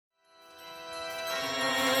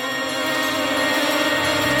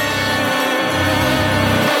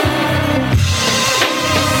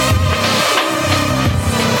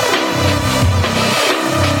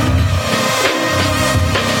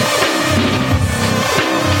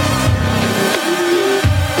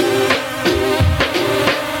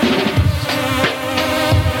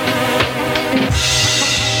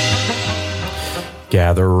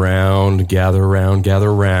Gather round, gather round,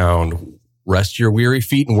 gather round. Rest your weary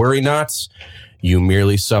feet and worry not. You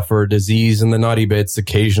merely suffer disease in the naughty bits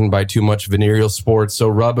occasioned by too much venereal sports. So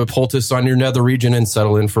rub a poultice on your nether region and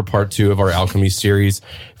settle in for part 2 of our alchemy series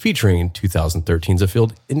featuring 2013's A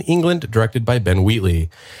Field in England, directed by Ben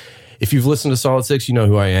Wheatley. If you've listened to Solid 6, you know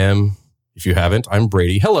who I am. If you haven't, I'm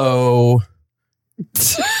Brady. Hello.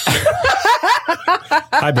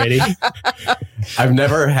 Hi, Brady. I've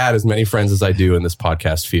never had as many friends as I do in this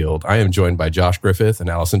podcast field. I am joined by Josh Griffith and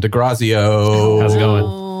Allison DeGrazio. How's it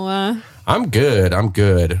going? I'm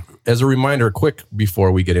good. As a reminder, quick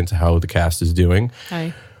before we get into how the cast is doing.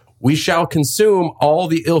 Hi. We shall consume all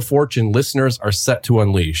the ill fortune listeners are set to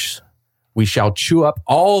unleash. We shall chew up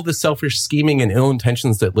all the selfish scheming and ill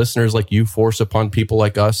intentions that listeners like you force upon people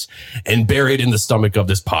like us and bury it in the stomach of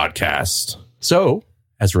this podcast. So,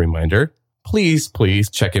 as a reminder, please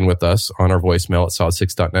check in with us on our voicemail at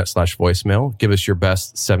solid6.net/voicemail. Give us your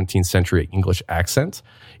best 17th century English accent.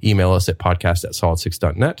 Email us at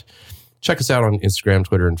podcast@solid6.net. Check us out on Instagram,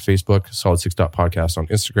 Twitter, and Facebook. Solid6.podcast on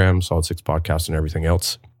Instagram, Solid6 Podcast, and everything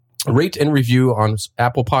else. Rate and review on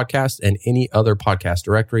Apple Podcast and any other podcast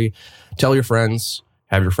directory. Tell your friends.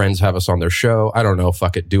 Have your friends have us on their show. I don't know.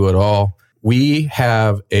 Fuck it. Do it all. We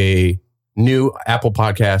have a new Apple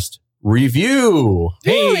Podcast review.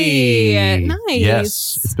 Really? Hey. Nice.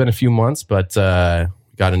 Yes. It's been a few months, but we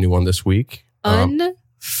got a new one this week.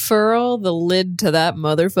 Unfurl the lid to that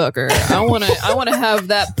motherfucker. I want to have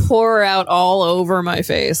that pour out all over my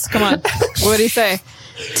face. Come on. What do you say?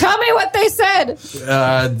 Tell me what they said.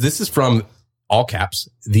 This is from, all caps,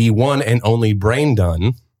 the one and only Brain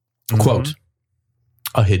Done. Quote,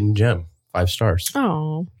 a hidden gem, 5 stars.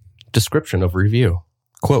 Oh. Description of review.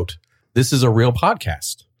 Quote, this is a real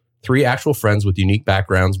podcast. 3 actual friends with unique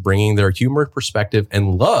backgrounds bringing their humor, perspective,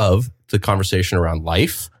 and love to the conversation around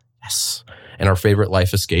life. Yes. And our favorite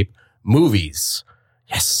life escape, movies.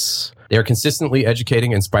 Yes. They are consistently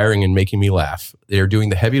educating, inspiring, and making me laugh. They are doing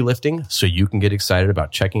the heavy lifting so you can get excited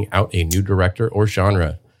about checking out a new director or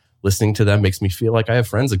genre. Listening to them makes me feel like I have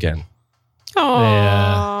friends again. Oh.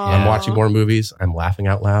 Yeah. I'm watching more movies. I'm laughing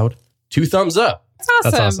out loud. 2 thumbs up.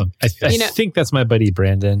 That's awesome. I think that's my buddy,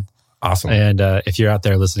 Brandon. Awesome. And if you're out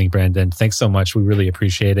there listening, Brandon, thanks so much. We really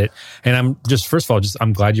appreciate it. And I'm just, first of all,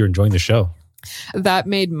 I'm glad you're enjoying the show. That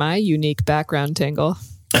made my unique background tingle.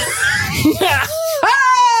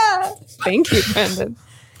 Thank you, Brendan.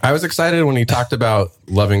 I was excited when he talked about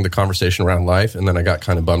loving the conversation around life, and then I got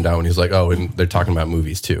kind of bummed out when he was like, oh, and they're talking about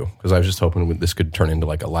movies too, because I was just hoping this could turn into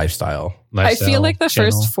like a lifestyle. I feel like the channel.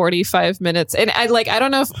 first 45 minutes, and I don't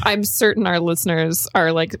know if I'm certain our listeners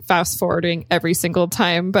are like fast forwarding every single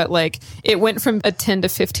time, but like it went from a 10 to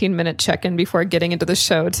 15 minute check-in before getting into the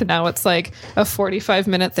show to now it's like a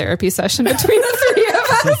 45-minute therapy session between the 3 of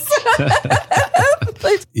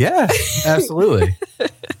us. Yeah, absolutely.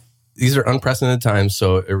 These are unprecedented times,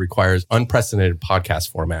 so it requires unprecedented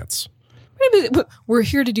podcast formats. We're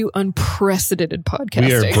here to do unprecedented podcasting.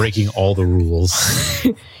 We are breaking all the rules.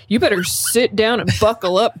 You better sit down and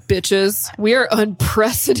buckle up, bitches. We are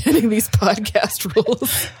unprecedenting these podcast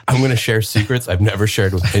rules. I'm going to share secrets I've never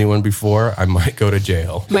shared with anyone before. I might go to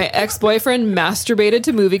jail. My ex-boyfriend masturbated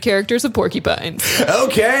to movie characters of porcupines.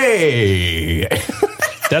 Okay.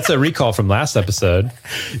 That's a recall from last episode.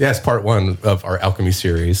 Yes, part 1 of our alchemy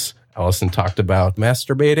series. Allison talked about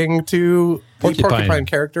masturbating to the porcupine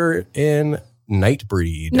character in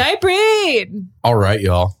Nightbreed. Nightbreed! All right,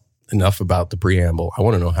 y'all. Enough about the preamble. I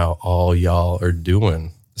want to know how all y'all are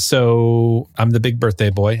doing. So I'm the big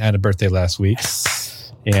birthday boy. I had a birthday last week.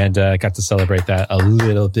 And got to celebrate that a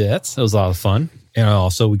little bit. It was a lot of fun. And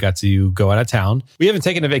also we got to go out of town. We haven't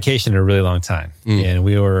taken a vacation in a really long time. And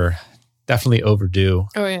we were definitely overdue.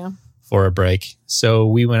 Oh, yeah. For a break. So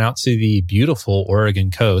we went out to the beautiful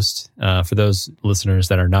Oregon coast. For those listeners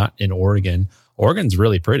that are not in Oregon, Oregon's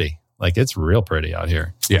really pretty. Like it's real pretty out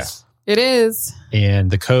here. Yeah. It is.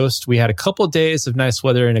 And the coast, we had a couple of days of nice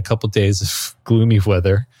weather and a couple of days of gloomy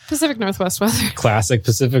weather. Pacific Northwest weather. Classic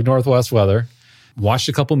Pacific Northwest weather. Watched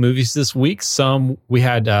a couple movies this week. We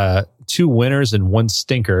had 2 winners and 1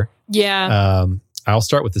 stinker. Yeah. I'll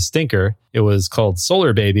start with the stinker. It was called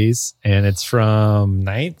Solar Babies, and it's from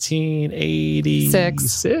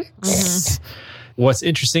 1986. Mm-hmm. What's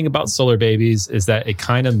interesting about Solar Babies is that it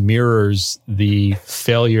kind of mirrors the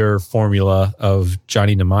failure formula of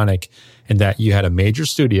Johnny Mnemonic, in that you had a major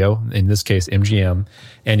studio, in this case MGM,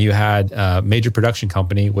 and you had a major production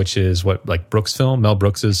company, which is like Brooks Film, Mel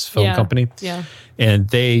Brooks's film company. Yeah. And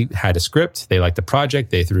they had a script. They liked the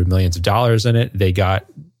project. They threw millions of dollars in it. They got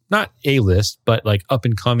not A-list, but like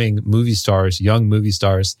up-and-coming movie stars, young movie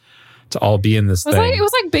stars, to all be in this thing. It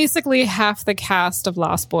was like basically half the cast of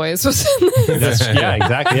Lost Boys was in this. Yeah,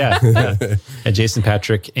 exactly. Yeah. And Jason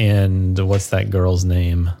Patrick and what's that girl's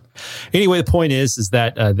name? Anyway, the point is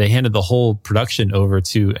that they handed the whole production over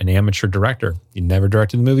to an amateur director. He never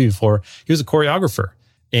directed the movie before. He was a choreographer.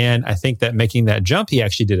 And I think that making that jump, he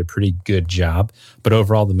actually did a pretty good job. But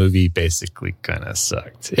overall, the movie basically kind of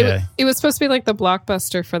sucked. Yeah. It was supposed to be like the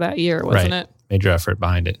blockbuster for that year, wasn't it? Major effort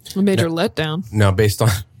behind it. A major letdown. Now, based on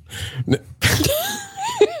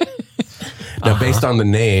based on the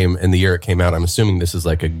name and the year it came out, I'm assuming this is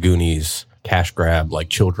like a Goonies cash grab, like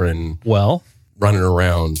children Well, running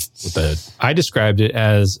around with the... I described it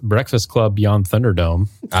as Breakfast Club Beyond Thunderdome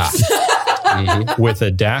with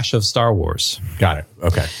a dash of Star Wars. Got it.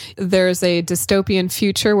 Okay. There's a dystopian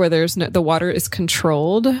future where the water is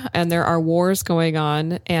controlled and there are wars going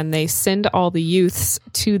on, and they send all the youths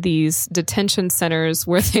to these detention centers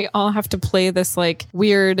where they all have to play this like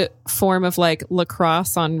weird form of like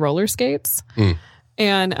lacrosse on roller skates.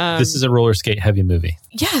 And This is a roller skate heavy movie.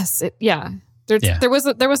 yes, There was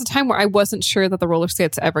a time where I wasn't sure that the roller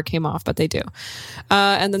skates ever came off, but they do.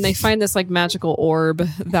 And then they find this like magical orb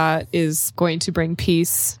that is going to bring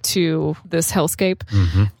peace to this hellscape.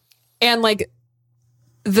 And like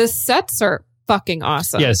the sets are fucking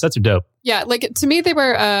awesome. Yeah, sets are dope. Yeah, like to me they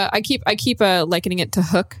were. I keep likening it to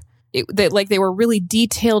Hook. They were really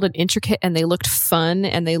detailed and intricate, and they looked fun,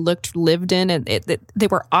 and they looked lived in, and they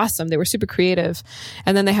were awesome. They were super creative,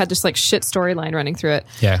 and then they had just like shit storyline running through it.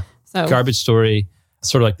 Yeah. So, garbage story,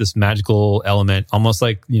 sort of like this magical element, almost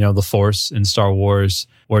like, the Force in Star Wars,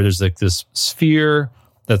 where there's like this sphere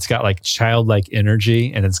that's got like childlike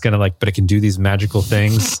energy, and it's gonna like, but it can do these magical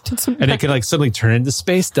things, and it can like suddenly turn into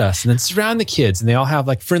space dust and then surround the kids, and they all have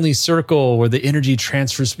like friendly circle where the energy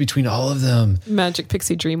transfers between all of them. Magic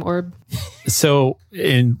pixie dream orb. So,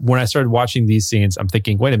 when I started watching these scenes, I'm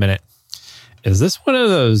thinking, wait a minute, is this one of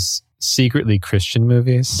those secretly Christian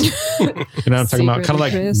movies? You know what I'm talking about? Kind of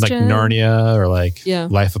like Narnia or like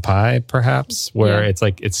Life of Pi, perhaps, where it's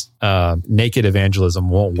like naked evangelism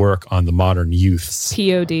won't work on the modern youths.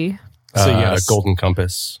 POD. So you got a Golden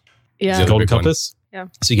Compass. Yeah. Golden Compass? Yeah.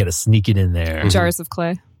 So you got to sneak it in there. Jars of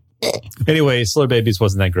clay. Anyway, Solar Babies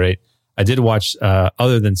wasn't that great. I did watch,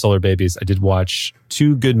 other than Solar Babies, I did watch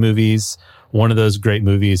 2 good movies. One of those great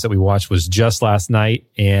movies that we watched was Just Last Night.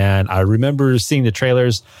 And I remember seeing the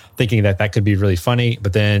trailers thinking that could be really funny.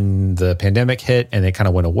 But then the pandemic hit and it kind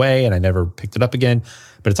of went away and I never picked it up again.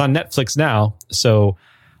 But it's on Netflix now. So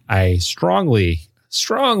I strongly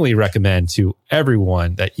recommend to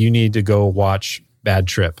everyone that you need to go watch Bad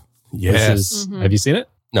Trip. Yes. Have you seen it?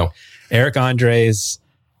 No. Eric Andre's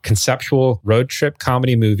conceptual road trip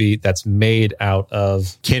comedy movie that's made out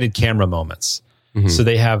of candid camera moments. So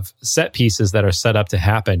they have set pieces that are set up to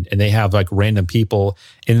happen, and they have like random people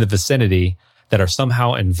in the vicinity that are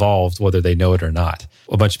somehow involved, whether they know it or not.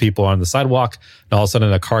 A bunch of people are on the sidewalk, and all of a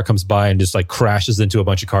sudden a car comes by and just like crashes into a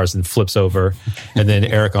bunch of cars and flips over. And then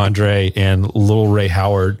Eric Andre and Little Ray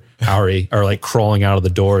Howery are like crawling out of the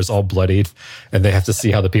doors all bloodied, and they have to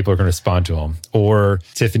see how the people are going to respond to them. Or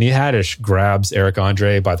Tiffany Haddish grabs Eric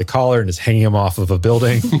Andre by the collar and is hanging him off of a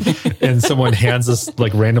building, and someone hands this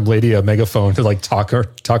like random lady a megaphone to like talk her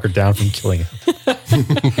down from killing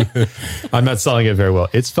him. I'm not selling it very well.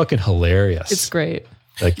 It's fucking hilarious. It's great.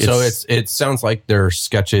 Like it sounds like they're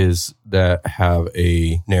sketches that have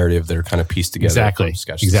a narrative that are kind of pieced together. Exactly. From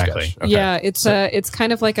sketch to sketch. Okay. Yeah, it's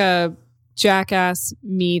kind of like a Jackass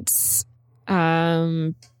meets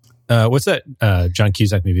what's that John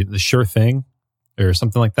Cusack movie, The Sure Thing or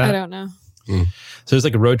something like that? I don't know. So there's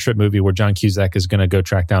like a road trip movie where John Cusack is going to go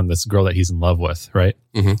track down this girl that he's in love with, right?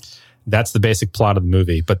 That's the basic plot of the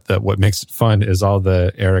movie, but what makes it fun is all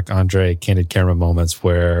the Eric Andre candid camera moments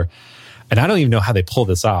where, and I don't even know how they pull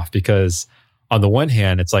this off, because on the one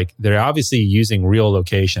hand, it's like they're obviously using real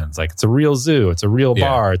locations. Like it's a real zoo, it's a real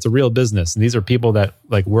bar, it's a real business. And these are people that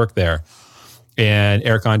like work there. And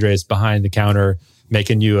Eric Andre is behind the counter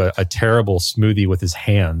making you a terrible smoothie with his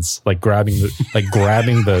hands, like grabbing the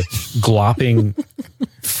glopping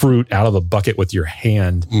fruit out of a bucket with your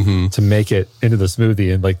hand to make it into the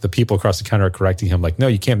smoothie. And like the people across the counter are correcting him, like, no,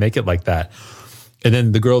 you can't make it like that. And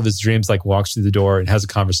then the girl of his dreams like walks through the door and has a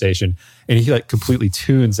conversation, and he like completely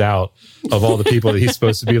tunes out of all the people that he's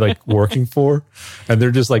supposed to be like working for, and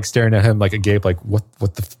they're just like staring at him like agape, like what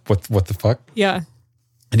the fuck? Yeah.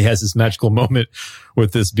 And he has this magical moment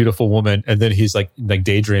with this beautiful woman, and then he's like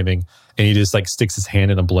daydreaming, and he just like sticks his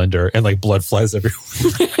hand in a blender, and like blood flies everywhere.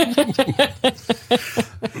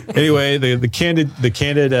 Anyway, the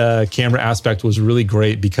candid camera aspect was really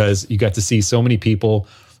great because you got to see so many people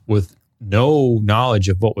with no knowledge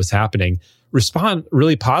of what was happening respond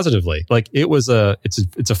really positively. Like it's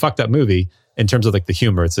a fucked up movie in terms of like the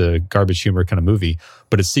humor. It's a garbage humor kind of movie,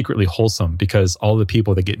 but it's secretly wholesome because all the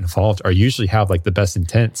people that get involved are usually have like the best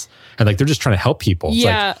intents and like they're just trying to help people. It's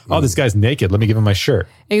Yeah. like, oh, this guy's naked. Let me give him my shirt.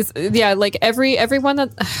 Yeah, like everyone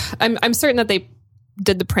that I'm certain that they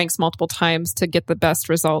did the pranks multiple times to get the best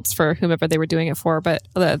results for whomever they were doing it for, but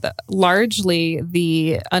largely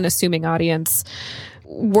the unassuming audience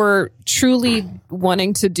were truly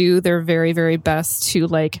wanting to do their very, very best to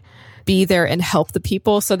like be there and help the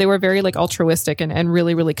people. So they were very like altruistic and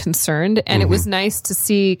really, really concerned. And it was nice to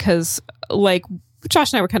see because like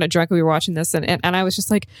Josh and I were kind of drunk when we were watching this and I was just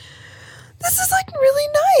like, this is like really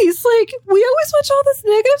nice. Like we always watch all this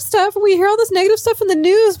negative stuff and we hear all this negative stuff in the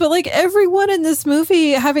news, but like everyone in this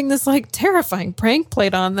movie having this like terrifying prank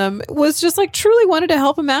played on them was just like truly wanted to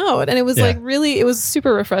help them out. And it was like really, it was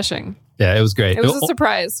super refreshing. Yeah, it was great. It was a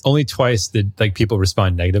surprise. Only twice did like people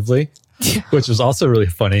respond negatively, which was also really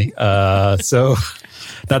funny. So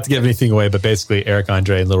not to give anything away, but basically Eric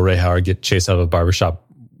Andre and Little Ray Howard get chased out of a barbershop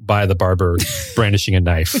by the barber brandishing a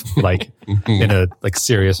knife, like in a like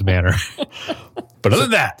serious manner. But other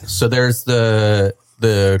than that, So there's the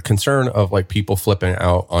concern of like people flipping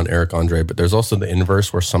out on Eric Andre, but there's also the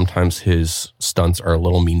inverse where sometimes his stunts are a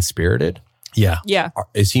little mean spirited. yeah.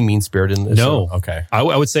 Is he mean spirited in this? No. Okay. I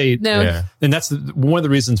would say No. Yeah. and that's one of the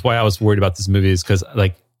reasons why I was worried about this movie is because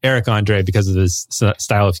like Eric Andre, because of his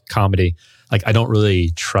style of comedy, like I don't really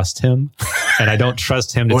trust him, and I don't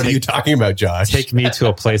trust him to What are you talking about, Josh? take me to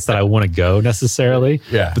a place that I want to go necessarily.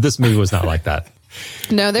 Yeah. But this movie was not like that.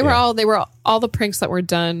 No, they were all the pranks that were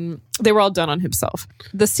done. They were all done on himself.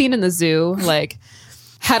 The scene in the zoo, like,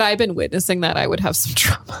 had I been witnessing that, I would have some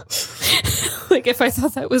trauma. Like, if I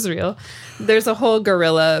thought that was real, there's a whole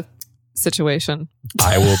gorilla situation.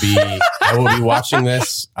 I will be watching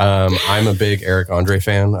this. I'm a big Eric Andre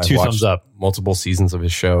fan. I've 2 watched thumbs up. multiple seasons of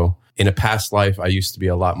his show. In a past life, I used to be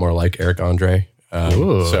a lot more like Eric Andre.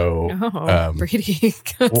 Brady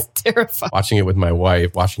got terrified. Watching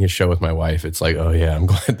his show with my wife, it's like, oh yeah, I'm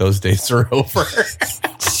glad those days are over.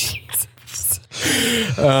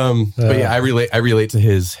 But yeah, I relate to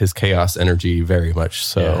his chaos energy very much.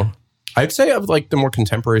 So Yeah. I'd say of like the more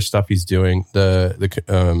contemporary stuff he's doing,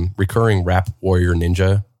 the recurring Rap Warrior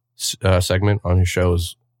Ninja segment on his show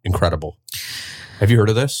is incredible. Have you heard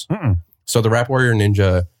of this? Mm-mm. So the Rap Warrior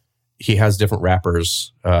Ninja, he has different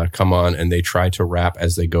rappers come on and they try to rap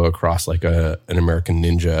as they go across like an American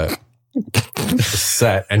Ninja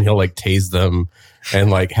set, and he'll like tase them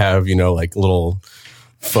and like have, like little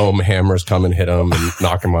foam hammers come and hit them and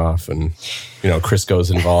knock them off, and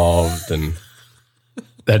Crisco's involved, and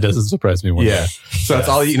That doesn't surprise me one yeah. bit. So that's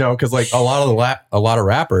all, because like a lot of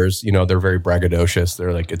rappers, they're very braggadocious.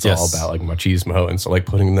 They're like, it's all Yes. about like machismo. And so like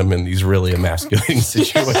putting them in these really emasculating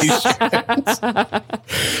situations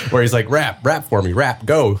where he's like, rap for me, rap,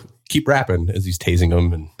 go, keep rapping as he's tasing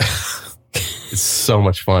them. And it's so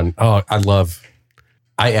much fun. Oh,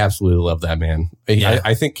 I absolutely love that man. Yeah.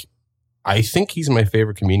 I think he's my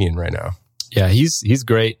favorite comedian right now. Yeah, he's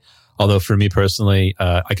great. Although for me personally,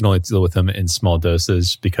 I can only deal with him in small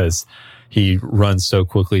doses because he runs so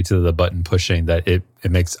quickly to the button pushing that it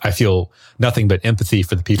makes I feel nothing but empathy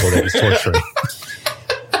for the people that he's torturing.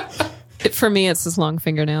 For me, it's his long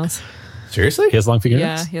fingernails. Seriously? He has long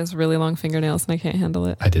fingernails? Yeah, he has really long fingernails, and I can't handle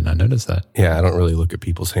it. I did not notice that. Yeah, I don't really look at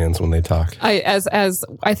people's hands when they talk. As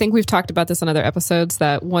I think we've talked about this in other episodes,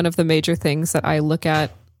 that one of the major things that I look at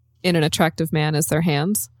in an attractive man is their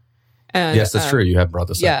hands. And, Yes, that's true. You have brought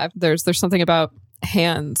this up. Yeah, there's something about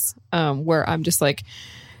hands where I'm just like,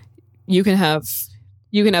 you can have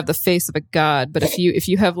the face of a god, but if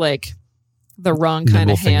you have like the wrong kind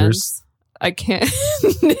Nimble of hands, I can't.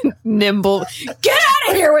 Nimble, get out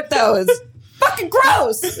of here with those. Fucking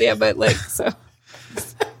gross. Yeah, but like so.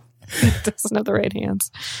 Doesn't have the right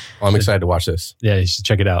hands. Well, I'm excited to watch this. Yeah, you should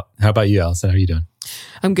check it out. How about you, Allison? How are you doing?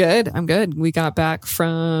 I'm good. We got back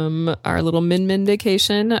from our little Min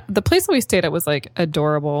vacation. The place that we stayed at was like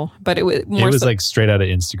adorable, but it was more It was like straight out of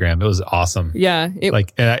Instagram. It was awesome. yeah.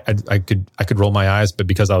 And I could roll my eyes, but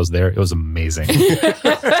because I was there, it was amazing.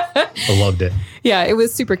 I loved it. Yeah, it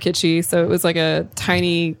was super kitschy. So it was like a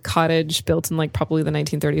tiny cottage built in like probably the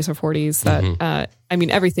 1930s or 40s that,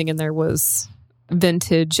 everything in there was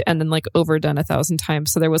vintage and then like overdone 1,000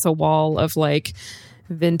 times. So there was a wall of like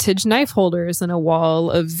vintage knife holders and a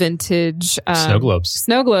wall of vintage snow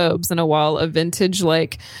globes and a wall of vintage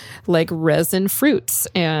like resin fruits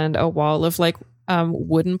and a wall of like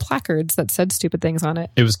wooden placards that said stupid things on it.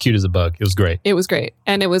 It was cute as a bug. It was great. It was great.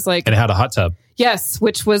 And it was like, And it had a hot tub. yes,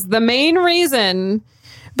 which was the main reason,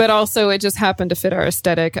 but also it just happened to fit our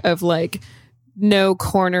aesthetic of like no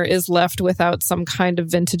corner is left without some kind of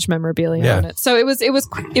vintage memorabilia Yeah. on it. So it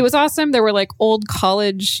was awesome. There were like old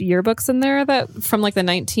college yearbooks in there that from like there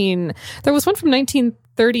was one from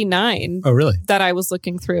 1939 Oh, really? that I was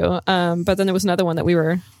looking through. But then there was another one that we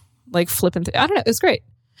were like flipping through. I don't know. It was great.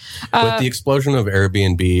 With the explosion of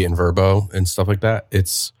Airbnb and Vrbo and stuff like that,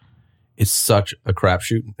 it's such a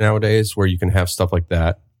crapshoot nowadays where you can have stuff like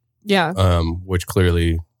that, Yeah. which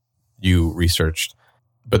clearly you researched.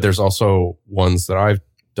 But there's also ones that I've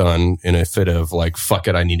done in a fit of like, fuck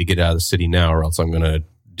it, I need to get out of the city now or else I'm going to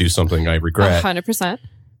do something I regret. 100%.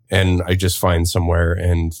 And I just find somewhere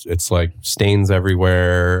and it's like stains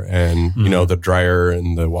everywhere and, you know, the dryer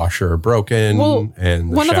and the washer are broken. Well,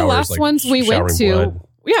 and one of the shower's, last like, ones we went showering to, blood.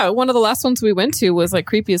 yeah, one of the last ones we went to was like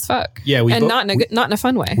creepy as fuck. Yeah, and not in a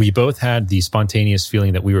fun way. We both had the spontaneous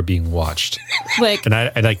feeling that we were being watched. Like, And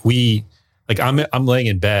I'm laying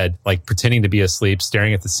in bed, like pretending to be asleep,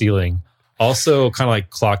 staring at the ceiling, also kind of like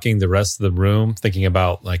clocking the rest of the room, thinking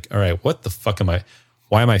about like, all right, what the fuck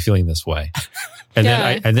why am I feeling this way? And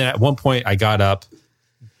Yeah. then at one point I got up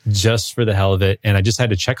just for the hell of it. And I just had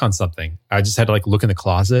to check on something. I just had to like look in the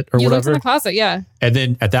closet or you looked whatever. in the closet, yeah. And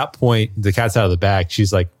then at that point, the cat's out of the bag.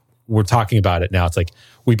 She's like, we're talking about it now. It's like,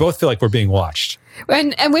 we both feel like we're being watched.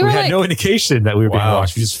 And we were We had like, no indication that we were being Wow.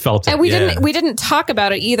 watched. We just felt it. and we Yeah. didn't talk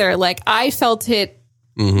about it either. Like I felt it.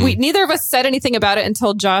 Mhm. Neither of us said anything about it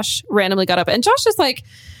until Josh randomly got up. And Josh is like,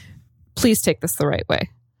 please take this the right way.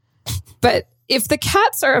 But if the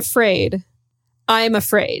cats are afraid, I'm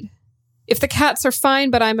afraid. If the cats are fine,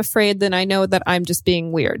 but I'm afraid, then I know that I'm just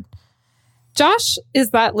being weird. Josh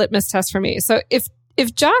is that litmus test for me. So if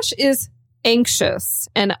Josh is anxious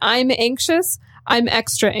and I'm anxious, I'm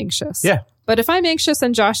extra anxious. Yeah. But if I'm anxious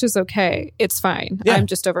and Josh is okay, it's fine. Yeah. I'm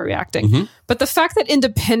just overreacting. Mhm. But the fact that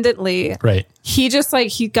independently Right. he just like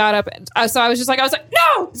he got up so I was like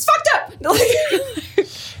no, it's fucked up.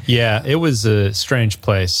 Yeah, it was a strange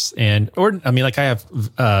place. I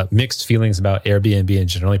have mixed feelings about Airbnb in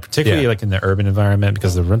generally, particularly Yeah. like in the urban environment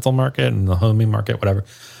because of the rental market and the homing market, whatever.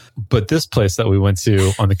 But this place that we went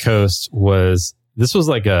to on the coast was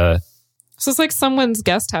like So it's like someone's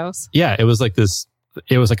guest house. it was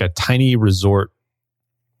like a tiny resort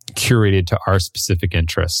curated to our specific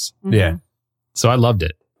interests. Yeah. So I loved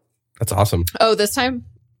it. That's awesome. Oh, this time?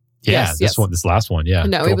 Yeah, Yes, this last one. Yeah.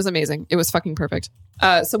 No, Cool. it was amazing. It was fucking perfect.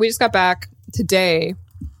 So we just got back today.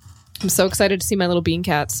 I'm so excited to see my little bean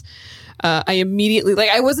cats. I immediately,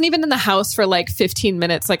 I wasn't even in the house for like 15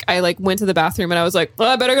 minutes. Like I went to the bathroom and I was like, well,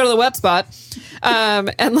 I better go to the wet spot.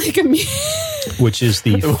 And like which is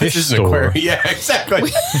the Which fish is an store. aquarium. Yeah, exactly.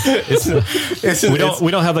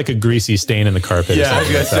 We don't have like a greasy stain in the carpet. or Yeah, I was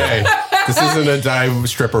something gonna like that. say this isn't a dive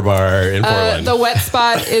stripper bar in Portland. the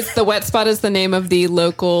wet spot is the name of the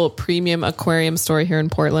local premium aquarium store here in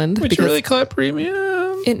Portland. Would you really call it premium?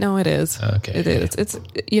 No, it is. Okay. It is. It's,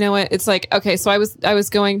 you know what? It's like, okay, so I was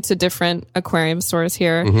going to different aquarium stores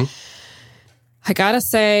here. Mm-hmm. I gotta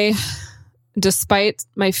say, despite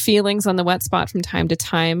my feelings on the wet spot from time to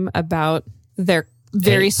time about their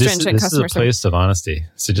very stringent this customer is a service. place of honesty.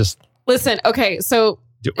 So just Listen, okay, so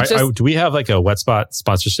do we have like a wet spot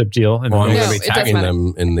sponsorship deal? well, I'm No, going to it be doesn't tagging matter.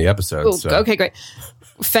 them in the episode. Ooh, so. okay, great.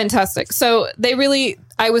 Fantastic. So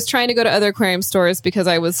I was trying to go to other aquarium stores because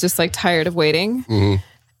I was just like tired of waiting. Mhm.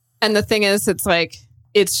 And the thing is, it's like,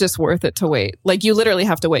 it's just worth it to wait. Like you literally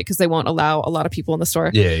have to wait because they won't allow a lot of people in the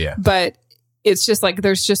store. Yeah. But it's just like,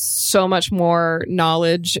 there's just so much more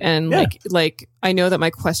knowledge. And Yeah. like, I know that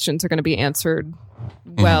my questions are going to be answered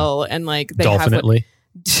well. And like, they Dolphinately.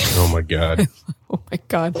 Oh my god.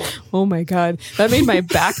 Oh my God. That made my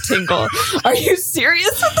back tingle. Are you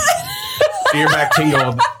serious with that? Your back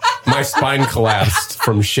tingled. My spine collapsed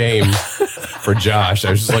from shame for Josh.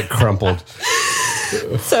 I was just like crumpled.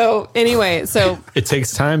 So anyway, It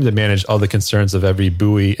takes time to manage all the concerns of every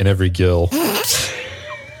buoy and every gill.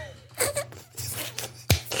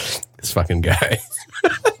 This fucking guy.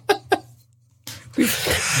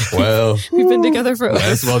 Well, we've been together for might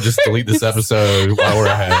as well just delete this episode while we're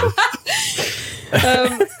ahead.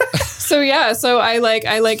 So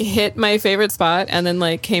I hit my favorite spot and then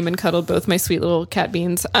like came and cuddled both my sweet little cat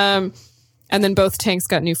beans. And then both tanks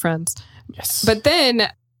got new friends. Yes. But then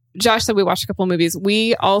Josh said we watched a couple of movies.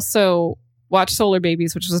 We also watched Solar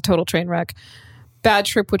Babies, which was a total train wreck. Bad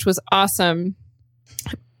Trip, which was awesome.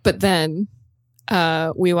 But then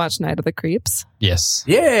we watched Night of the Creeps. Yes.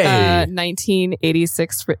 Yay.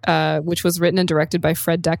 1986, which was written and directed by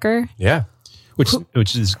Fred Decker. Yeah.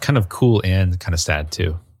 Which is kind of cool and kind of sad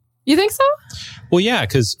too. You think so? Well, yeah,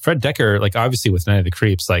 because Fred Decker, like obviously with Night of the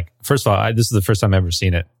Creeps, like first of all, this is the first time I've ever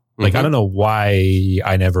seen it. Like I don't know why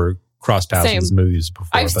I never crossed paths with his movies before.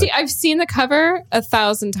 I've seen the cover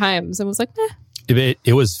 1,000 times and was like,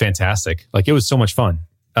 it was fantastic. Like, it was so much fun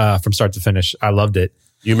from start to finish. I loved it.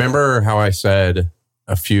 You remember how I said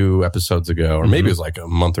a few episodes ago, or maybe it was like a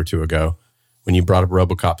month or two ago, when you brought up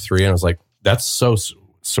RoboCop 3, and I was like, that's so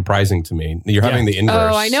surprising to me. You're having the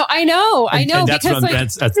inverse. Oh, I know. And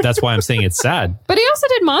that's why I'm saying it's sad. But he also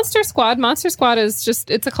did Monster Squad. Monster Squad is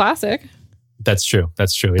it's a classic. That's true.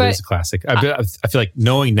 It is a classic. I feel like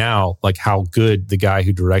knowing now, like, how good the guy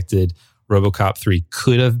who directed RoboCop 3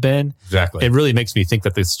 could have been. Exactly. It really makes me think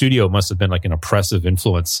that the studio must have been like an oppressive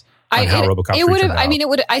influence on how RoboCop 3 turned out. I mean, it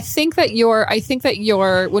would. I think that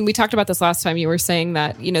your when we talked about this last time, you were saying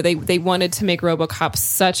that, you know, they wanted to make RoboCop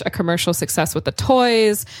such a commercial success with the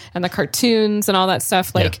toys and the cartoons and all that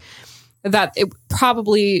stuff. Like, that it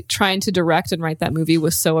probably trying to direct and write that movie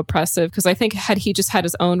was so oppressive, because I think had he just had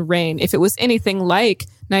his own reign, if it was anything like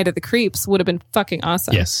Night of the Creeps, would have been fucking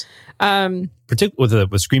awesome. Yes. Particularly with a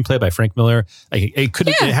screenplay by Frank Miller, like,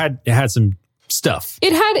 it had some stuff.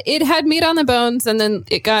 It had meat on the bones, and then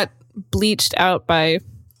it got bleached out by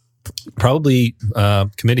probably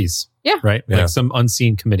committees. Yeah. Right? Yeah. Like some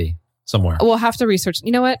unseen committee somewhere. We'll have to research.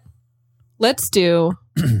 You know what? Let's do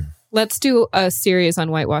a series on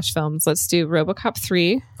whitewash films. Let's do RoboCop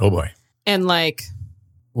 3. Oh boy. And like,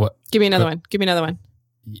 what? Give me another one. Give me another one.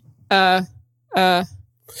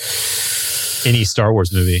 Any Star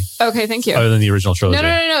Wars movie. Okay, thank you. Other than the original trilogy.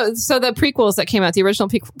 No. So the prequels that came out, the original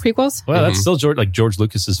prequels. Well, that's still George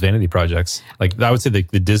Lucas's vanity projects. Like, I would say the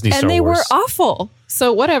Disney Star Wars. And they were awful.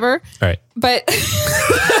 So whatever. All right. But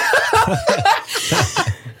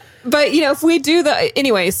but, you know, if we do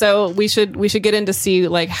anyway, so we should get into see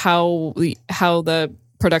like how the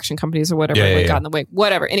production companies or whatever got in the way.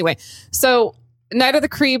 Whatever. Anyway, so Night of the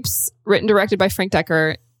Creeps, written directed by Frank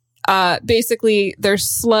Decker. Basically, they're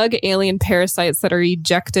slug alien parasites that are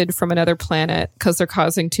ejected from another planet because they're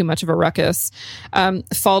causing too much of a ruckus.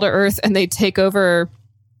 Fall to Earth, and they take over.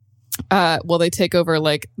 They take over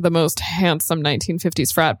like the most handsome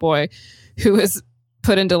 1950s frat boy, who is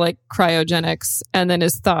put into like cryogenics and then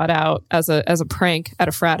is thawed out as a prank at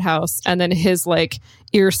a frat house, and then his like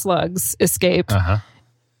ear slugs escape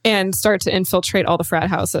and start to infiltrate all the frat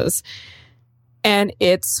houses. And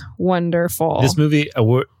it's wonderful. This movie,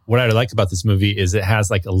 what I like about this movie is it has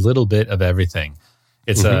like a little bit of everything.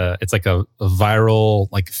 It's it's like a viral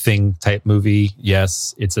like thing type movie.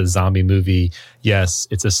 Yes. It's a zombie movie. Yes.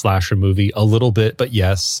 It's a slasher movie a little bit, but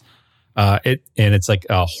yes. It's like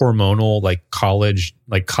a hormonal like college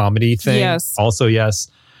like comedy thing. Yes. Also, yes.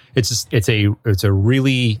 It's a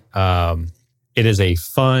really it is a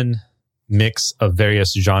fun mix of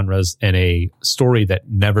various genres and a story that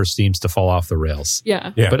never seems to fall off the rails.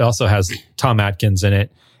 Yeah. But also has Tom Atkins in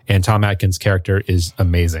it, and Tom Atkins' character is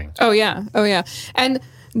amazing. Oh yeah. And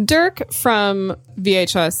Dirk from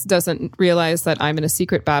VHS doesn't realize that I'm in a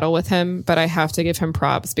secret battle with him, but I have to give him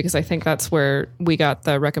props because I think that's where we got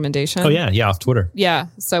the recommendation. Oh yeah, off Twitter. Yeah.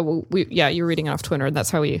 So you were reading off Twitter, and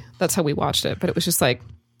that's how we watched it. But it was just like,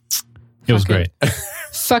 it was great.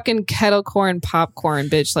 Fucking kettle corn popcorn,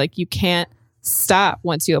 bitch. Like, you can't stop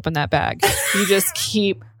once you open that bag. You just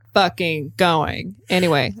keep fucking going.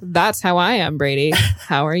 Anyway, that's how I am, Brady.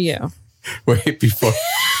 How are you? Wait, before.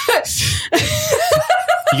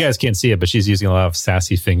 You guys can't see it, but she's using a lot of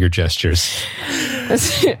sassy finger gestures.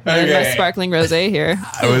 My sparkling rosé here.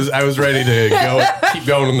 I was ready to keep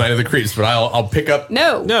going with Night of the Creeps, but I'll pick up.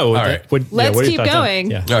 No. All right. Let's keep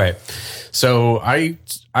going. All right. So I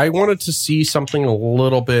wanted to see something a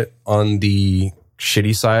little bit on the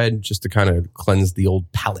shitty side, just to kind of cleanse the old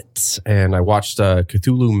palate. And I watched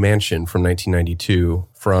Cthulhu Mansion from 1992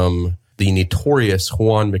 from the notorious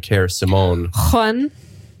Juan Maquer Simon.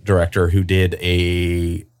 Director who did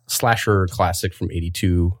a slasher classic from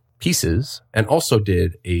 82 Pieces, and also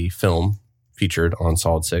did a film featured on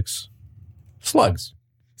Solid 6, Slugs.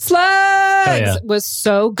 Was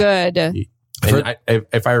so good. And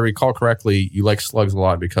if I recall correctly, you like Slugs a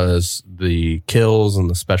lot because the kills and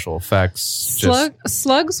the special effects.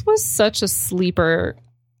 Slugs was such a sleeper,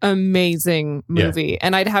 amazing movie.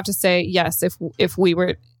 And I'd have to say, yes, if we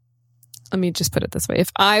were... Let me just put it this way. If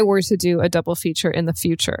I were to do a double feature in the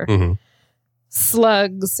future,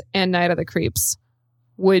 Slugs and Night of the Creeps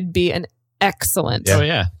would be an excellent,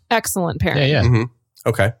 excellent pairing. Yeah. Mm-hmm.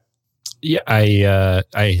 Okay. Yeah,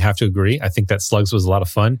 I have to agree. I think that Slugs was a lot of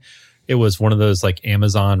fun. It was one of those like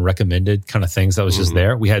Amazon recommended kind of things that was just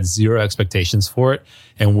there. We had zero expectations for it,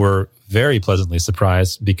 and we're very pleasantly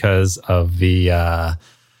surprised because of the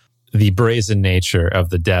brazen nature of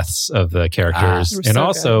the deaths of the characters, and so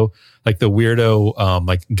also good. Like the weirdo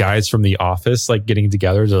like guys from The Office like getting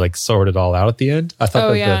together to like sort it all out at the end. I thought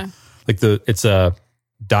Like it's a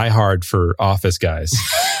Die Hard for office guys.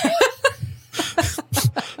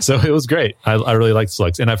 So it was great. I really liked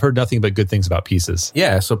Slugs, and I've heard nothing but good things about Pieces.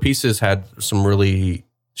 Yeah, so Pieces had some really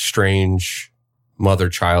strange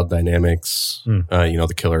mother-child dynamics.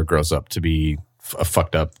 The killer grows up to be a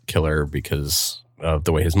fucked up killer because of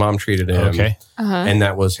the way his mom treated him. Okay. And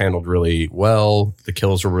that was handled really well. The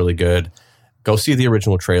kills were really good. Go see the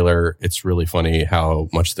original trailer. It's really funny how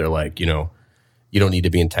much they're like, you don't need to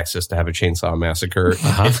be in Texas to have a chainsaw massacre.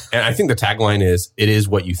 And I think the tagline is, it is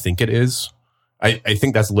what you think it is. I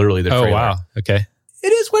think that's literally the trailer. Oh, wow. Okay. It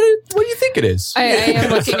is what you think it is. I am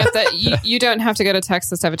looking at that. You don't have to go to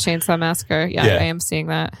Texas to have a chainsaw massacre. Yeah. I am seeing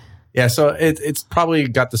that. Yeah, so it's probably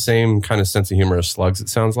got the same kind of sense of humor as Slugs, it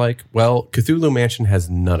sounds like. Well, Cthulhu Mansion has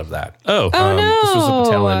none of that. No. This was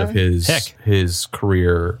the tail end of his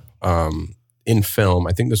career in film.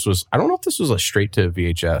 I think I don't know if this was a straight to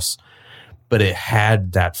VHS, but it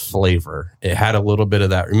had that flavor. It had a little bit of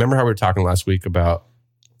that. Remember how we were talking last week about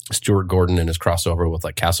Stuart Gordon and his crossover with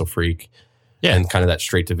like Castle Freak? Yeah. And kind of that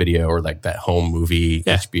straight to video or like that home movie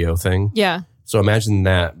HBO thing. Yeah. So imagine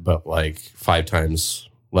that, but like 5 times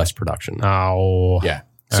less production. Oh. Yeah.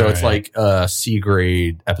 So it's like a C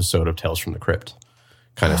grade episode of Tales from the Crypt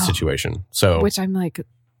kind of situation. So which I'm like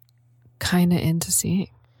kind of into seeing.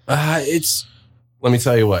 Let me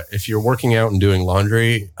tell you what, if you're working out and doing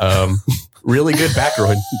laundry, really good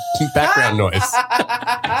background noise.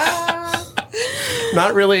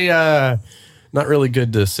 Not really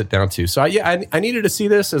good to sit down to. So I needed to see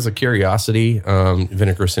this as a curiosity.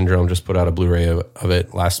 Vinegar Syndrome just put out a Blu-ray of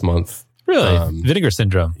it last month. Really? Vinegar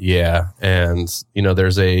Syndrome. Yeah. And,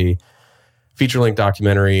 there's a feature-length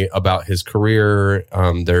documentary about his career.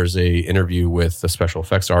 There's a interview with a special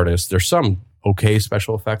effects artist. There's some okay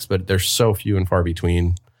special effects, but they're so few and far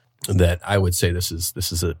between that I would say this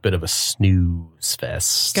is a bit of a snooze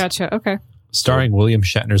fest. Gotcha. Okay. Starring William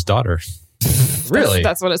Shatner's daughter. Really?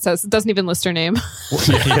 That's what it says. It doesn't even list her name.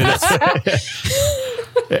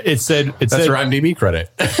 It said that's her IMDb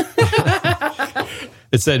credit.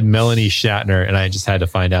 It said Melanie Shatner, and I just had to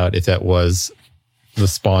find out if that was the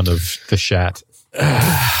spawn of the Shat.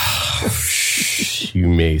 You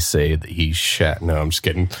may say that he's Shat. No, I'm just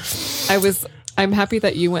kidding. I'm happy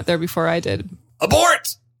that you went there before I did.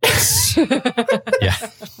 Abort! Yeah.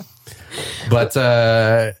 But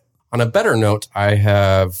on a better note, I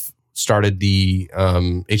have started the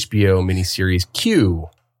HBO miniseries Q,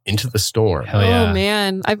 Into the Storm. Hell yeah. Oh,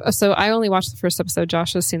 man. I only watched the first episode.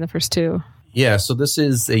 Josh has seen the first 2. Yeah, so this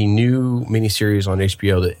is a new miniseries on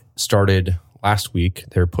HBO that started last week.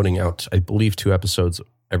 They're putting out, I believe, 2 episodes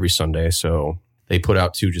every Sunday. So they put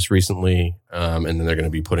out 2 just recently, and then they're going to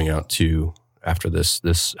be putting out 2 after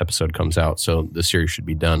this episode comes out. So the series should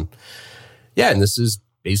be done. Yeah, and this is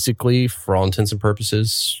basically, for all intents and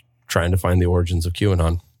purposes, trying to find the origins of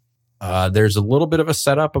QAnon. There's a little bit of a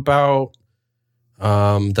setup about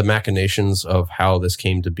the machinations of how this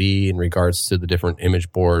came to be in regards to the different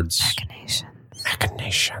image boards.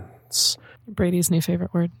 Machinations. Brady's new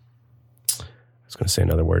favorite word. I was going to say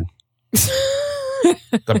another word.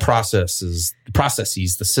 The processes,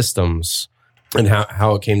 the systems, and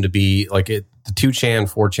how it came to be. Like the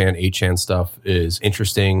 2chan, 4chan, 8chan stuff is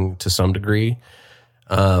interesting to some degree.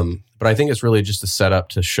 But I think it's really just a setup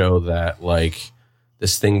to show that like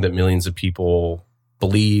this thing that millions of people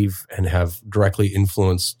believe and have directly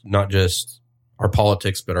influenced not just our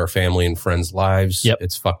politics, but our family and friends' lives. Yep.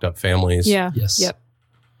 It's fucked up families. Yeah. Yes. Yep.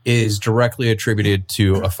 Is directly attributed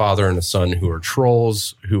to a father and a son who are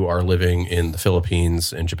trolls who are living in the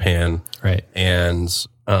Philippines and Japan. Right. And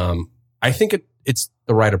I think it's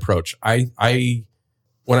the right approach. When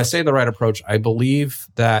I say the right approach, I believe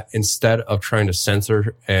that instead of trying to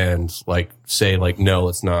censor and like say like, no,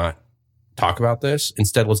 let's not talk about this.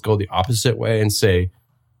 Instead, let's go the opposite way and say,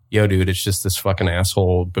 yo, dude, it's just this fucking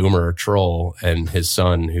asshole boomer troll and his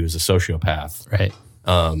son who's a sociopath. Right.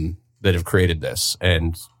 That have created this.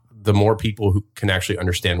 And the more people who can actually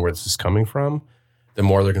understand where this is coming from, the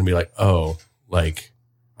more they're going to be like, oh, like,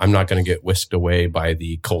 I'm not going to get whisked away by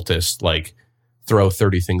the cultist, like, throw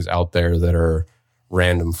 30 things out there that are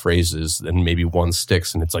random phrases and maybe one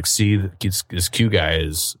sticks. And it's like, see, this Q guy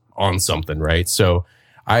is on something, right? So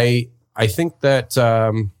I think that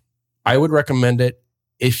I would recommend it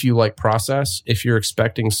if you like process. If you're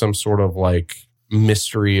expecting some sort of like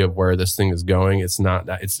mystery of where this thing is going, it's not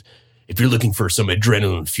that. It's if you're looking for some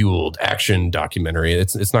adrenaline fueled action documentary,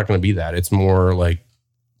 it's not going to be that. It's more like,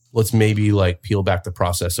 let's maybe like peel back the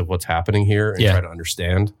process of what's happening here and try to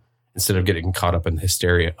understand instead of getting caught up in the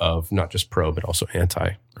hysteria of not just pro, but also anti.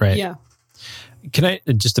 Right. Yeah. Can I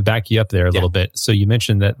just to back you up there a little bit? So you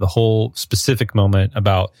mentioned that the whole specific moment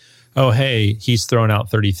about oh, hey, he's thrown out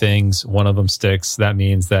 30 things. One of them sticks. That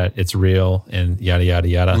means that it's real and yada, yada,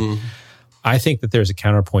 yada. I think that there's a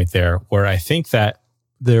counterpoint there where I think that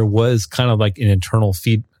there was kind of like an internal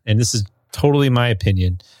feed. And this is totally my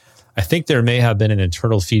opinion. I think there may have been an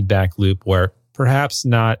internal feedback loop where perhaps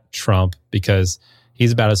not Trump, because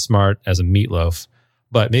he's about as smart as a meatloaf,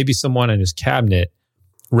 but maybe someone in his cabinet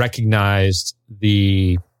recognized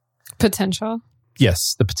the potential.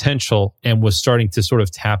 Yes, the potential, and was starting to sort of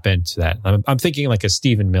tap into that. I'm thinking like a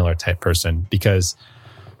Stephen Miller type person, because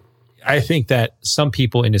I think that some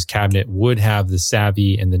people in his cabinet would have the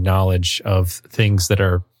savvy and the knowledge of things that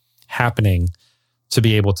are happening to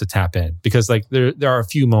be able to tap in. Because like there are a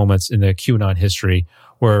few moments in the QAnon history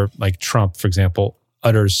where like Trump, for example,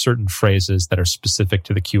 utters certain phrases that are specific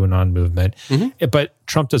to the QAnon movement. But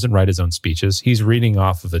Trump doesn't write his own speeches. He's reading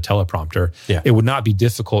off of the teleprompter. Yeah. It would not be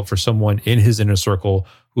difficult for someone in his inner circle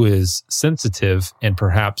who is sensitive and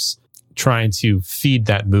perhaps trying to feed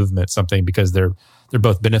that movement something, because they're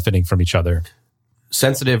both benefiting from each other.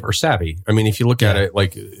 Sensitive or savvy. I mean, if you look at it,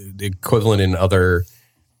 like the equivalent in other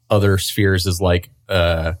spheres is like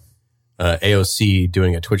AOC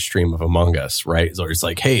doing a Twitch stream of Among Us, right? So it's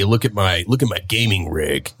like, hey, look at my gaming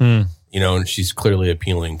rig, you know, and she's clearly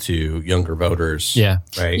appealing to younger voters. Yeah.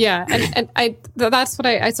 Right. Yeah. And that's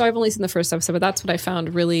what so I've only seen the first episode, but that's what I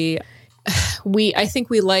found really, I think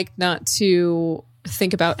we like not to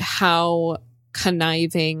think about how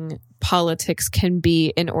conniving politics can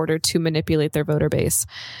be in order to manipulate their voter base.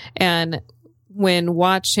 And when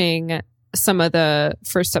watching some of the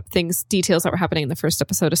first up details that were happening in the first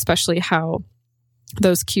episode, especially how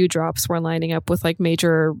those Q drops were lining up with like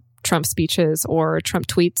major Trump speeches or Trump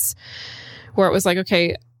tweets, where it was like,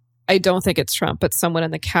 okay, I don't think it's Trump, but someone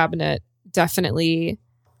in the cabinet definitely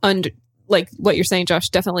like what you're saying, Josh,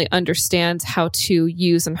 definitely understands how to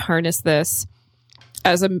use and harness this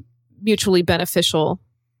as a mutually beneficial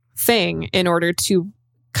thing in order to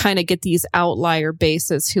kind of get these outlier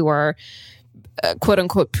bases who are quote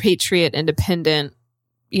unquote patriot, independent,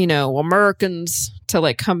 you know, Americans to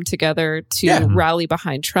like come together to rally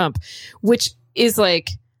behind Trump, which is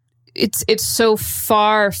like, it's so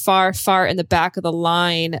far in the back of the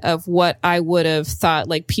line of what I would have thought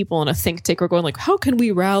like people in a think tank were going like, how can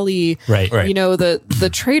we rally, right. you know, the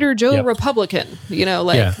Trader Joe Republican, you know,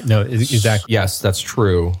 like. Yeah, no, exactly. Yes, that's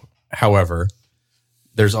true. However,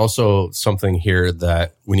 there's also something here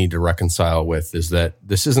that we need to reconcile with, is that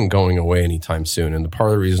this isn't going away anytime soon. And the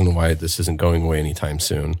part of the reason why this isn't going away anytime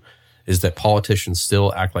soon is that politicians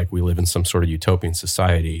still act like we live in some sort of utopian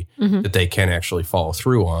society that they can actually follow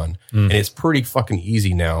through on. And it's pretty fucking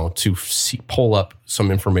easy now to pull up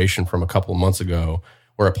some information from a couple of months ago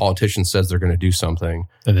where a politician says they're going to do something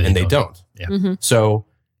and they don't. Yeah. So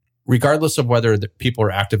regardless of whether the people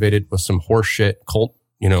are activated with some horseshit cult,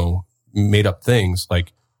 you know, made up things,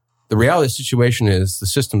 like the reality of the situation is the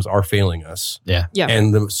systems are failing us. Yeah.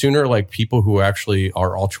 And the sooner like people who actually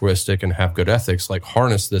are altruistic and have good ethics, like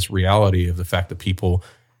harness this reality of the fact that people,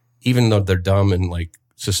 even though they're dumb and like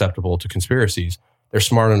susceptible to conspiracies, they're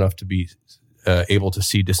smart enough to be able to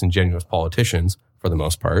see disingenuous politicians for the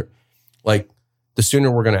most part. Like the sooner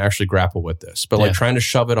we're going to actually grapple with this, but like trying to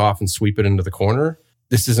shove it off and sweep it into the corner,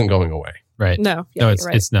 this isn't going away. Right. No,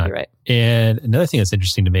 it's not. You're right. And another thing that's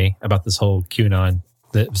interesting to me about this whole QAnon,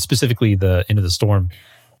 specifically the Into the Storm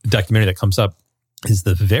documentary that comes up, is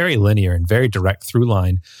the very linear and very direct through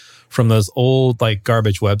line from those old like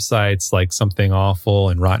garbage websites like Something Awful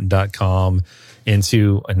and Rotten.com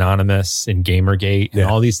into Anonymous and Gamergate and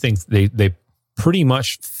all these things. They pretty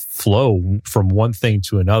much flow from one thing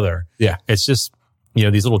to another. Yeah. It's just, you know,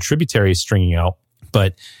 these little tributaries stringing out,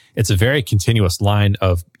 but it's a very continuous line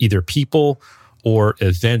of either people or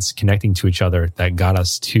events connecting to each other that got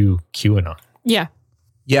us to QAnon. Yeah.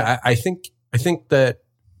 Yeah, I think that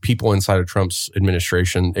people inside of Trump's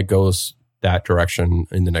administration, it goes that direction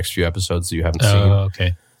in the next few episodes that you haven't seen. Oh,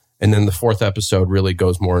 okay. And then the fourth episode really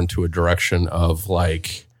goes more into a direction of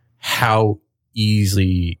like how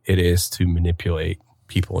easy it is to manipulate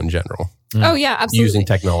people in general. Oh yeah, absolutely. Using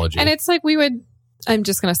technology. And it's like I'm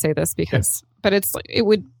just going to say this because, but it's like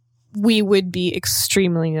we would be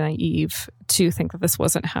extremely naive to think that this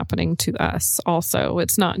wasn't happening to us also.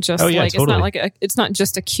 It's not just totally. it's not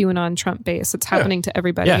just a QAnon Trump base. It's happening to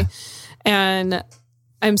everybody. Yeah. And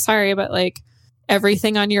I'm sorry, but like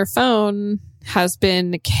everything on your phone has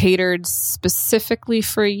been catered specifically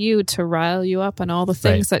for you to rile you up and all the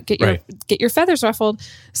things that get your feathers ruffled.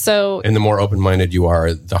 So, and the more open-minded you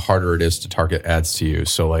are, the harder it is to target ads to you.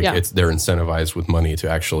 So like they're incentivized with money to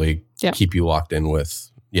actually keep you locked in with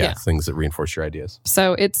Yeah. things that reinforce your ideas.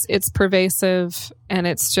 So it's pervasive, and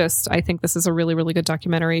it's just, I think this is a really, really good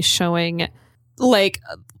documentary showing, like,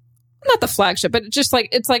 not the flagship, but just like,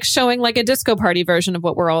 it's like showing like a disco party version of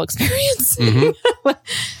what we're all experiencing.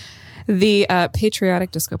 The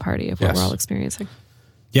patriotic disco party of what we're all experiencing.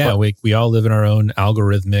 Yeah, we all live in our own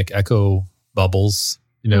algorithmic echo bubbles,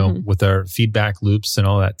 with our feedback loops and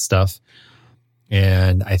all that stuff.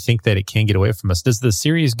 And I think that it can get away from us. Does the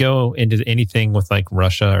series go into anything with like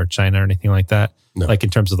Russia or China or anything like that? No. Like in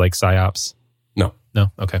terms of like psyops? No.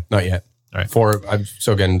 Okay. Not yet. All right.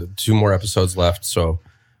 So again, 2 more episodes left. So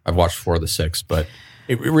I've watched 4 of the 6, but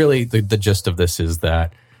it really, the gist of this is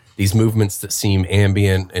that these movements that seem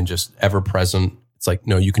ambient and just ever present, it's like,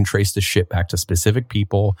 no, you can trace this shit back to specific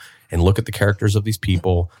people and look at the characters of these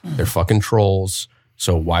people. They're fucking trolls.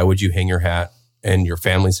 So why would you hang your hat and your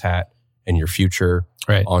family's hat and your future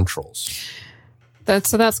on trolls?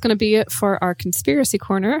 So that's going to be it for our conspiracy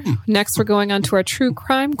corner. Next, we're going on to our true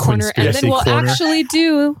crime corner, and then we'll actually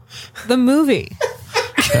do the movie.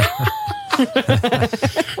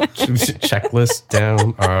 Checklist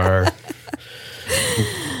down our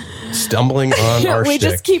stumbling on our we shtick.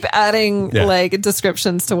 just keep adding like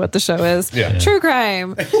descriptions to what the show is. True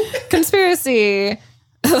crime, conspiracy,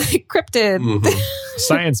 like cryptid,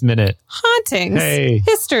 Science Minute, hauntings,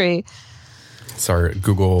 history. It's our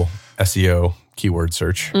Google SEO keyword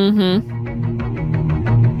search.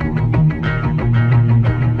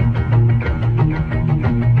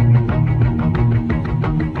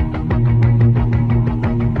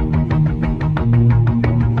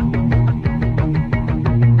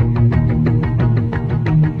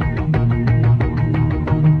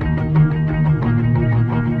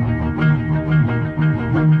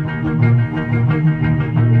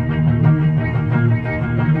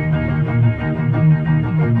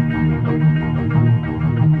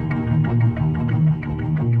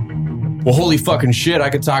 Well, holy fucking shit.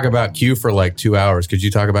 I could talk about Q for like 2 hours. Could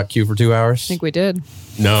you talk about Q for 2 hours? I think we did.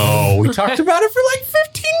 No, we talked about it for like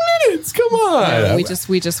 15 minutes. Come on. Yeah,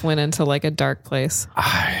 we just went into like a dark place.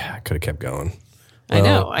 I could have kept going.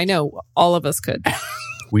 I know. All of us could.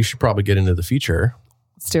 We should probably get into the feature.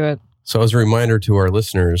 Let's do it. So as a reminder to our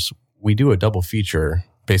listeners, we do a double feature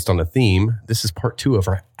based on a theme. This is part 2 of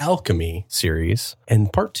our alchemy series.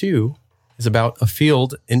 And part 2 is about A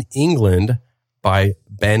Field in England by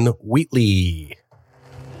Ben Wheatley.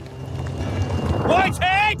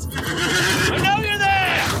 Whitehead! I know you're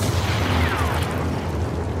there!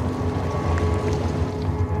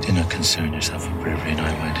 Do not concern yourself with bravery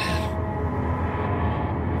now, Whitehead.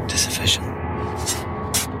 'Tis official.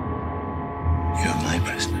 You are my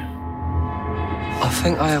prisoner. I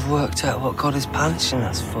think I have worked out what God is punishing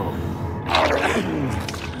us for.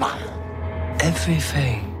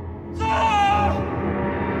 Everything.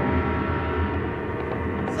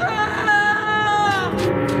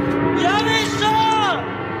 We have it,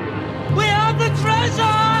 sir! We have the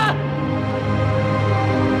treasure!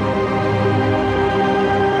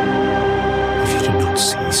 If you do not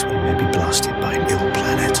cease, we may be blasted by an ill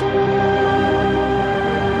planet.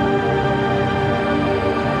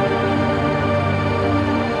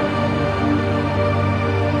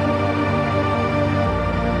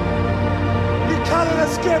 You cannot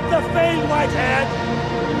escape the fate, Whitehead!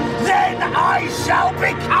 Then I shall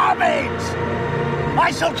become it!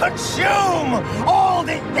 I shall consume all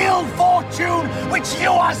the ill fortune which you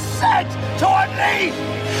are sent to unleash!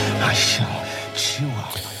 I shall chew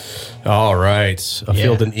up. All right. A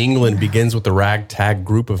Field in England begins with a ragtag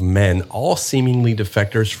group of men, all seemingly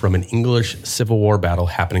defectors from an English Civil War battle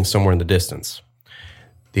happening somewhere in the distance.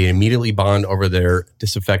 They immediately bond over their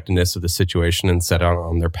disaffectedness of the situation and set out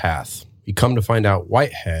on their path. You come to find out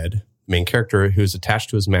Whitehead, main character, who is attached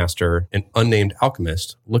to his master, an unnamed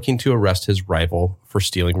alchemist, looking to arrest his rival for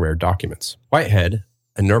stealing rare documents. Whitehead,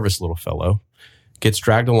 a nervous little fellow, gets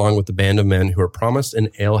dragged along with the band of men who are promised an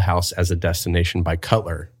alehouse as a destination by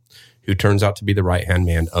Cutler, who turns out to be the right-hand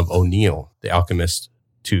man of O'Neill, the alchemist,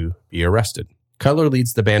 to be arrested. Cutler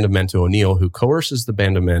leads the band of men to O'Neill, who coerces the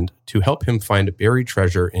band of men to help him find buried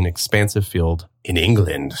treasure in an expansive field in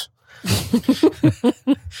England.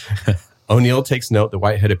 O'Neill takes note that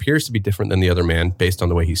Whitehead appears to be different than the other man based on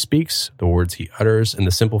the way he speaks, the words he utters, and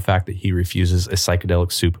the simple fact that he refuses a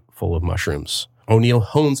psychedelic soup full of mushrooms. O'Neill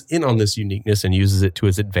hones in on this uniqueness and uses it to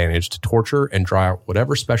his advantage to torture and draw out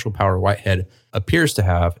whatever special power Whitehead appears to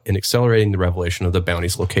have in accelerating the revelation of the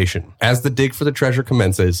bounty's location. As the dig for the treasure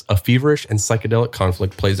commences, a feverish and psychedelic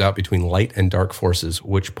conflict plays out between light and dark forces,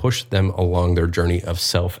 which push them along their journey of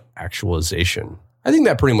self-actualization. I think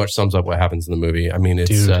that pretty much sums up what happens in the movie. I mean,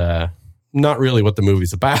 it's not really what the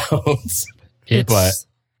movie's about.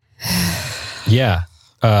 Yeah.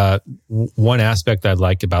 One aspect I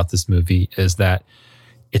like about this movie is that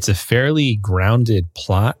it's a fairly grounded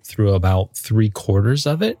plot through about 3/4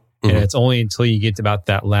 of it. And it's only until you get to about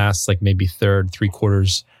that last, like maybe third,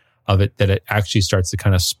 3/4 of it, that it actually starts to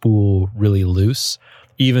kind of spool really loose,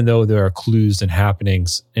 even though there are clues and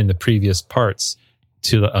happenings in the previous parts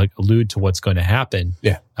to allude to what's going to happen.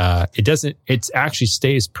 Yeah. It actually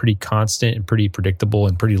stays pretty constant and pretty predictable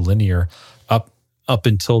and pretty linear up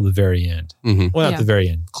until the very end. Well, not the very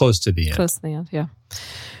end, close to the end. Close to the end, yeah.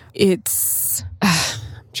 It's, I'm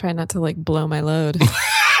trying not to like blow my load.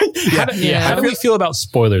 How do we feel about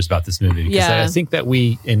spoilers about this movie? Because I think that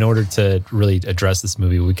we, in order to really address this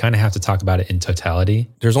movie, we kind of have to talk about it in totality.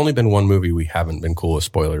 There's only been one movie we haven't been cool with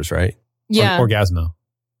spoilers, right? Yeah. Orgasmo.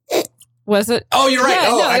 Was it? Oh, you're right.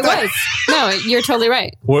 Yeah, it was. No, you're totally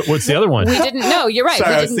right. What's the other one? We didn't. No, you're right.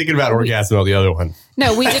 Sorry, I was thinking about Orgasmo, the other one.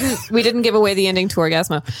 No, we didn't. We didn't give away the ending to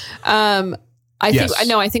Orgasmo.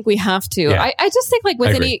 I think we have to. Yeah. I just think like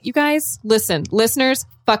with any, you guys, listeners,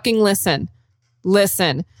 fucking listen.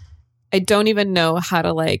 I don't even know how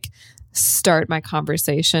to like start my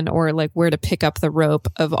conversation or like where to pick up the rope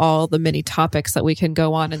of all the many topics that we can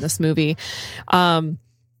go on in this movie.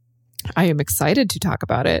 I am excited to talk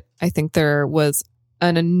about it. I think there was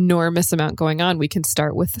an enormous amount going on. We can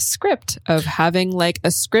start with the script of having like a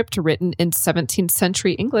script written in 17th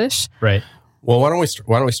century English. Right. Well, why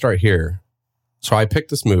don't we start here? So I picked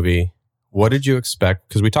this movie. What did you expect?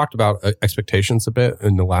 Because we talked about expectations a bit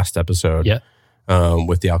in the last episode. Yeah.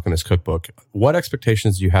 With the Alchemist Cookbook. What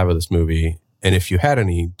expectations do you have of this movie? And if you had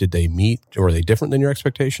any, did they meet or were they different than your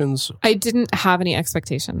expectations? I didn't have any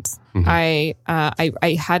expectations. I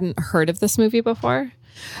hadn't heard of this movie before.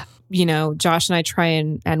 You know, Josh and I try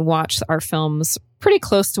and watch our films pretty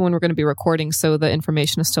close to when we're going to be recording, so the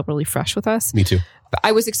information is still really fresh with us. Me too. But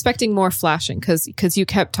I was expecting more flashing because you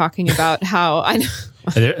kept talking about how I know.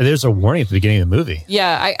 There's a warning at the beginning of the movie.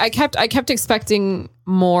 Yeah, I kept expecting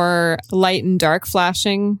more light and dark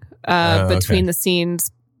flashing between the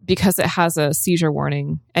scenes because it has a seizure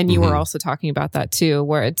warning. And you were also talking about that too,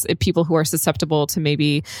 where it's people who are susceptible to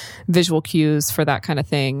maybe visual cues for that kind of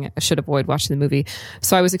thing should avoid watching the movie.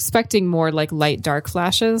 So I was expecting more like light, dark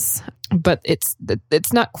flashes, but it's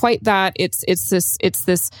not quite that. It's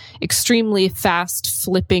this extremely fast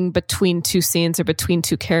flipping between two scenes or between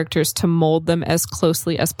two characters to mold them as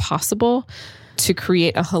closely as possible to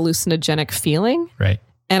create a hallucinogenic feeling. Right.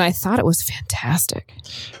 And I thought it was fantastic.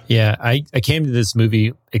 Yeah, I came to this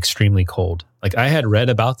movie extremely cold. Like I had read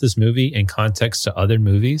about this movie in context to other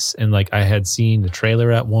movies, and like I had seen the trailer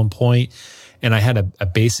at one point, and I had a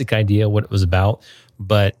basic idea what it was about,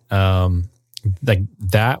 but like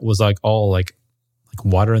that was like all like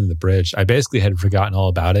water under the bridge. I basically had forgotten all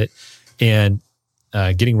about it, and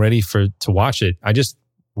getting ready to watch it, I just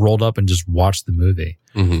rolled up and just watched the movie.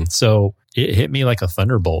 So it hit me like a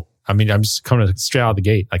thunderbolt. I mean, I'm just coming straight out of the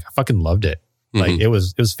gate. Like, I fucking loved it. Like, it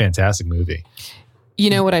was a fantastic movie.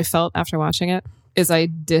 You know what I felt after watching it? Is I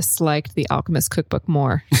disliked the Alchemist Cookbook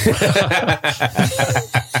more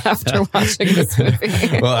after watching this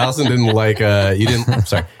movie. Well, Allison didn't like, you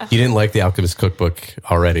didn't like the Alchemist Cookbook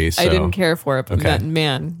already. So. I didn't care for it, but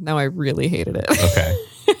man, now I really hated it. Okay.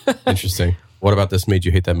 Interesting. What about this made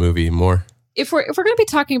you hate that movie more? If we're going to be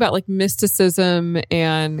talking about like mysticism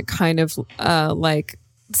and kind of like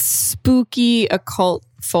spooky occult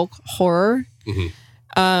folk horror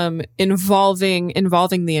involving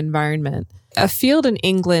the environment, A Field in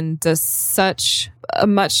England does such a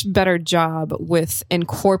much better job with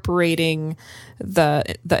incorporating the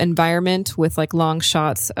environment with like long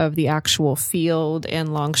shots of the actual field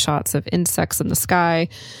and long shots of insects in the sky,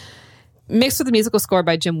 mixed with the musical score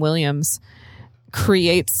by Jim Williams,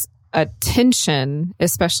 creates a tension,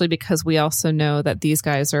 especially because we also know that these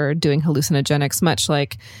guys are doing hallucinogenics, much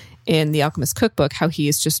like in the Alchemist Cookbook, how he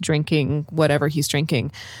is just drinking whatever he's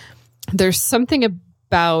drinking. There's something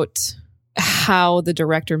about how the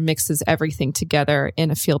director mixes everything together in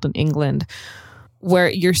A Field in England, where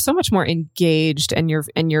you're so much more engaged and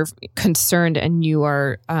you're concerned and you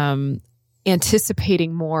are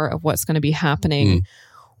anticipating more of what's going to be happening.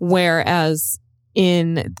 Whereas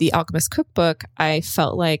in the Alchemist Cookbook, I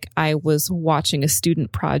felt like I was watching a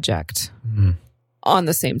student project on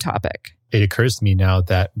the same topic. It occurs to me now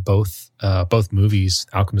that both movies,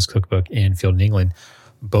 Alchemist Cookbook and Field in England,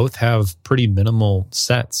 both have pretty minimal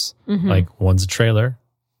sets. Like one's a trailer,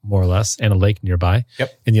 more or less, and a lake nearby.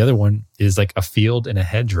 Yep. And the other one is like a field and a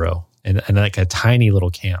hedgerow and like a tiny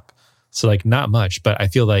little camp. So like not much, but I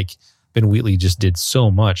feel like Ben Wheatley just did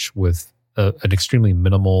so much with an extremely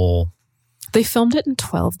minimal. They filmed it in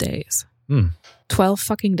 12 days. 12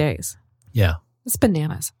 fucking days. Yeah. It's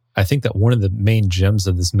bananas. I think that one of the main gems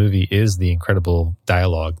of this movie is the incredible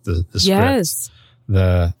dialogue, the script. Yes.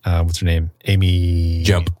 The what's her name? Amy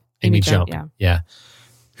Jump. Amy Jump. Yeah.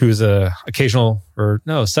 Who's several, 4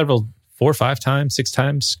 or 5 times, 6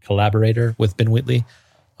 times collaborator with Ben Wheatley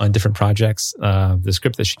on different projects. The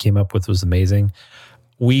script that she came up with was amazing.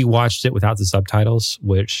 We watched it without the subtitles,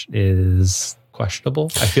 which is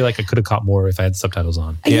questionable. I feel like I could have caught more if I had subtitles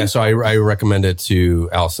on. Yeah, so I recommend it to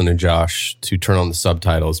Allison and Josh to turn on the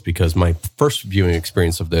subtitles because my first viewing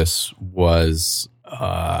experience of this was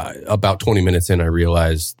about 20 minutes in. I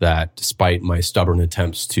realized that despite my stubborn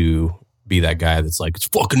attempts to be that guy that's like, it's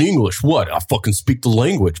fucking English. What? I fucking speak the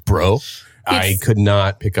language, bro. I could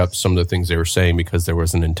not pick up some of the things they were saying because there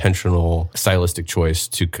was an intentional stylistic choice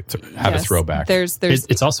to have a throwback.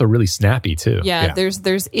 It's also really snappy too. Yeah,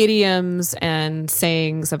 there's idioms and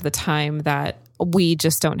sayings of the time that we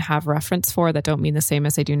just don't have reference for, that don't mean the same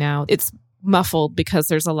as they do now. It's muffled because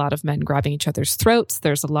there's a lot of men grabbing each other's throats.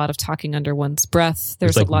 There's a lot of talking under one's breath.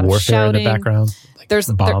 There's like a lot warfare of shouting in the background. Like there's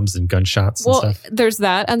bombs and gunshots and stuff. There's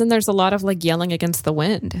that, and then there's a lot of like yelling against the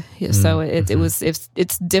wind. So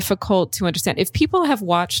it's difficult to understand. If people have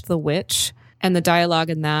watched The Witch and the dialogue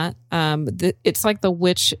in that, it's like The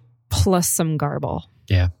Witch plus some garble.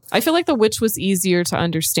 Yeah, I feel like The Witch was easier to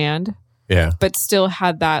understand. Yeah, but still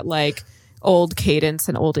had that like old cadence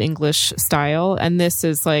and old English style, and this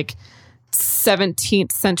is like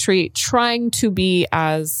 17th century, trying to be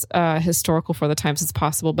as historical for the times as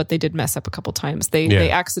possible, but they did mess up a couple times. They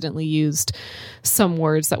accidentally used some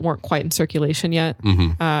words that weren't quite in circulation yet,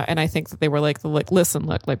 and I think that they were like, listen,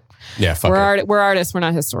 look, like, we're artists, we're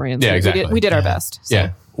not historians. Yeah, exactly. We did our best. So.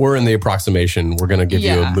 Yeah, we're in the approximation. We're going to give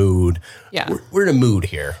you a mood. Yeah, we're in a mood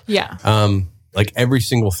here. Yeah, like every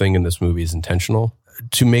single thing in this movie is intentional.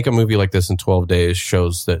 To make a movie like this in 12 days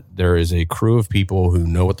shows that there is a crew of people who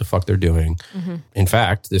know what the fuck they're doing. In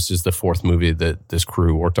fact, this is the 4th movie that this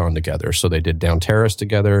crew worked on together. So they did Down Terrace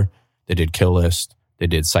together, they did Kill List, they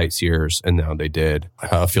did Sightseers, and now they did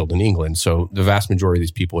Field in England. So the vast majority of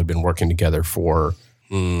these people had been working together for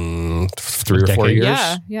 3 or 4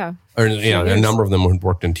 years. Yeah. Or, a number of them had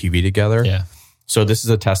worked in TV together. Yeah. So this is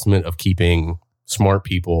a testament of keeping smart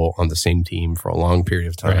people on the same team for a long period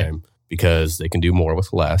of time. Right. Because they can do more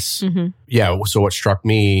with less. Yeah. So what struck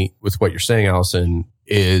me with what you're saying, Allison,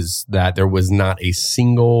 is that there was not a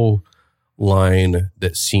single line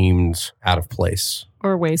that seemed out of place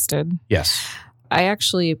or wasted. Yes. I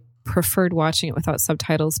actually preferred watching it without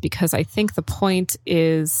subtitles because I think the point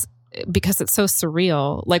is because it's so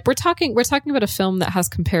surreal. Like we're talking about a film that has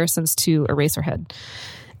comparisons to Eraserhead,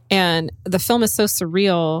 and the film is so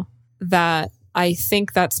surreal that I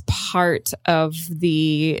think that's part of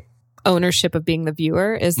the ownership of being the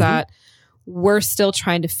viewer is that we're still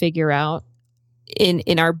trying to figure out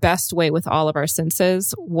in our best way with all of our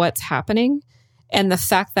senses what's happening, and the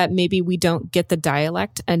fact that maybe we don't get the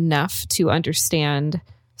dialect enough to understand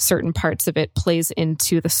certain parts of it plays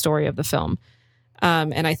into the story of the film.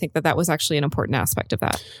 And I think that was actually an important aspect of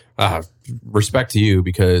that. Respect to you,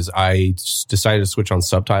 because I decided to switch on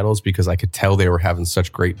subtitles because I could tell they were having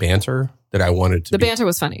such great banter that I wanted to. Banter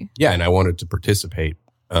was funny. Yeah, and I wanted to participate.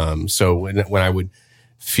 So when I would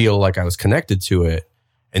feel like I was connected to it,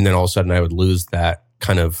 and then all of a sudden I would lose that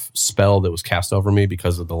kind of spell that was cast over me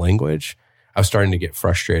because of the language, I was starting to get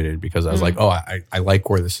frustrated because I was like, oh, I like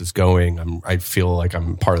where this is going. I feel like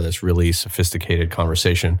I'm part of this really sophisticated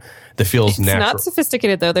conversation that feels natural. It's not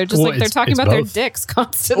sophisticated though. They're just they're talking about both. Their dicks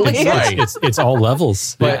constantly. Well, right. It's all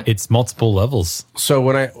levels. But it's multiple levels. So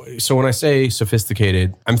when I say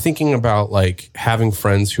sophisticated, I'm thinking about like having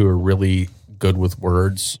friends who are really good with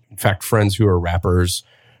words. In fact, friends who are rappers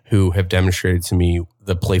who have demonstrated to me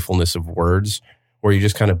the playfulness of words, where you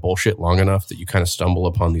just kind of bullshit long enough that you kind of stumble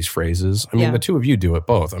upon these phrases. I mean, the two of you do it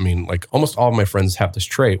both. I mean, like almost all of my friends have this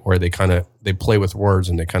trait where they play with words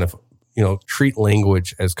and they kind of, treat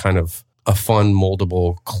language as kind of a fun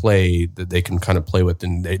moldable clay that they can kind of play with.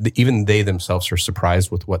 And even they themselves are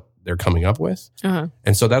surprised with what they're coming up with.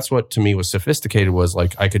 And so that's what to me was sophisticated, was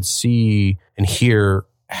like I could see and hear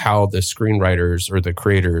how the screenwriters or the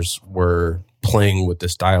creators were playing with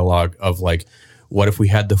this dialogue of like, what if we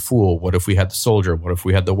had the fool? What if we had the soldier? What if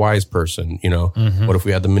we had the wise person? What if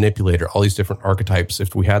we had the manipulator? All these different archetypes.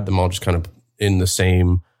 If we had them all just kind of in the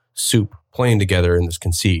same soup playing together in this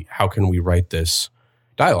conceit, how can we write this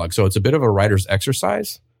dialogue? So it's a bit of a writer's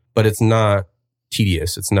exercise, but it's not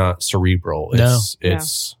tedious. It's not cerebral. It's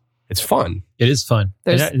fun. It is fun.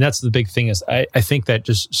 And that's the big thing is I think that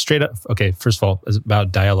just straight up, okay, first of all, is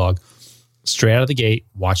about dialogue. Straight out of the gate,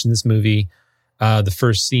 watching this movie, the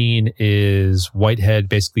first scene is Whitehead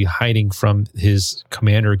basically hiding from his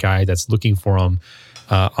commander guy that's looking for him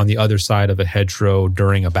on the other side of a hedgerow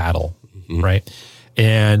during a battle, right?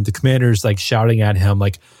 And the commander's like shouting at him,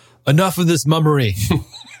 like, enough of this mummery.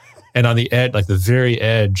 And on the edge, like the very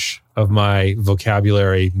edge of my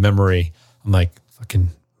vocabulary memory, I'm like, fucking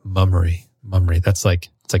mummery. That's like,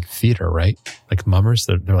 it's like theater, right? Like mummers,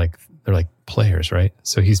 they're like players, right?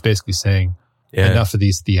 So he's basically saying, enough of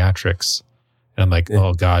these theatrics. And I'm like,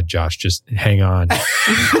 oh God, Josh, just hang on.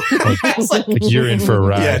 like you're in for a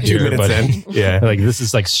ride. Yeah, 2 minutes in. Yeah. Like this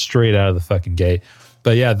is like straight out of the fucking gate.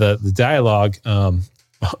 But yeah, the dialogue,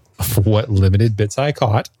 for what limited bits I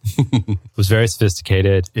caught, was very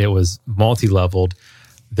sophisticated. It was multi-leveled.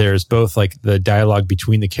 There's both like the dialogue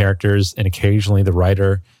between the characters, and occasionally the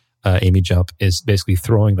writer, Amy Jump, is basically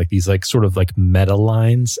throwing like these like sort of like meta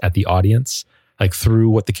lines at the audience, like through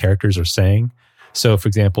what the characters are saying. So for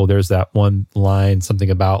example, there's that one line, something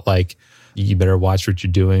about like, you better watch what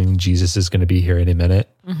you're doing. Jesus is going to be here any minute,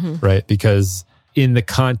 right? Because in the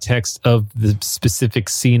context of the specific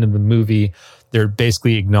scene of the movie, they're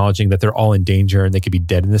basically acknowledging that they're all in danger and they could be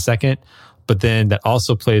dead in a second. But then that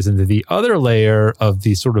also plays into the other layer of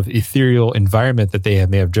the sort of ethereal environment that they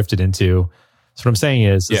may have drifted into. So what I'm saying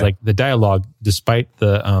is like the dialogue, despite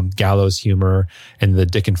the gallows humor and the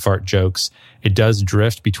dick and fart jokes, it does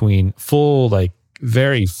drift between full, like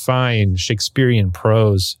very fine Shakespearean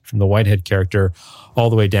prose from the Whitehead character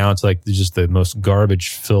all the way down to like just the most garbage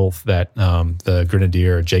filth that the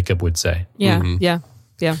Grenadier Jacob would say. Yeah.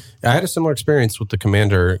 I had a similar experience with the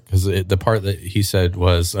commander, because the part that he said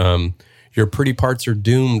was, your pretty parts are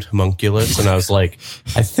doomed, homunculus. And I was like,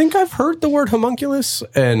 I think I've heard the word homunculus.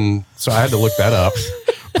 And so I had to look that up.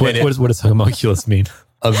 What does homunculus mean?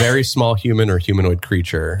 A very small human or humanoid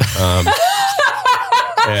creature.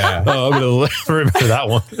 Yeah. Oh, I'm going to remember that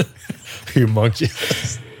one.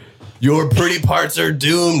 Homunculus. Your pretty parts are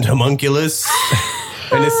doomed, homunculus.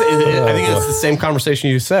 And I think it's the same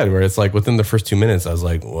conversation you said, where it's like within the first 2 minutes, I was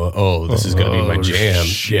like, well, this is going to be my jam.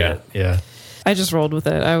 Shit. Yeah. I just rolled with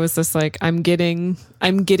it. I was just like, I'm getting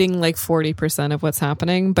like 40% of what's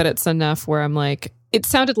happening, but it's enough where I'm like, it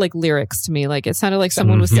sounded like lyrics to me. Like it sounded like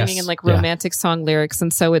someone was singing in like romantic song lyrics.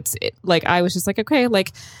 And so it's like, I was just like, okay,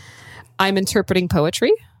 like I'm interpreting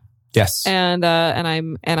poetry. Yes. And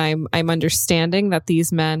I'm understanding that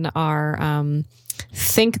these men are,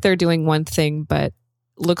 think they're doing one thing, but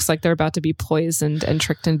looks like they're about to be poisoned and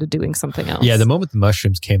tricked into doing something else. Yeah, the moment the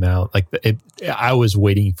mushrooms came out, like I was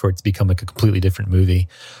waiting for it to become like a completely different movie,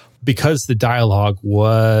 because the dialogue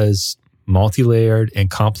was multi-layered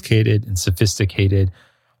and complicated and sophisticated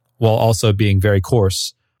while also being very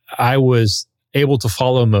coarse. I was able to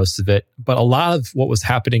follow most of it, but a lot of what was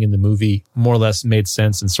happening in the movie more or less made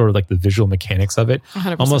sense, and sort of like the visual mechanics of it,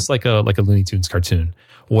 100%. Almost like a Looney Tunes cartoon,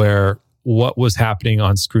 where what was happening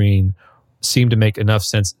on screen seemed to make enough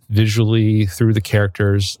sense visually through the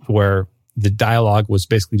characters, where the dialogue was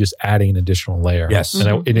basically just adding an additional layer. Yes.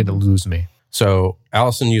 And it didn't lose me. So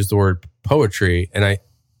Allison used the word poetry, and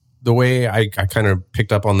the way I kind of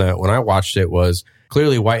picked up on that when I watched it was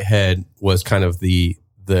clearly Whitehead was kind of the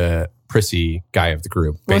prissy guy of the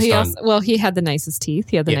group. Well, he had the nicest teeth.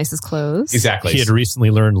 He had the nicest clothes. Exactly. He had recently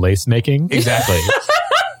learned lace making. Exactly.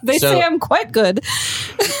 They say I'm quite good.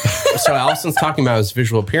 So Allison's talking about his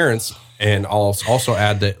visual appearance, and I'll also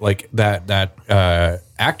add that like that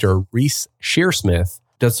actor Reese Shearsmith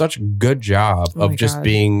does such a good job of just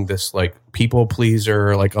being this like people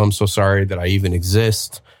pleaser. Like, oh, I'm so sorry that I even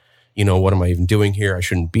exist. You know, what am I even doing here? I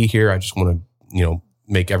shouldn't be here. I just want to,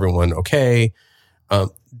 make everyone okay.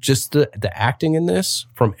 Just the acting in this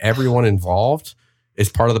from everyone involved is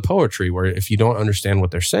part of the poetry, where if you don't understand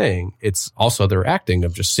what they're saying, it's also their acting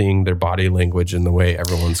of just seeing their body language and the way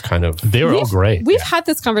everyone's kind of... They were all great. We've had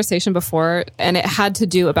this conversation before, and it had to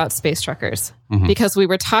do about Space Truckers, because we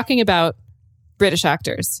were talking about British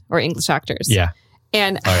actors or English actors. Yeah.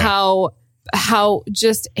 And how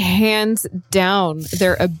just hands down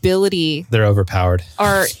their ability... They're overpowered.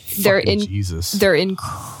 They're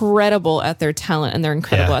incredible at their talent, and they're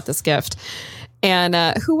incredible at this gift.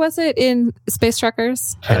 And who was it in Space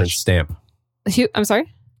Truckers? Terrence Stamp. I'm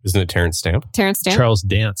sorry? Isn't it Terrence Stamp? Terrence Stamp? Charles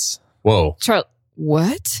Dance. Whoa.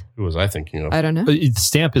 What? Who was I thinking of? I don't know.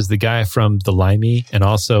 Stamp is the guy from The Limey and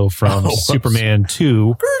also from Superman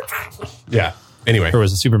 2. Yeah. Anyway. Or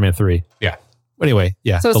was it Superman 3? Yeah. Anyway,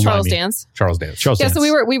 yeah. So it's Charles Dance? Charles Dance. Yeah, so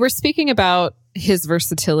we were speaking about his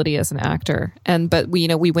versatility as an actor. But we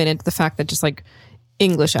went into the fact that just like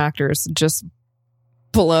English actors just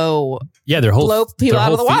blow people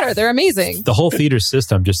out of the water. They're amazing. The whole theater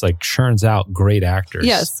system just like churns out great actors.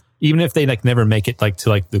 Yes. Even if they like never make it like to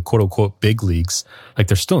like the quote unquote big leagues, like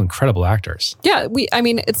they're still incredible actors. Yeah,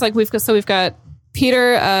 it's like we've got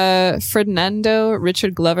Peter Fernando,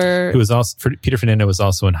 Richard Glover. Who was also Peter Fernando was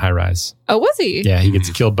also in High Rise. Oh, was he? Yeah, he gets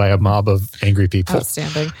killed by a mob of angry people.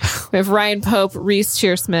 Outstanding. We have Ryan Pope, Reese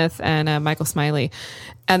Shearsmith, and Michael Smiley.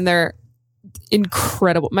 And they're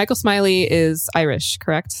incredible. Michael Smiley is Irish,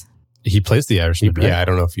 correct? He plays the Irishman. Right? Yeah, I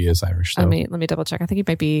don't know if he is Irish. Though. Let me double check. I think he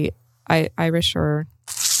might be Irish or...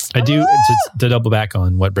 I do, to double back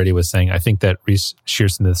on what Brady was saying, I think that Reese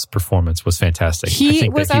Shearsmith's performance was fantastic. He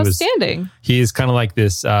was outstanding. He is kind of like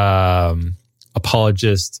this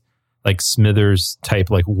apologist, like Smithers type,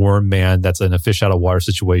 like worm man that's in a fish out of water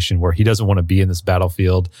situation where he doesn't want to be in this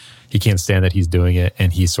battlefield. He can't stand that he's doing it,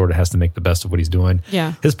 and he sort of has to make the best of what he's doing.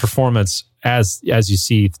 Yeah. His performance, as you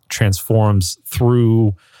see, transforms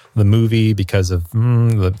through the movie because of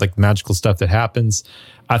the like magical stuff that happens.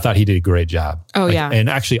 I thought he did a great job. Oh, yeah. And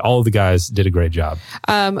actually all of the guys did a great job.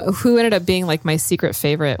 Who ended up being like my secret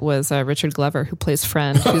favorite was Richard Glover, who plays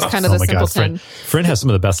Friend, who's kind of the simpleton. Friend has some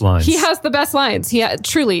of the best lines. He has the best lines.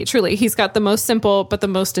 Truly. He's got the most simple, but the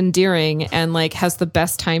most endearing, and like has the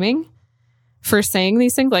best timing for saying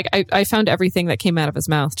these things. Like I found everything that came out of his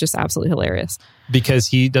mouth just absolutely hilarious. Because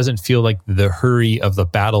he doesn't feel like the hurry of the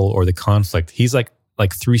battle or the conflict. He's like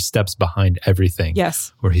 3 steps behind everything.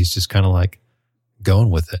 Yes. Where he's just kind of like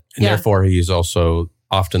going with it. And therefore he's also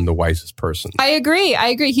often the wisest person. I agree.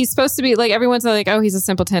 He's supposed to be like, everyone's like, oh, he's a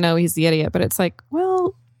simpleton. Oh, he's the idiot. But it's like,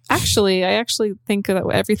 well, actually, I actually think that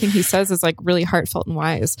everything he says is like really heartfelt and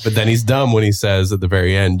wise. But then he's dumb when he says at the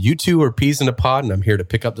very end, you two are peas in a pod and I'm here to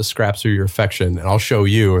pick up the scraps of your affection and I'll show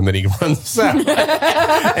you. And then he runs out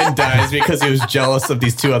and dies because he was jealous of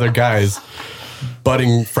these 2 other guys.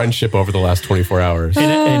 Budding friendship over the last 24 hours.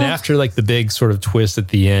 And after like the big sort of twist at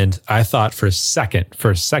the end, I thought for a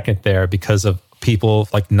second there, because of people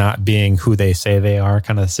like not being who they say they are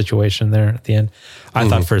kind of situation there at the end, I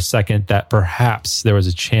thought for a second that perhaps there was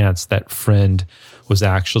a chance that Friend was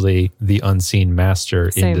actually the unseen master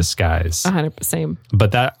in disguise. 100%.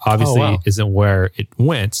 But that obviously isn't where it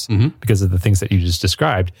went because of the things that you just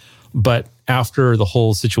described. But after the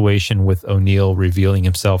whole situation with O'Neill revealing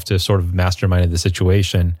himself to sort of mastermind of the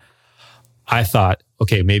situation, I thought,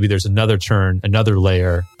 okay, maybe there's another turn, another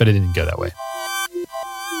layer, but it didn't go that way.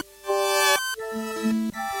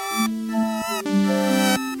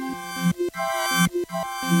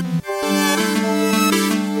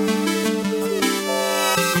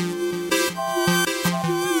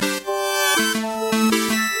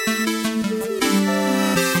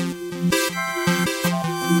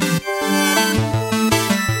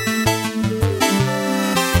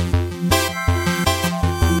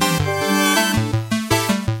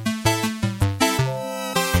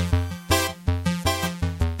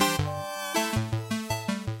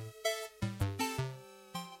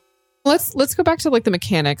 Let's go back to like the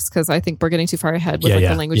mechanics, because I think we're getting too far ahead with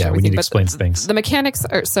the language and everything. We need to explain things. The mechanics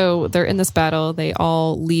are, so they're in this battle. They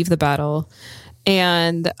all leave the battle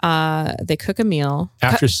and they cook a meal.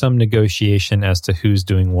 After some negotiation as to who's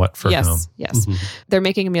doing what for whom. Yes. They're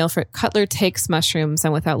making a meal for Cutler takes mushrooms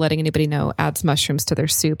and without letting anybody know, adds mushrooms to their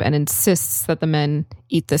soup and insists that the men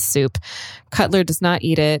eat this soup. Cutler does not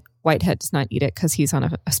eat it. Whitehead does not eat it because he's on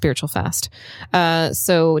a spiritual fast.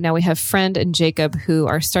 So now we have Friend and Jacob who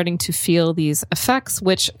are starting to feel these effects,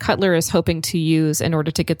 which Cutler is hoping to use in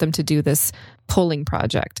order to get them to do this pulling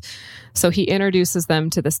project. So he introduces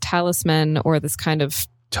them to this talisman or this kind of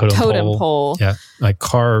totem pole. Yeah, like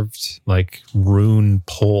carved, like rune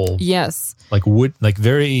pole. Yes. Like wood, like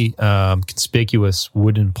very conspicuous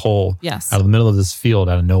wooden pole. Yes. Out of the middle of this field,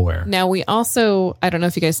 out of nowhere. Now we also, I don't know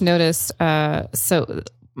if you guys noticed, so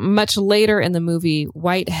much later in the movie,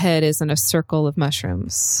 Whitehead is in a circle of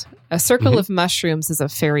mushrooms. A circle of mushrooms is a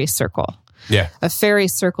fairy circle. Yeah. A fairy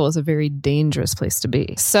circle is a very dangerous place to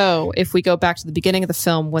be. So if we go back to the beginning of the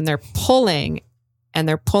film, when they're pulling and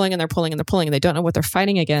they're pulling and they're pulling and they're pulling and they don't know what they're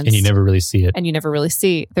fighting against. And you never really see it. And you never really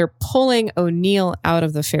see. They're pulling O'Neill out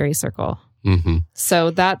of the fairy circle. So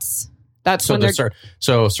that's so when they're...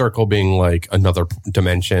 So circle being like another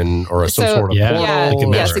dimension or some sort of portal.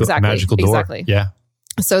 Like a magical door. Exactly. Yeah.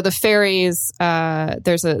 So the fairies,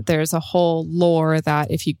 there's a whole lore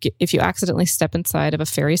that if you accidentally step inside of a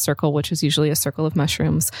fairy circle, which is usually a circle of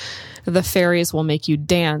mushrooms, the fairies will make you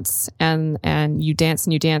dance and you dance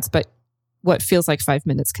and you dance, but what feels like 5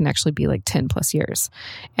 minutes can actually be like 10 plus years.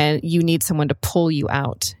 And you need someone to pull you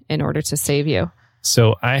out in order to save you.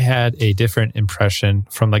 So I had a different impression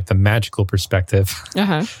from like the magical perspective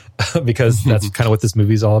because that's kind of what this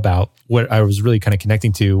movie is all about. What I was really kind of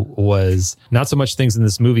connecting to was not so much things in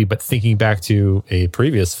this movie, but thinking back to a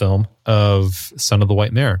previous film of Son of the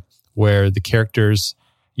White Mare, where the characters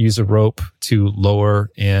use a rope to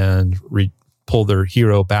lower and pull their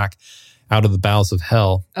hero back out of the bowels of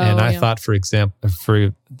hell. And I thought, for example,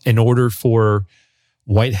 in order for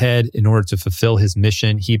Whitehead, in order to fulfill his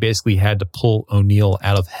mission, he basically had to pull O'Neill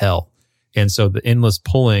out of hell. And so the endless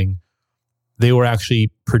pulling, they were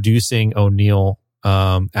actually producing O'Neill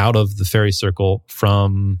out of the fairy circle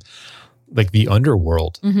from like the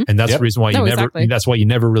underworld. And that's the reason why that's why you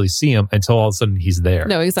never really see him until all of a sudden he's there.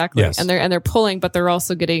 No, exactly. Yes. And they're pulling, but they're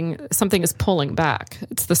also getting, something is pulling back.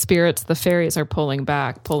 It's the spirits, the fairies are pulling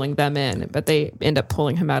back, pulling them in, but they end up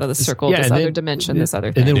pulling him out of the circle, this other dimension, this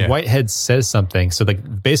other thing. And then Whitehead says something. So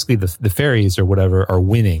like basically the fairies or whatever are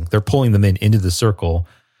winning. They're pulling them into the circle.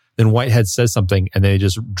 Then Whitehead says something and they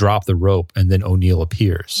just drop the rope and then O'Neill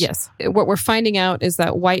appears. Yes. What we're finding out is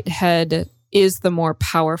that Whitehead is the more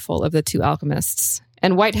powerful of the two alchemists.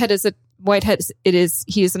 And Whitehead is an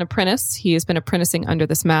apprentice. He has been apprenticing under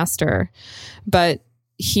this master, but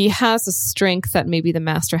he has a strength that maybe the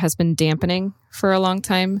master has been dampening for a long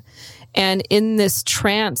time. And in this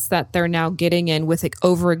trance that they're now getting in with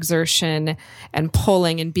overexertion and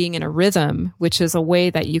pulling and being in a rhythm, which is a way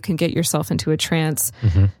that you can get yourself into a trance,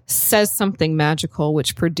 says something magical,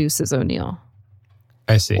 which produces O'Neill.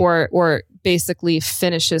 I see. Or basically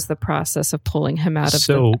finishes the process of pulling him out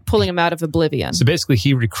of oblivion. So basically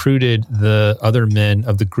he recruited the other men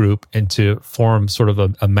of the group and to form sort of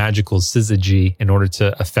a magical syzygy in order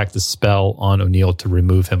to affect the spell on O'Neill to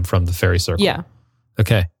remove him from the fairy circle. Yeah.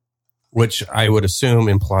 Okay. Which I would assume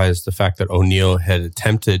implies the fact that O'Neill had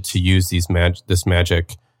attempted to use this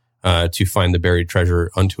magic to find the buried treasure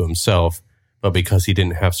unto himself, but because he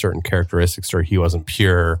didn't have certain characteristics or he wasn't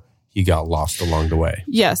pure, he got lost along the way.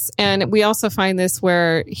 Yes. And we also find this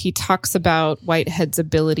where he talks about Whitehead's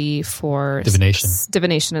ability for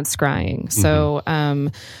divination and scrying. So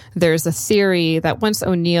there's a theory that once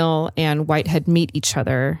O'Neill and Whitehead meet each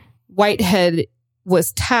other, Whitehead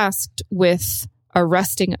was tasked with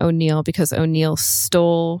arresting O'Neill because O'Neill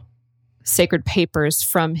stole sacred papers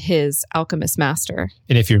from his alchemist master.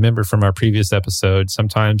 And if you remember from our previous episode,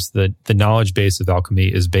 sometimes the knowledge base of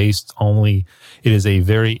alchemy is based only, it's a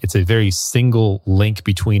very single link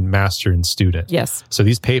between master and student. Yes. So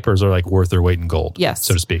these papers are like worth their weight in gold, yes,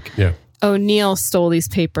 so to speak. Yeah. O'Neill stole these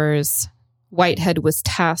papers. Whitehead was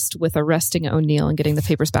tasked with arresting O'Neill and getting the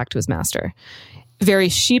papers back to his master. Very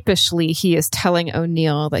sheepishly, he is telling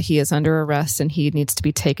O'Neill that he is under arrest and he needs to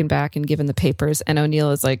be taken back and given the papers. And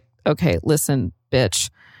O'Neill is like, okay, listen,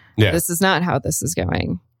 bitch. Yeah. This is not how this is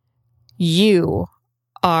going. You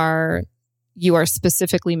are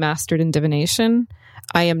specifically mastered in divination.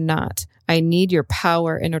 I am not. I need your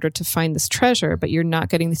power in order to find this treasure, but you're not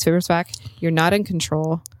getting these papers back. You're not in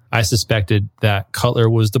control. I suspected that Cutler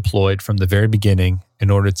was deployed from the very beginning in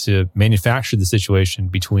order to manufacture the situation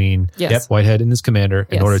between Whitehead and his commander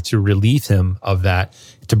in order to relieve him of that,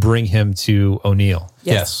 to bring him to O'Neill.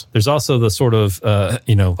 Yes. There's also the sort of,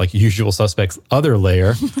 like usual suspects other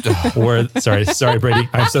layer where, sorry, Brady.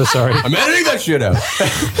 I'm so sorry. I'm editing that shit out.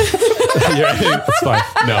 It's fine.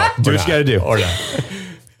 No, do what you got to do. Or not.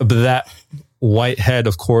 But that Whitehead,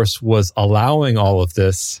 of course, was allowing all of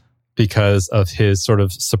this because of his sort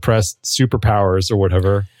of suppressed superpowers or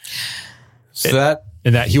whatever. So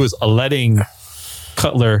that he was letting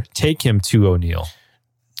Cutler take him to O'Neill.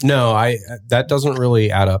 No, that doesn't really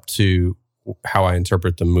add up to how I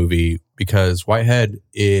interpret the movie, because Whitehead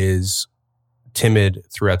is timid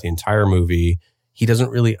throughout the entire movie. He doesn't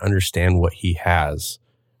really understand what he has.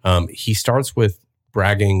 He starts with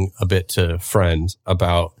bragging a bit to friends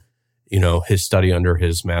about, his study under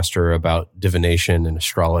his master about divination and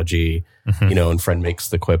astrology, and friend makes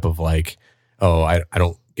the quip of like, oh, I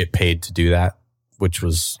don't get paid to do that, which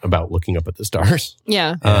was about looking up at the stars.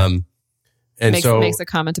 Yeah. And makes a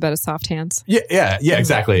comment about his soft hands. Yeah,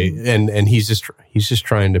 exactly. And he's just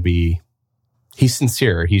trying to be, he's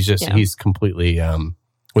sincere. He's completely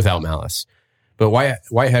without malice. But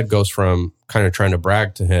Whitehead goes from kind of trying to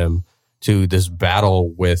brag to him to this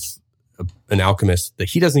battle with an alchemist that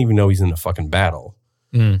he doesn't even know he's in a fucking battle.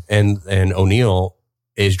 And O'Neill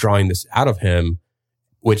is drawing this out of him,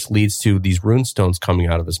 which leads to these rune stones coming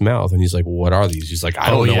out of his mouth. And he's like, well, what are these? He's like,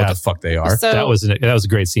 I don't know what the fuck they are. So, that was a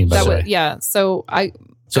great scene, by the way. Yeah. So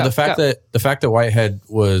the fact that Whitehead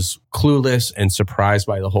was clueless and surprised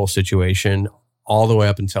by the whole situation all the way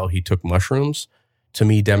up until he took mushrooms, to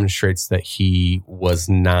me demonstrates that he was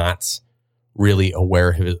not really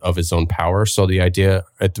aware of his own power. So the idea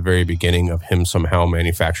at the very beginning of him somehow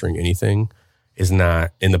manufacturing anything is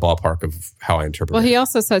not in the ballpark of how I interpret it. Well, he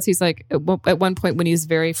also says, he's like, at one point when he's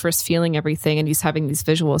very first feeling everything and he's having these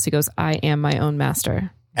visuals, he goes, I am my own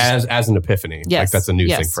master. as an epiphany. Yes. Like that's a new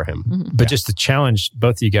Yes. thing for him. Mhm. But just to challenge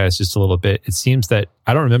both of you guys just a little bit, it seems that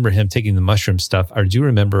I don't remember him taking the mushroom stuff. I do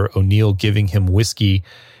remember O'Neill giving him whiskey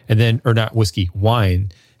and then, or not whiskey,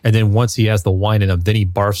 wine. And then once he has the wine in him, then he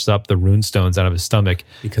barfs up the rune stones out of his stomach.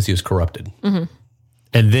 Because he was corrupted. Mm-hmm.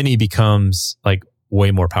 And then he becomes like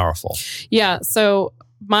way more powerful. Yeah. So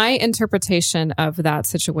my interpretation of that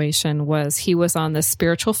situation was he was on this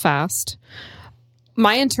spiritual fast.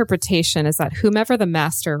 My interpretation is that whomever the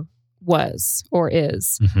master was or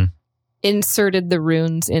is Mm-hmm. inserted the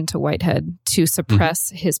runes into Whitehead to suppress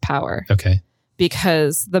his power Okay.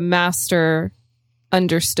 because the master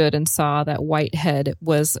understood and saw that Whitehead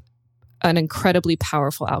was an incredibly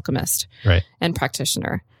powerful alchemist Right. and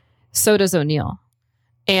practitioner. So does O'Neill.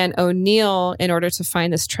 And O'Neill, in order to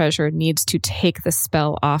find this treasure, needs to take the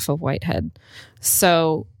spell off of Whitehead.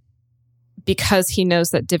 So because he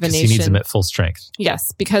knows that Because divination... he needs him at full strength.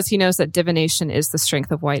 Yes, because he knows that divination is the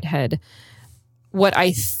strength of Whitehead. What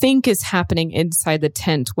I think is happening inside the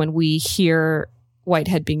tent when we hear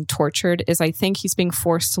Whitehead being tortured is I think he's being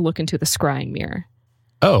forced to look into the scrying mirror.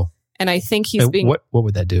 Oh. And I think he's And being... what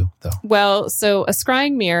would that do, though? Well, so a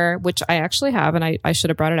scrying mirror, which I actually have, and I should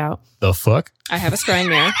have brought it out. The fuck? I have a scrying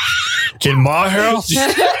mirror. In my house?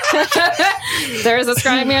 There is a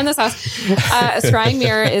scrying mirror in this house. A scrying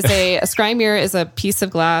mirror is a piece of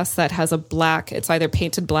glass that has a black. It's either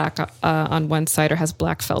painted black on one side or has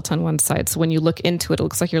black felt on one side. So when you look into it, it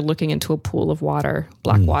looks like you're looking into a pool of water,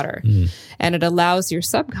 black water, and it allows your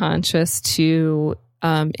subconscious to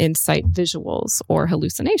incite visuals or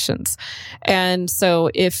hallucinations. And so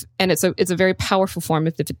it's a very powerful form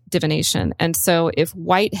of divination. And so if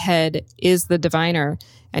Whitehead is the diviner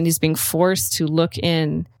and he's being forced to look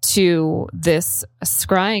in to this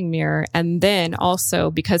scrying mirror, and then also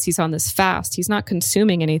because he's on this fast, he's not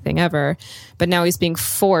consuming anything ever, but now he's being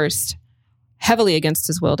forced heavily against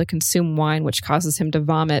his will to consume wine, which causes him to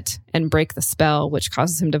vomit and break the spell, which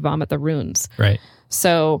causes him to vomit the runes. Right.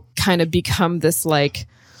 So kind of become this like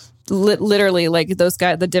literally like those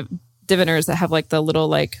guys, the diviners that have like the little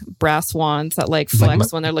like brass wands that like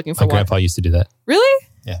flex when they're looking for My water. grandpa used to do that. Really?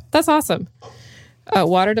 Yeah. That's awesome.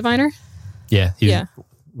 Water diviner? Yeah. He was Yeah.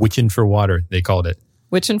 witching for water, they called it.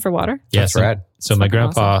 Witching for water? Yeah, That's so, rad. So my fucking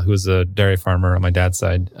grandpa, who was a dairy farmer on my dad's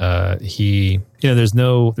side, there's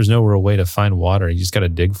no real way to find water. You just got to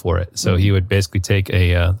dig for it. So he would basically take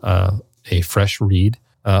a fresh reed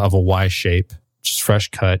of a Y shape, just fresh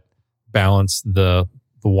cut, balance the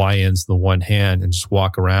Y ends the one hand, and just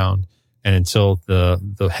walk around, and until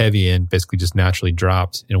the heavy end basically just naturally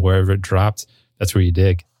dropped, and wherever it dropped, that's where you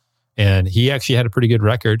dig. And he actually had a pretty good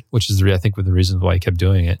record, which is I think one of the reasons why he kept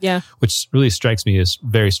doing it. Yeah. Which really strikes me as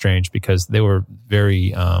very strange because they were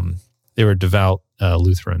very devout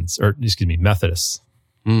Lutherans, or excuse me, Methodists.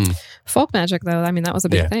 Folk magic, though, I mean, that was a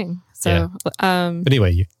big Yeah. thing. So, But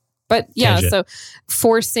anyway, but yeah, Tangent. so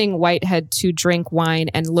forcing Whitehead to drink wine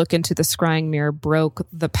and look into the scrying mirror broke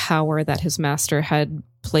the power that his master had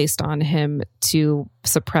placed on him to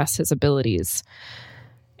suppress his abilities.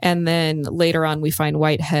 And then later on, we find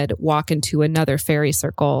Whitehead walk into another fairy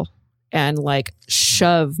circle and like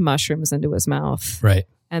shove mushrooms into his mouth, right.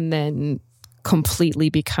 and then completely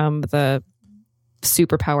become the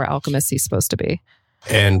superpower alchemist he's supposed to be.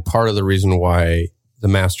 And part of the reason why the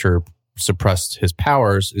master suppressed his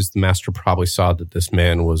powers is the master probably saw that this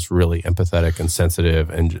man was really empathetic and sensitive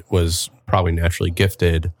and was probably naturally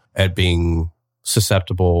gifted at being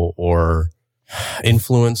susceptible or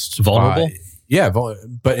influenced. Vulnerable?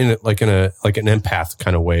 But in an empath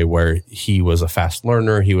kind of way where he was a fast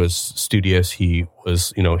learner, he was studious, he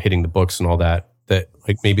was, hitting the books and all that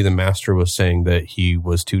like maybe the master was saying that he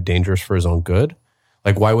was too dangerous for his own good.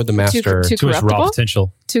 Like, why would the master... Too Too much raw corruptible?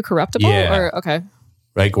 potential. Too corruptible? Yeah. Or, okay.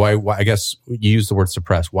 Like, why, I guess you use the word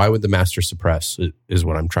suppress. Why would the master suppress is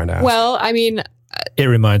what I'm trying to ask. Well, I mean... It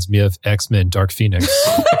reminds me of X-Men Dark Phoenix.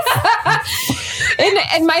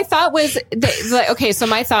 And my thought was, so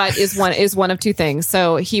my thought is one of two things.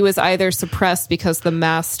 So he was either suppressed because the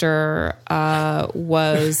master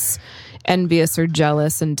was envious or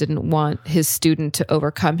jealous and didn't want his student to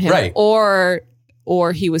overcome him, Right. or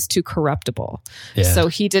he was too corruptible. Yeah. So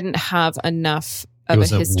he didn't have enough It of a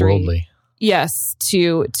wasn't history. worldly. Yes,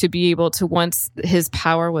 to be able to, once his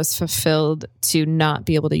power was fulfilled, to not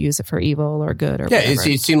be able to use it for evil or good or yeah, whatever.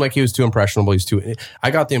 it seemed like he was too impressionable. I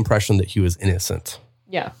got the impression that he was innocent.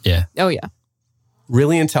 Yeah. Yeah. Oh, yeah.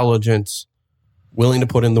 Really intelligent, willing to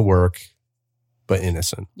put in the work, but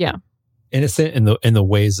innocent. Yeah. Innocent in the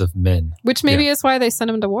ways of men. Which maybe is why they sent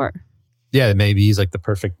him to war. Yeah, maybe he's like the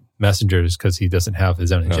perfect messenger just because he doesn't have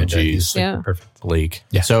his own agenda. geez. He's like Yeah. the perfect. Bleak.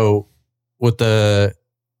 Yeah. So with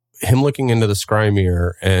him looking into the scry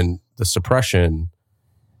mirror and the suppression,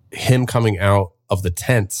 him coming out of the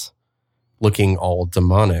tent looking all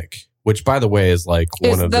demonic, which by the way is like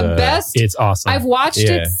It's one of the best. It's awesome. I've watched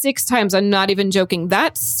it 6 times. I'm not even joking.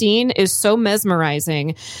 That scene is so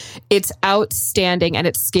mesmerizing. It's outstanding, and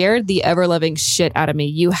it scared the ever-loving shit out of me.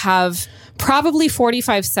 You have probably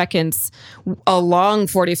 45 seconds, a long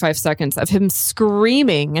 45 seconds of him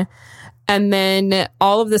screaming, and then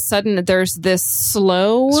all of a sudden there's this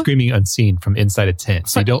slow screaming unseen from inside a tent.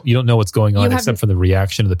 So you don't know what's going on except for the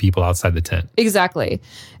reaction of the people outside the tent. Exactly.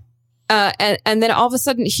 And then all of a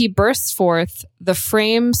sudden he bursts forth, the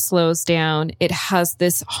frame slows down, it has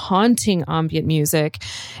this haunting ambient music,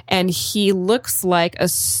 and he looks like a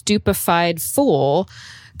stupefied fool,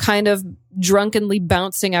 kind of drunkenly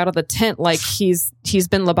bouncing out of the tent like he's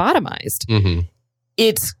been lobotomized. Mm-hmm.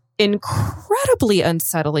 It's incredibly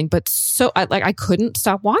unsettling, but so I couldn't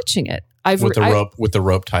stop watching it. With the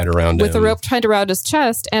rope tied around him. With the rope tied around his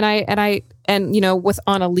chest, and you know, with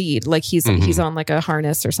on a lead, like he's on like a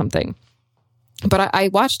harness or something. But I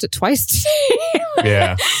watched it twice today.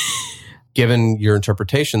 Yeah. Given your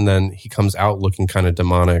interpretation, then he comes out looking kind of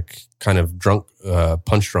demonic, kind of drunk,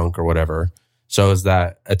 punch drunk or whatever. So is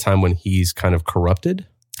that a time when he's kind of corrupted?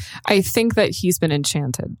 I think that he's been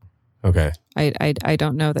enchanted. Okay. I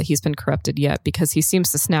don't know that he's been corrupted yet, because he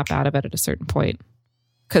seems to snap out of it at a certain point.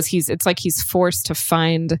 Because it's like he's forced to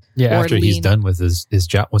find. Yeah, after he's done with his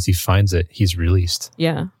job, once he finds it, he's released.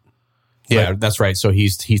 Yeah. Yeah, that's right. So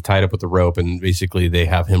he's tied up with the rope, and basically they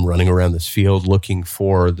have him running around this field looking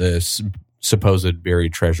for this supposed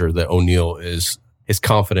buried treasure that O'Neill is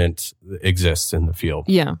confident exists in the field.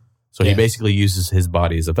 Yeah. So he basically uses his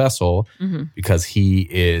body as a vessel because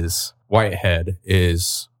Whitehead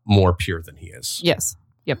is more pure than he is. Yes.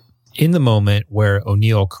 Yep. In the moment where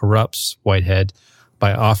O'Neill corrupts Whitehead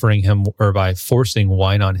by offering him or by forcing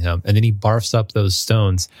wine on him, and then he barfs up those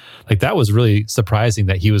stones, like that was really surprising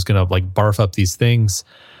that he was going to like barf up these things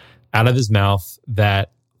out of his mouth that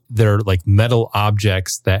they're like metal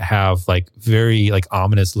objects that have like very like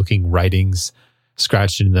ominous looking writings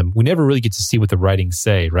scratched into them. We never really get to see what the writings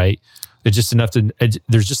say, right? It's just enough to,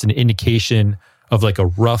 there's just an indication of like a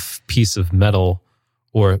rough piece of metal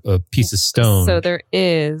or a piece of stone. So there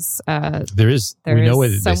is we know what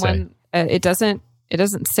they say. It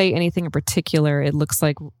doesn't say anything in particular. It looks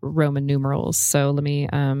like Roman numerals. So let me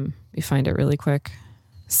find it really quick.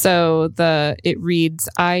 So it reads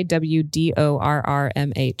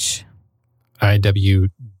IWDORRMH.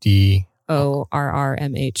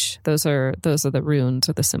 IWDORRMH. Those are the runes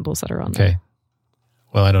or the symbols that are on there. Okay.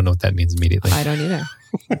 Well, I don't know what that means immediately. I don't either.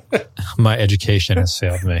 My education has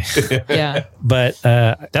failed me. Yeah. But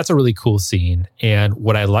that's a really cool scene. And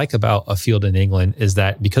what I like about A Field in England is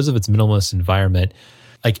that because of its minimalist environment,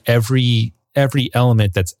 like every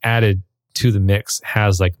element that's added to the mix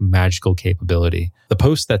has like magical capability. The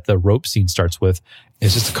post that the rope scene starts with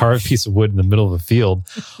is just a carved piece of wood in the middle of a field,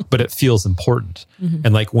 but it feels important. Mm-hmm.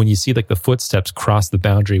 And like when you see like the footsteps cross the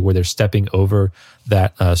boundary where they're stepping over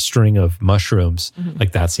that string of mushrooms,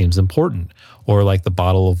 like that seems important. Or like the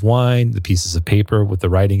bottle of wine, the pieces of paper with the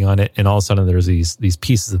writing on it, and all of a sudden there's these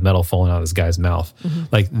pieces of metal falling out of this guy's mouth.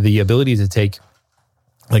 Like the ability to take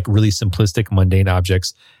like really simplistic, mundane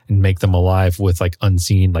objects and make them alive with like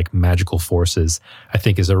unseen, like magical forces, I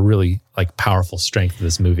think is a really like powerful strength of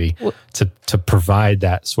this movie to provide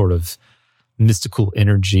that sort of mystical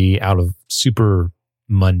energy out of super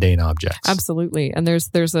mundane objects. Absolutely. And there's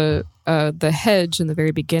the hedge in the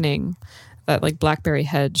very beginning, that like blackberry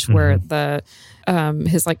hedge where the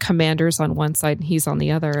his like commander's on one side and he's on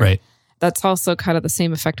the other. Right. That's also kind of the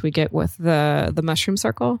same effect we get with the mushroom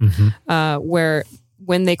circle, where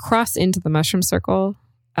when they cross into the mushroom circle,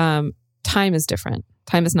 time is different.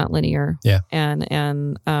 Time is not linear. Yeah.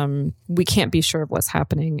 And we can't be sure of what's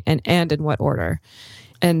happening and in what order.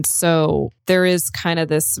 And so there is kind of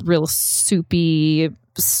this real soupy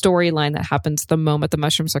storyline that happens the moment the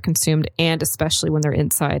mushrooms are consumed, and especially when they're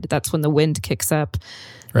inside. That's when the wind kicks up.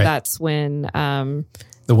 Right. That's when the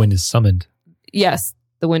wind is summoned. Yes,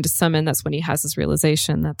 the wind is summoned. That's when he has his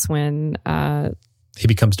realization. That's when he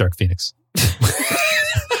becomes Dark Phoenix.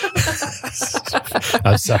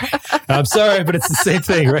 I'm sorry, but it's the same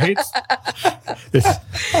thing, right?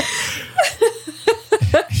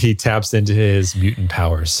 He taps into his mutant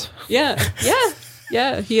powers. Yeah.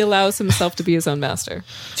 He allows himself to be his own master.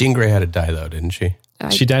 Jean Grey had to die, though, didn't she?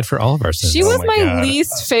 She died for all of our sins. She was my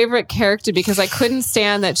least favorite character because I couldn't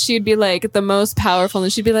stand that she'd be like the most powerful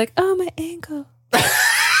and she'd be like, oh, my ankle.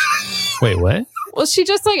 Wait, what? Well, she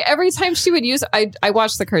just like every time she would use, I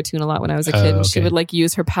watched the cartoon a lot when I was a kid, and she would like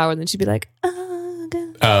use her power, and then she'd be like, oh,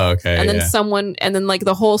 God. Oh, okay. And then like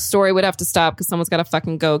the whole story would have to stop because someone's got to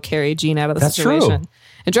fucking go carry Jean out of the situation. True.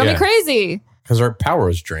 It drove me crazy. Because her power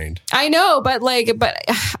is drained. I know, but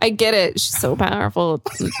I get it. She's so powerful.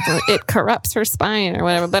 It corrupts her spine or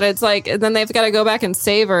whatever. But it's like, and then they've got to go back and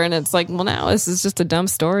save her. And it's like, well, now this is just a dumb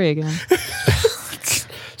story again.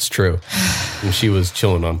 It's true. And she was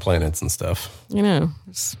chilling on planets and stuff. You know,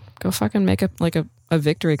 just go fucking make a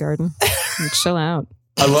victory garden and chill out.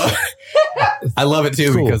 I love it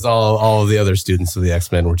too because all of the other students of the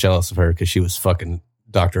X-Men were jealous of her because she was fucking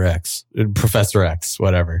Dr. X, Professor X,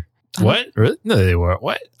 whatever. What? Really? No, they were.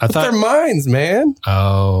 What? I thought their minds, man.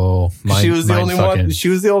 Oh, she was the only one. She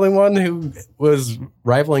was the only one who was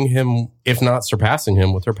rivaling him, if not surpassing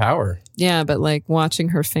him, with her power. Yeah, but like watching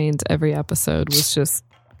her faint every episode was just.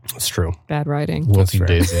 It's true. Bad writing. Wilting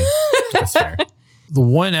Daisy. That's fair. The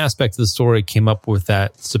one aspect of the story came up with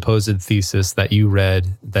that supposed thesis that you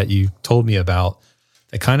read, that you told me about,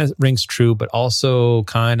 that kind of rings true, but also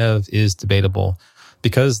kind of is debatable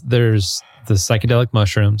because there's the psychedelic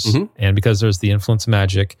mushrooms and because there's the influence of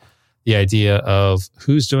magic, the idea of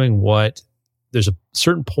who's doing what. There's a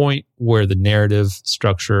certain point where the narrative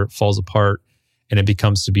structure falls apart and it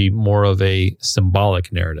becomes to be more of a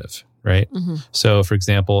symbolic narrative, right? So, for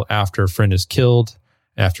example, after a friend is killed,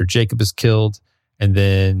 after Jacob is killed, and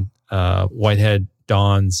then Whitehead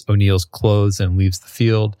dons O'Neill's clothes and leaves the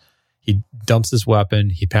field. He dumps his weapon,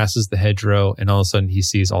 he passes the hedgerow, and all of a sudden he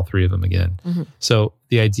sees all three of them again. So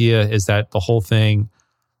the idea is that the whole thing,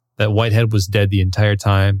 that Whitehead was dead the entire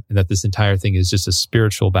time, and that this entire thing is just a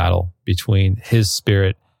spiritual battle between his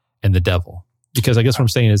spirit and the devil. Because I guess what I'm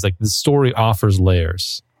saying is like the story offers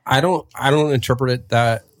layers. I don't interpret it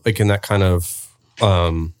that like in that kind of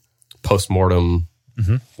post-mortem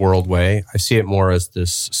world way. I see it more as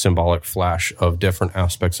this symbolic flash of different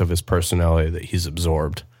aspects of his personality that he's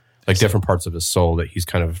absorbed. Like different parts of his soul that he's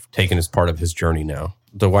kind of taken as part of his journey now.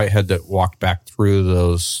 The Whitehead that walked back through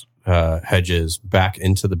those hedges back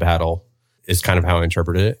into the battle is kind of how I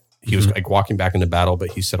interpreted it. He was like walking back into battle,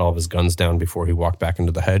 but he set all of his guns down before he walked back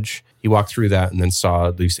into the hedge. He walked through that and then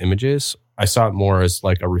saw these images. I saw it more as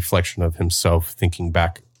like a reflection of himself thinking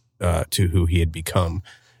back to who he had become,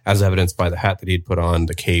 as evidenced by the hat that he'd put on,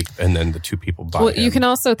 the cape, and then the two people by him. You can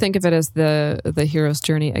also think of it as the hero's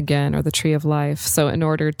journey again, or the tree of life. So in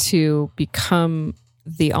order to become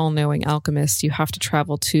the all-knowing alchemist, you have to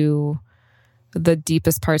travel to the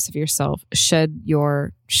deepest parts of yourself, shed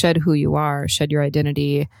who you are, shed your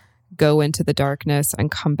identity, go into the darkness and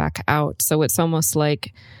come back out. So it's almost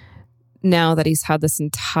like now that he's had this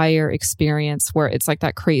entire experience where it's like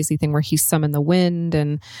that crazy thing where he summoned the wind,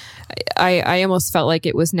 and I almost felt like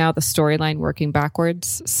it was now the storyline working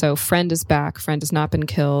backwards. So Friend is back, Friend has not been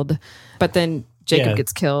killed, but then Jacob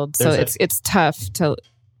gets killed. So it's tough to,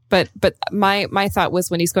 but my thought was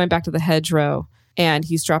when he's going back to the hedgerow and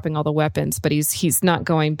he's dropping all the weapons, but he's not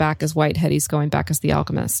going back as Whitehead, he's going back as the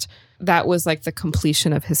alchemist. That was like the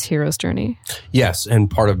completion of his hero's journey. Yes, and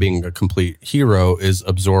part of being a complete hero is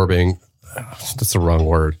absorbing, that's the wrong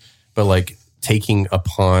word, but like taking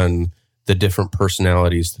upon the different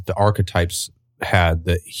personalities that the archetypes had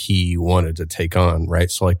that he wanted to take on, right?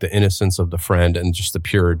 So like the innocence of the friend and just the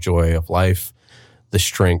pure joy of life, the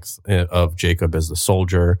strength of Jacob as the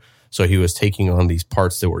soldier. So he was taking on these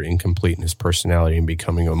parts that were incomplete in his personality and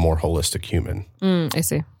becoming a more holistic human. I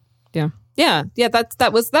see. Yeah.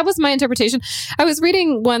 That was my interpretation. I was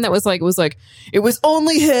reading one that was like, it was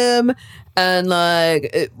only him, and like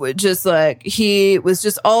it was just like he was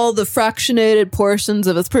just all the fractionated portions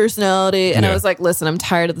of his personality. And I was like, listen, I'm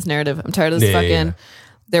tired of this narrative. I'm tired of this fucking.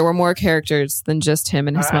 There were more characters than just him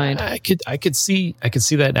in his mind. I could see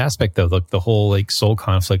that aspect though, like the whole like soul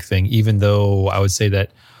conflict thing. Even though I would say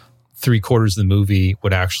that 3/4 of the movie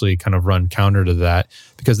would actually kind of run counter to that,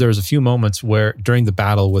 because there was a few moments where during the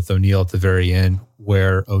battle with O'Neill at the very end,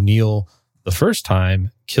 where O'Neill the first time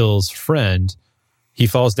kills Friend, he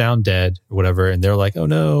falls down dead or whatever, and they're like, oh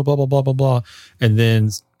no, blah blah blah blah blah, and then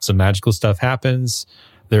some magical stuff happens.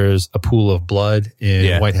 There's a pool of blood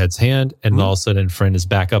in Whitehead's hand, and all of a sudden Friend is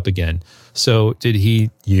back up again. So did he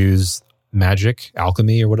use magic,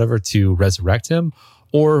 alchemy or whatever to resurrect him,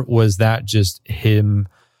 or was that just him?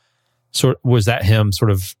 Was that him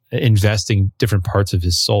sort of investing different parts of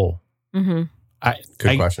his soul? Good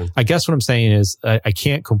question. I guess what I'm saying is I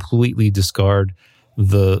can't completely discard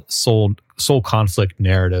the soul conflict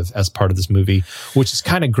narrative as part of this movie, which is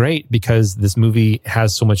kind of great because this movie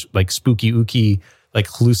has so much like spooky ooky, like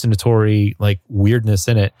hallucinatory, like weirdness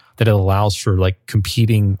in it that it allows for like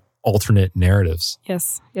competing alternate narratives.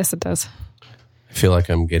 Yes, it does. I feel like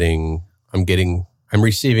I'm getting I'm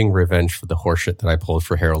receiving revenge for the horseshit that I pulled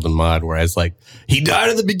for Harold and Maude, where I was like, he died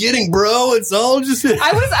at the beginning, bro. It's all just.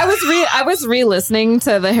 I was re-listening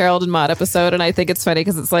to the Harold and Maude episode, and I think it's funny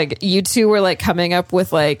because it's like you two were like coming up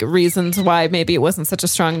with like reasons why maybe it wasn't such a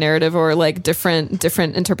strong narrative or like different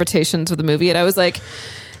interpretations of the movie, and I was like,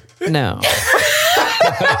 no.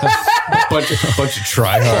 a bunch of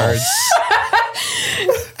tryhards.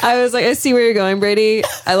 I was like, I see where you're going, Brady.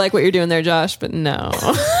 I like what you're doing there, Josh, but no.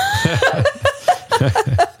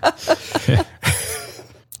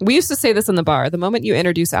 We used to say this in the bar. The moment you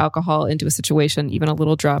introduce alcohol into a situation, even a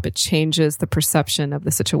little drop, it changes the perception of the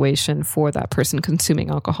situation for that person consuming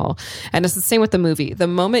alcohol. And it's the same with the movie. The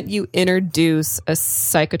moment you introduce a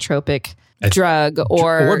psychotropic drug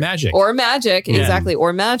or magic. Exactly.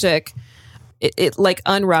 Or magic, it like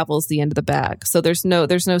unravels the end of the bag. So there's no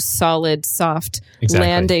solid, soft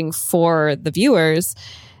landing for the viewers.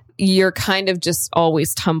 You're kind of just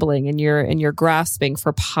always tumbling and you're grasping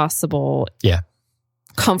for possible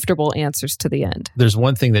comfortable answers to the end. There's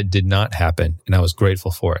one thing that did not happen, and I was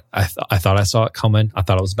grateful for it. I thought I saw it coming. I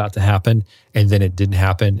thought it was about to happen, and then it didn't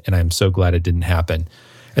happen, and I'm so glad it didn't happen.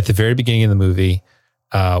 At the very beginning of the movie,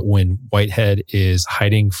 when Whitehead is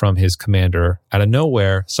hiding from his commander, out of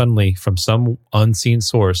nowhere, suddenly from some unseen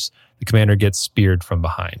source, the commander gets speared from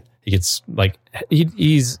behind. He gets like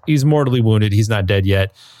he's mortally wounded. He's not dead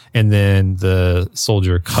yet, and then the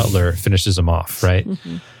soldier Cutler finishes him off. Right.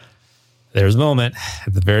 Mm-hmm. There's a moment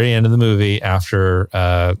at the very end of the movie after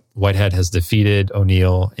Whitehead has defeated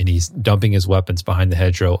O'Neill and he's dumping his weapons behind the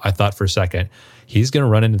hedgerow. I thought for a second, he's going to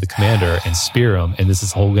run into the commander and spear him. And this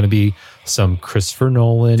is whole going to be some Christopher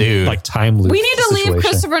Nolan, like time loop. We need to leave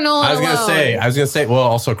Christopher Nolan I was going to say, well,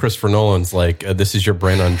 also Christopher Nolan's like, this is your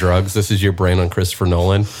brain on drugs. This is your brain on Christopher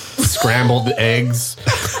Nolan. Scrambled eggs.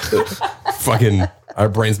 Fucking, our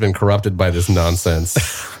brain's been corrupted by this nonsense.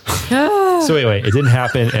 So anyway, it didn't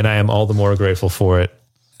happen, and I am all the more grateful for it.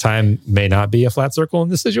 Time may not be a flat circle in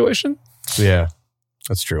this situation. Yeah,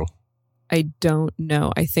 that's true. I don't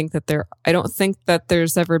know. I don't think that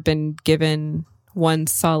there's ever been given one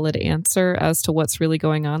solid answer as to what's really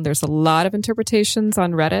going on. There's a lot of interpretations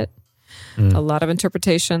on Reddit, a lot of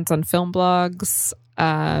interpretations on film blogs,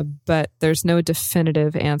 but there's no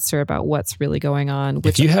definitive answer about what's really going on.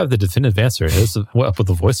 If you have the definitive answer, hit us up with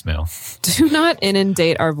a voicemail. Do not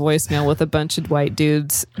inundate our voicemail with a bunch of white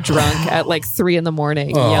dudes drunk at like 3 a.m.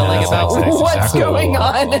 yelling about what's going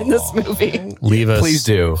on in this movie. Leave us. Please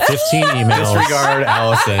do. 15 emails. Disregard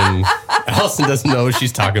Allison. Allison doesn't know what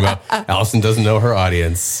she's talking about. Allison doesn't know her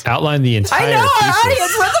audience. Outline the entire I know thesis. our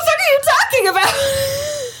audience. What the fuck are you talking about?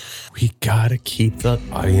 We gotta keep the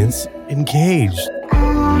audience engaged.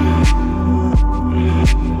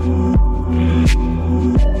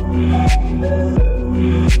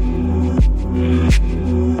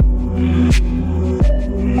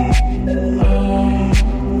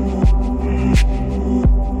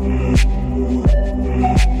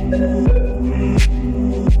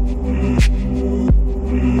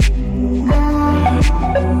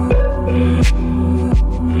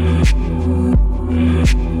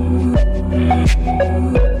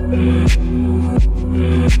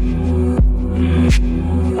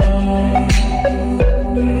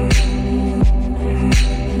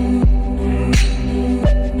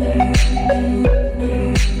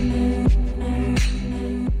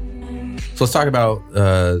 So let's talk about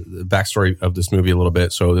the backstory of this movie a little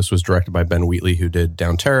bit. So this was directed by Ben Wheatley, who did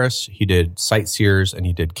Down Terrace. He did Sightseers, and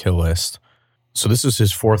he did Kill List. So this is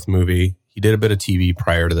his 4th movie. He did a bit of TV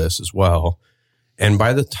prior to this as well. And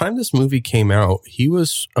by the time this movie came out, he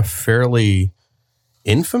was a fairly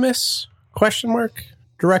infamous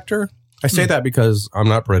director. I say that because I'm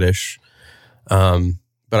not British, but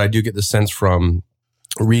I do get the sense from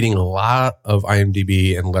reading a lot of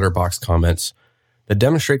IMDb and Letterboxd comments that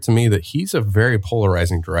demonstrate to me that he's a very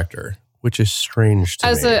polarizing director, which is strange to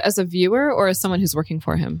me. As a viewer or as someone who's working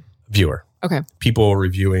for him? Viewer. Okay. People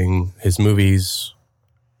reviewing his movies,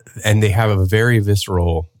 and they have a very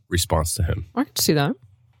visceral response to him. I can see that.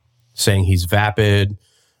 Saying he's vapid,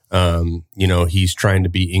 he's trying to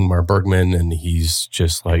be Ingmar Bergman, and he's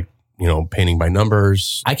just like, painting by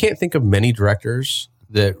numbers. I can't think of many directors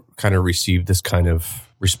that kind of received this kind of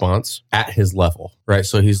response at his level, right?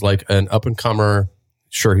 So he's like an up-and-comer.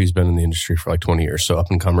 Sure, he's been in the industry for like 20 years, so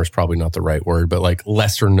up-and-comer is probably not the right word, but like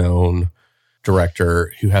lesser-known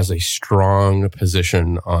director who has a strong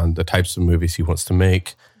position on the types of movies he wants to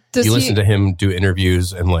make. You listen to him do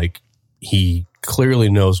interviews, and like he clearly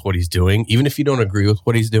knows what he's doing. Even if you don't agree with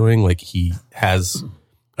what he's doing, like he has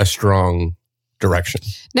a strong direction.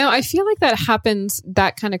 Now, I feel like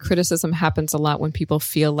that kind of criticism happens a lot when people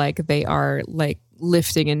feel like they are like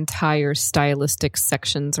lifting entire stylistic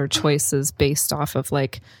sections or choices based off of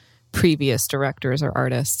like previous directors or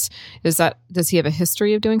artists. Does he have a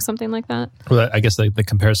history of doing something like that? Well, I guess the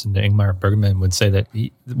comparison to Ingmar Bergman would say that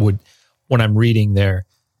what I'm reading there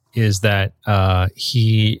is that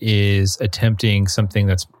he is attempting something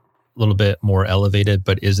that's a little bit more elevated,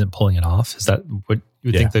 but isn't pulling it off. Is that what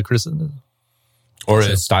you would think the criticism is? Or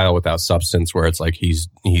a style without substance, where it's like he's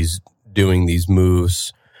doing these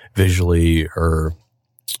moves visually or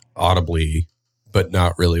audibly, but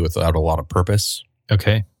not really without a lot of purpose.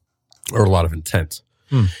 Okay. Or a lot of intent,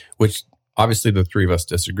 which obviously the three of us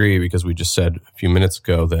disagree, because we just said a few minutes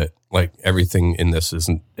ago that like everything in this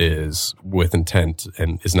is with intent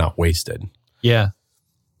and is not wasted. Yeah.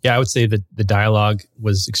 I would say that the dialogue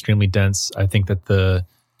was extremely dense. I think that the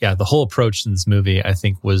whole approach in this movie, I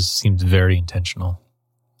think, seemed very intentional.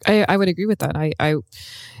 I would agree with that. I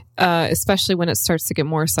especially when it starts to get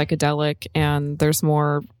more psychedelic and there's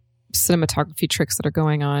more cinematography tricks that are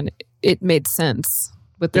going on, it made sense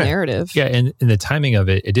with the narrative. Yeah, and the timing of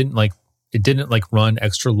it, it didn't run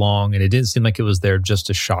extra long, and it didn't seem like it was there just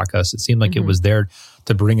to shock us. It seemed like it was there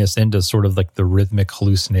to bring us into sort of like the rhythmic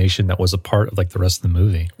hallucination that was a part of like the rest of the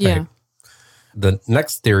movie. Yeah. Right? The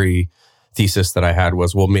next thesis that I had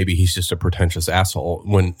was, well, maybe he's just a pretentious asshole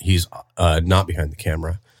when he's not behind the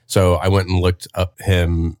camera. So I went and looked up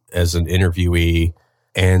him as an interviewee,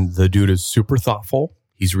 and the dude is super thoughtful.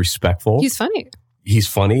 He's respectful. He's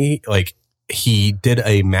funny. Like, he did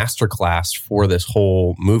a masterclass for this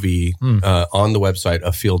whole movie on the website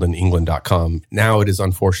of fieldinengland.com. Now it is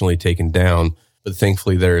unfortunately taken down, but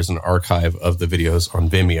thankfully there is an archive of the videos on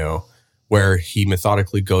Vimeo where he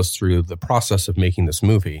methodically goes through the process of making this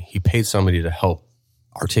movie. He paid somebody to help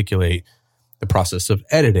articulate the process of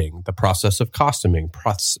editing, the process of costuming,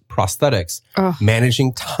 prosthetics,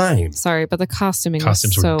 managing time. Sorry, but the costumes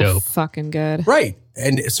was so dope. Fucking good. Right.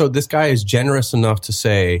 And so this guy is generous enough to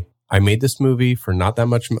say, I made this movie for not that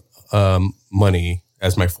much money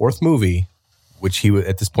as my fourth movie, which he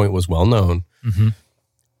at this point was well known. Mm-hmm.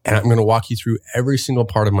 And I'm going to walk you through every single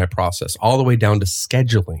part of my process, all the way down to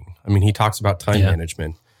scheduling. I mean, he talks about time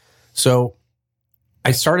management. So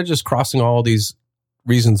I started just crossing all these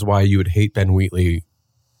reasons why you would hate Ben Wheatley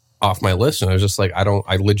off my list. And I was just like,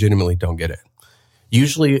 I legitimately don't get it.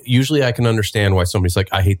 Usually I can understand why somebody's like,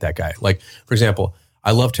 I hate that guy. Like, for example,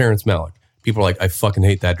 I love Terrence Malick. People are like, I fucking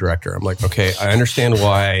hate that director. I'm like, okay, I understand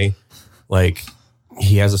why. Like,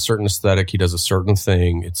 he has a certain aesthetic. He does a certain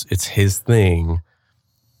thing. It's his thing.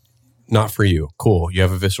 Not for you. Cool. You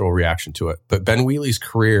have a visceral reaction to it. But Ben Wheatley's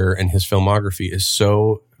career and his filmography is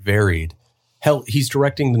so varied. Hell, he's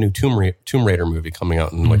directing the new Tomb Raider movie coming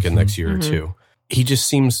out in like the next year or two. He just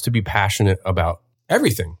seems to be passionate about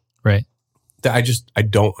everything. Right. That I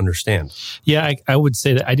don't understand. Yeah, I would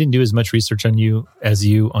say that I didn't do as much research on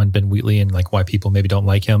on Ben Wheatley and like why people maybe don't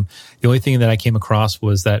like him. The only thing that I came across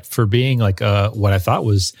was that for being like what I thought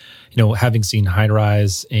was, having seen High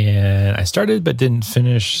Rise, and I started but didn't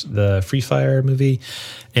finish the Free Fire movie,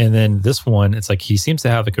 and then this one, it's like he seems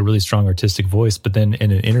to have like a really strong artistic voice. But then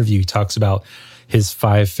in an interview, he talks about his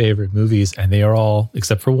 5 favorite movies, and they are all,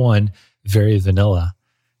 except for one, very vanilla.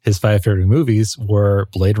 His 5 favorite movies were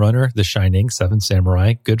Blade Runner, The Shining, Seven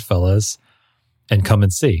Samurai, Goodfellas, and Come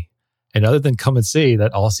and See. And other than Come and See,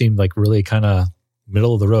 that all seemed like really kind of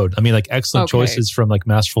middle of the road. I mean, like excellent choices from like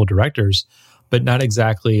masterful directors, but not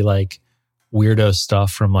exactly like weirdo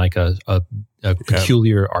stuff from like a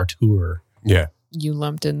peculiar auteur. Yeah. You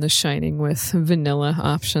lumped in The Shining with vanilla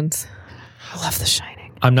options. I love The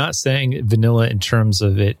Shining. I'm not saying vanilla in terms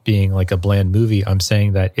of it being like a bland movie. I'm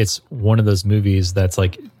saying that it's one of those movies that's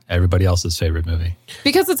like everybody else's favorite movie.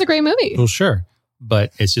 Because it's a great movie. Well, sure.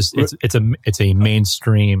 But it's just, it's a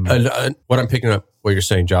mainstream. What I'm picking up, what you're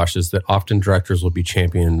saying, Josh, is that often directors will be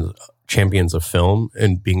champions of film,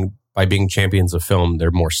 and by being champions of film,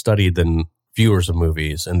 they're more studied than viewers of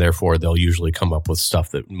movies, and therefore they'll usually come up with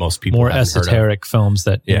stuff that most people more esoteric films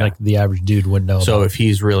that like the average dude wouldn't know so about. If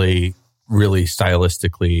he's really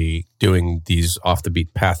stylistically doing these off the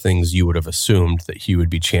beat path things, you would have assumed that he would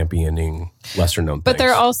be championing lesser known things. But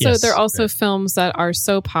there are also films that are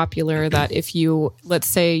so popular that if you, let's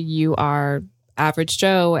say you are average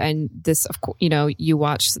Joe and this, of course, you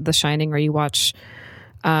watch The Shining or you watch,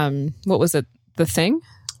 what was it? The Thing?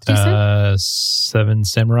 Did you say? Seven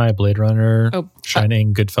Samurai, Blade Runner,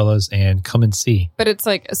 Shining, Goodfellas, and Come and See. But it's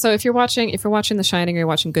like, so if you're watching The Shining or you're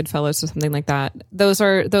watching Goodfellas or something like that, those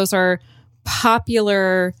are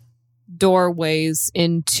popular doorways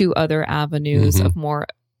into other avenues of more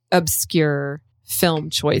obscure film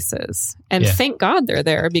choices. And thank God they're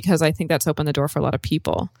there, because I think that's opened the door for a lot of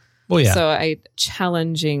people. Well, yeah. So I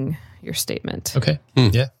challenging your statement. Okay.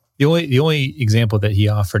 Yeah. The only example that he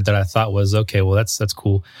offered that I thought was okay, well that's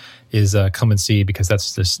cool, is Come and See, because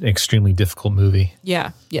that's this extremely difficult movie.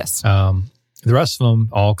 Yeah. Yes. The rest of them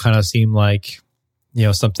all kind of seem like,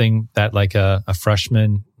 something that like a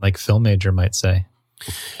freshman like film major might say.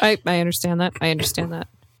 I understand that.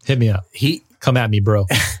 Hit me up. Come at me, bro.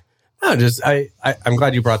 No, I'm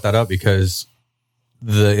glad you brought that up, because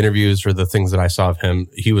the interviews or the things that I saw of him,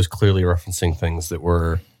 he was clearly referencing things that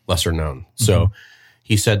were lesser known. So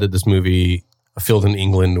he said that this movie, filmed in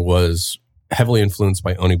England, was heavily influenced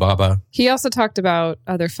by Onibaba. He also talked about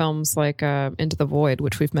other films like Into the Void,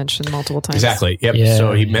 which we've mentioned multiple times. Exactly. Yep. Yeah,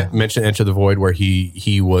 So he mentioned Enter the Void, where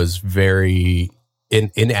he was very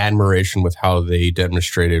in admiration with how they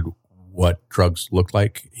demonstrated what drugs looked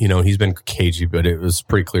like. He's been cagey, but it was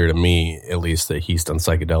pretty clear to me, at least, that he's done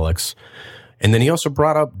psychedelics. And then he also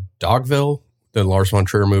brought up Dogville, the Lars von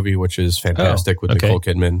Trier movie, which is fantastic with Nicole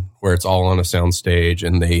Kidman, where it's all on a sound stage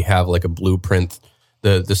and they have like a blueprint.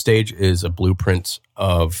 The stage is a blueprint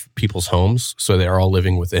of people's homes. So they're all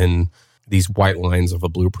living within these white lines of a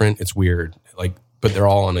blueprint. It's weird. But they're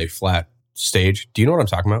all on a flat stage. Do you know what I'm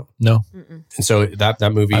talking about? No. Mm-mm. And so that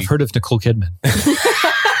movie... I've heard of Nicole Kidman.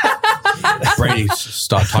 Brady,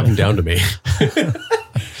 stop talking down to me.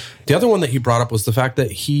 The other one that he brought up was the fact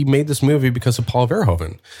that he made this movie because of Paul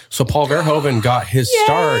Verhoeven. So Paul Verhoeven got his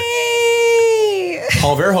start.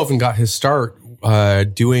 Paul Verhoeven got his start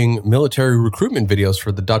doing military recruitment videos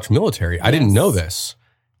for the Dutch military. I didn't know this.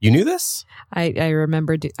 You knew this? I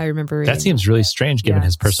remember reading. That seems really strange given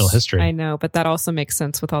his personal history. I know, but that also makes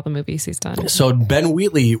sense with all the movies he's done. So Ben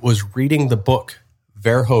Wheatley was reading the book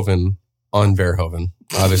Verhoeven on Verhoeven.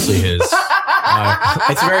 Obviously his...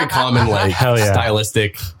 it's very common,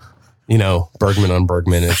 stylistic... Bergman on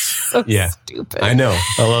Bergman. It's so stupid. I know.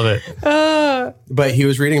 I love it. But he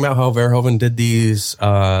was reading about how Verhoeven did these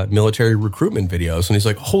military recruitment videos. And he's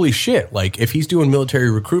like, holy shit. If he's doing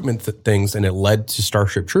military recruitment things and it led to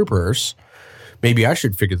Starship Troopers, maybe I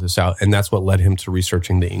should figure this out. And that's what led him to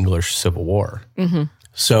researching the English Civil War. Mm-hmm.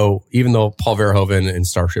 So even though Paul Verhoeven and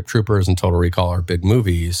Starship Troopers and Total Recall are big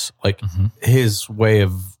movies, his way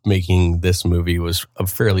of making this movie was a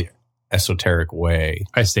fairly esoteric way.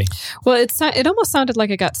 I see. Well, it almost sounded like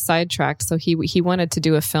it got sidetracked. So he wanted to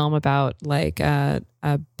do a film about a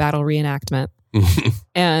battle reenactment,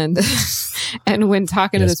 and when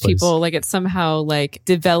talking to those people, it somehow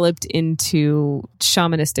developed into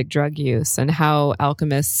shamanistic drug use, and how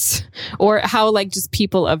alchemists or how just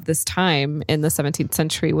people of this time in the 17th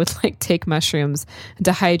century would take mushrooms,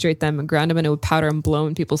 dehydrate them, and ground them into powder and blow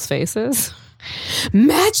in people's faces.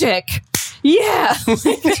 Magic. Yeah.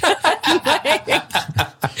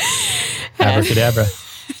 Abracadabra.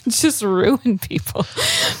 Just ruin people.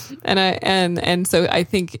 And so I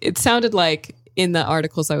think it sounded like in the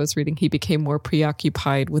articles I was reading, he became more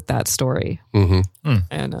preoccupied with that story. Mm-hmm.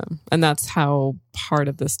 And that's how part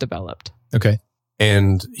of this developed. Okay.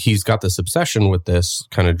 And he's got this obsession with this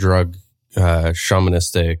kind of drug,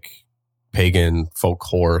 shamanistic, pagan folk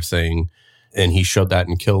horror thing. And he showed that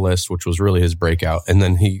in Kill List, which was really his breakout. And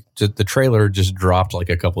then the trailer just dropped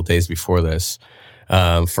a couple of days before this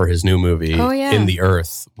for his new movie, In the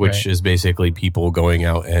Earth, which is basically people going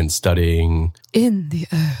out and studying. In the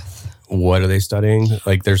Earth. What are they studying?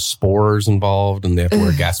 There's spores involved, and they have to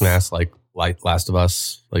wear gas masks like Last of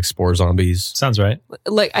Us, spore zombies. Sounds right.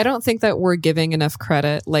 I don't think that we're giving enough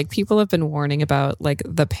credit. People have been warning about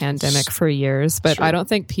the pandemic for years, but I don't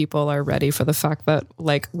think people are ready for the fact that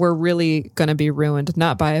we're really going to be ruined,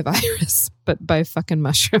 not by a virus, but by fucking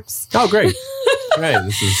mushrooms. Oh, great. Right.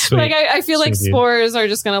 This is sweet. I feel like spores are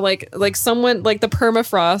just going to someone the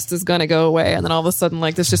permafrost is going to go away. And then all of a sudden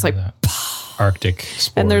this just Arctic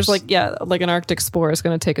spores. And there's an Arctic spore is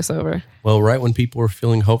going to take us over. Well, right when people were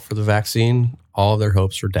feeling hope for the vaccine, all of their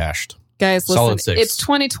hopes were dashed. Guys, listen, Solid 6. It's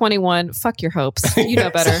 2021. Fuck your hopes. You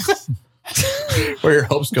know better. Where your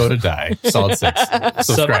hopes go to die. Solid 6.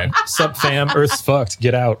 Subscribe. Sup fam, Earth's fucked.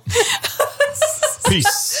 Get out.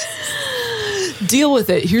 Peace. Deal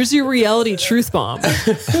with it. Here's your reality truth bomb.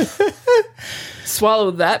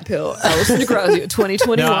 Swallow that pill. Alison DeGrazia,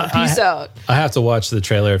 2021. No, Peace out. I have to watch the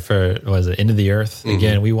trailer for, Into the Earth? Mm-hmm.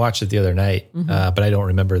 Again, we watched it the other night, but I don't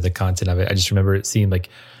remember the content of it. I just remember it seemed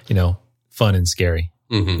fun and scary.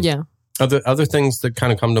 Mm-hmm. Yeah. Other things that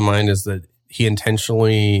kind of come to mind is that he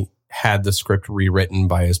intentionally had the script rewritten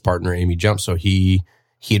by his partner, Amy Jump. So he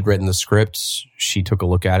had written the script. She took a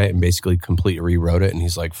look at it and basically completely rewrote it. And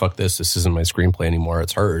he's like, fuck this. This isn't my screenplay anymore.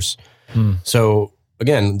 It's hers. So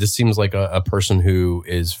again, this seems like a person who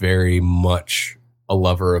is very much a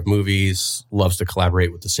lover of movies, loves to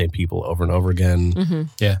collaborate with the same people over and over again. Mm-hmm.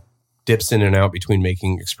 Yeah. dips in and out between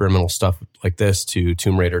making experimental stuff like this to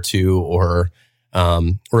Tomb Raider 2 or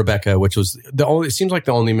Rebecca, which was it seems like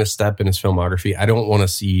the only misstep in his filmography. I don't want to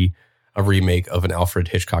see a remake of an Alfred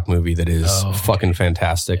Hitchcock movie that is fucking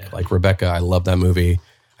fantastic. Yeah. Like Rebecca, I love that movie.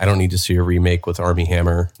 I don't need to see a remake with Armie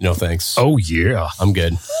Hammer. No thanks. Oh yeah, I'm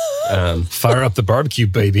good. Fire up the barbecue,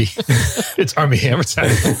 baby. It's Armie Hammer time.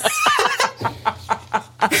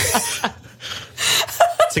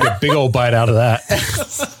 Take a big old bite out of that.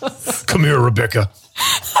 Come here, Rebecca.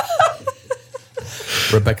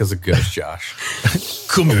 Rebecca's a ghost, Josh.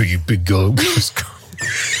 Come here, you big ghost.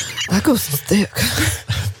 That ghost is thick.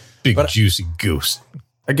 Big juicy ghost.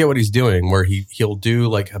 I get what he's doing, where he'll do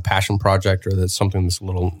like a passion project or that's something that's a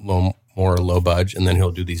little more low budge, and then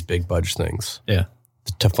he'll do these big budge things. Yeah,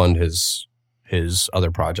 to fund his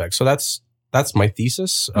other projects. So that's my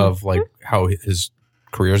thesis of like how his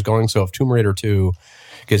career is going. So if Tomb Raider 2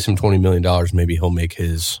 gets him $20 million, maybe he'll make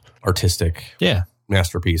his artistic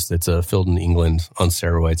masterpiece that's filmed in England on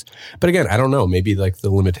steroids. But again, I don't know. Maybe like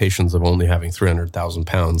the limitations of only having 300,000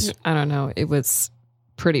 pounds. I don't know. It was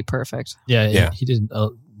pretty perfect. Yeah. He did a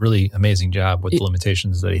really amazing job with the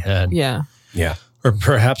limitations that he had. Yeah. Yeah. Or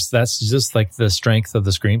perhaps that's just like the strength of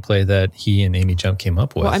the screenplay that he and Amy Jump came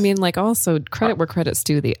up with. Well, I mean, like also credit where credit's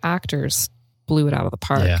due. The actors blew it out of the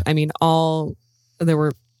park. Yeah. I mean, there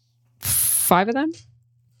were 5 of them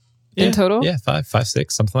in total. Yeah, 5,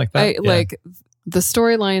 6, something like that. Like the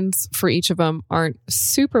storylines for each of them aren't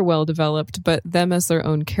super well developed, but them as their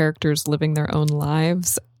own characters living their own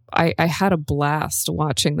lives. I had a blast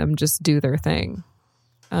watching them just do their thing.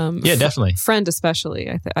 Yeah, definitely. Friend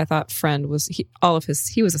especially. I thought Friend was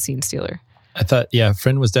he was a scene stealer. I thought,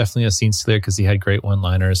 Friend was definitely a scene stealer because he had great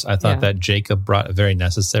one-liners. I thought that Jacob brought a very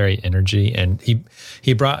necessary energy, and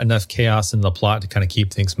he brought enough chaos in the plot to kind of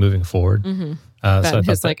keep things moving forward. Mm-hmm. So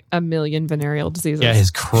his like a million venereal diseases. Yeah,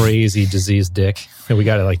 his crazy diseased dick. We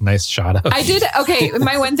got a like nice shot of. I did. Okay,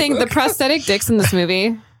 my one thing, the prosthetic dicks in this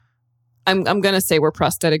movie, I'm going to say were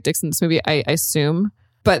prosthetic dicks in this movie, I assume,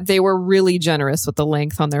 but they were really generous with the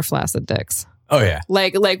length on their flaccid dicks. Oh yeah.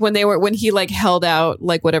 Like when he like held out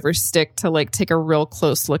like whatever stick to like take a real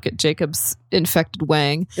close look at Jacob's infected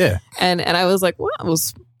wang. Yeah. And I was like, well,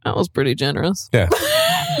 that was pretty generous. Yeah.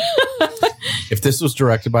 If this was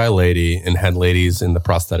directed by a lady and had ladies in the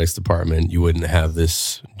prosthetics department, you wouldn't have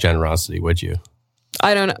this generosity, would you?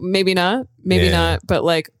 I don't know. Maybe not. Maybe not. But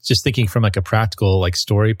like, just thinking from like a practical like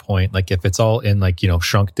story point, like if it's all in like,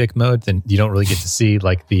 shrunk dick mode, then you don't really get to see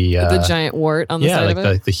like the giant wart on the side of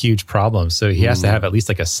it. the huge problem. So he has to have at least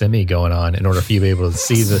like a semi going on in order for you to be able to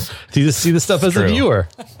see the stuff as a viewer.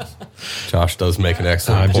 Josh does make an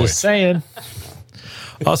excellent point. I'm just saying.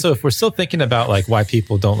 Also, if we're still thinking about like why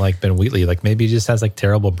people don't like Ben Wheatley, like maybe he just has like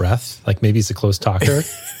terrible breath, like maybe he's a close talker.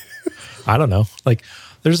 I don't know. Like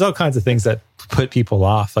there's all kinds of things that put people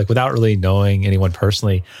off, like without really knowing anyone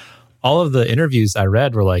personally. All of the interviews I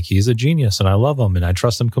read were like, he's a genius and I love him and I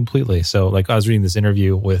trust him completely. So like I was reading this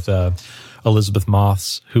interview with Elizabeth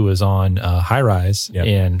Moss, who was on High Rise,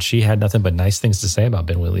 and she had nothing but nice things to say about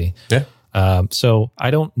Ben Wheatley. Yeah. So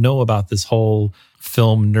I don't know about this whole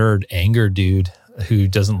film nerd anger dude who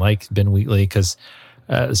doesn't like Ben Wheatley because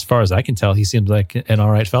as far as I can tell, he seems like an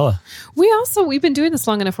all right fella. We've been doing this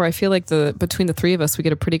long enough where I feel like between the three of us, we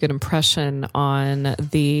get a pretty good impression on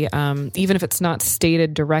the, even if it's not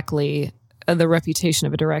stated directly, the reputation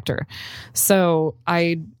of a director. So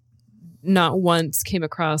I not once came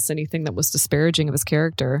across anything that was disparaging of his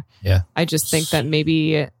character. Yeah. I just think that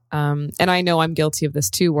maybe, and I know I'm guilty of this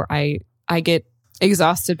too, where I get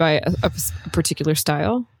exhausted by a particular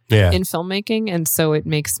style. In filmmaking, and so it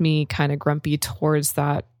makes me kind of grumpy towards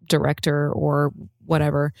that director or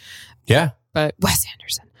whatever. Yeah, but Wes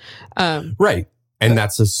Anderson, right? And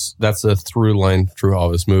that's a through line through all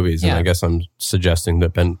of his movies. And I guess I'm suggesting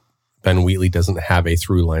that Ben Wheatley doesn't have a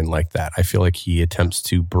through line like that. I feel like he attempts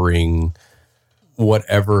to bring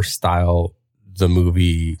whatever style the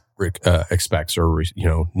movie expects or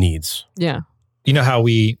needs. Yeah, you know how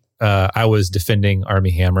I was defending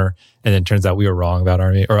Armie Hammer, and then it turns out we were wrong about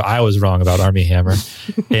I was wrong about Armie Hammer.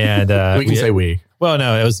 And we can say we. Well,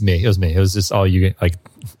 no, it was me. It was just all you like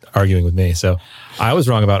arguing with me. So I was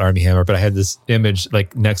wrong about Armie Hammer, but I had this image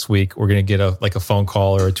like next week we're gonna get a phone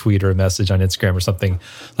call or a tweet or a message on Instagram or something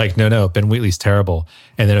like, no, Ben Wheatley's terrible.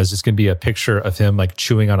 And then it was just gonna be a picture of him like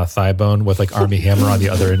chewing on a thigh bone with like Armie Hammer on the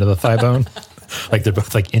other end of the thigh bone. Like they're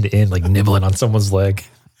both like end to end, like nibbling on someone's leg.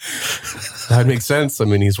 That makes sense. I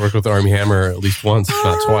mean, he's worked with Armie Hammer at least once, if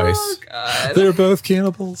not twice. God. They're both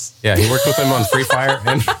cannibals. Yeah, he worked with him on Free Fire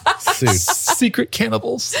and Suits. Secret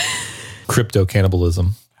cannibals. Crypto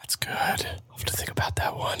cannibalism. That's good. I'll have to think about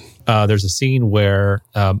that one. There's a scene where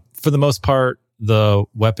for the most part, the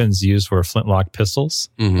weapons used were flintlock pistols.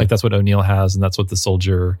 Mhm. Like that's what O'Neill has, and that's what the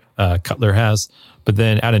soldier Cutler has. But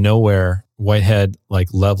then out of nowhere, Whitehead like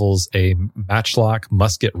levels a matchlock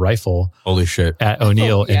musket rifle Holy shit. at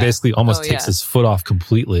O'Neill and yeah. basically almost Oh, takes yeah. his foot off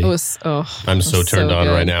completely. It was I'm so turned on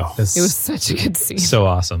good. right now. It's It was such a good scene. so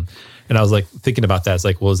awesome. And I was like thinking about that. It's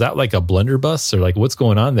like, well, is that like a blunderbuss or like what's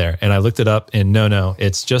going on there? And I looked it up and no,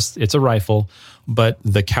 it's a rifle, but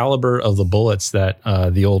the caliber of the bullets that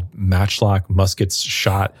the old matchlock muskets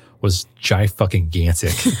shot was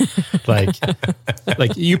gigantic. like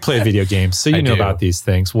you play video games, so you I know do. about these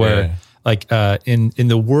things where Yeah. like in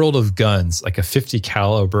the world of guns, like a 50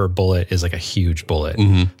 caliber bullet is like a huge bullet.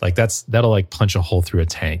 Mm-hmm. Like that'll like punch a hole through a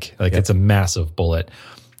tank. Like it's a massive bullet.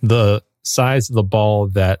 The size of the ball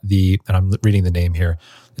and I'm reading the name here,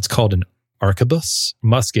 it's called an arquebus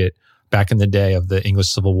musket. Back in the day of the English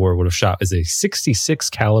Civil War would have shot is a 66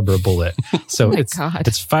 caliber bullet. So it's God.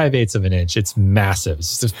 5/8 of an inch. It's massive.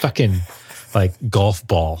 It's a fucking like golf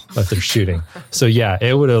ball that they're shooting. So yeah,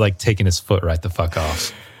 it would have like taken his foot right the fuck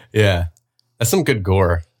off. Yeah. That's some good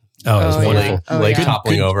gore. Oh, it was Oh, wonderful. yeah. Oh, Like yeah.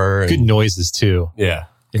 toppling over. Good And, noises too. yeah.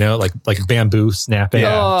 You know, like bamboo snapping.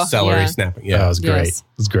 Yeah. Oh, Celery yeah. snapping. Yeah, Yeah. it was great. Yes.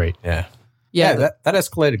 It was great. Yeah. Yeah, that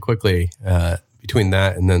escalated quickly between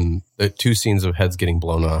that and then the two scenes of heads getting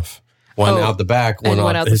blown off. One out the back, one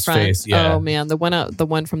and out the his front. face. Yeah. Oh man, the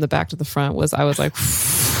one from the back to the front was I was like,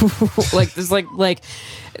 like there's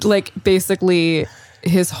like basically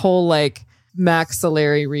his whole like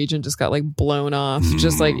maxillary region just got like blown off,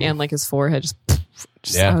 just like and like his forehead just.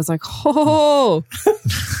 Yeah. I was like, oh.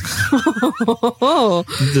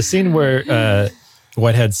 The scene where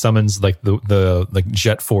Whitehead summons like the like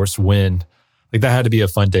jet force wind, like that had to be a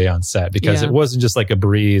fun day on set because Yeah. it wasn't just like a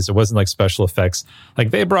breeze. It wasn't like special effects. Like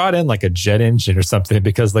they brought in like a jet engine or something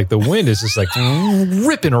because like the wind is just like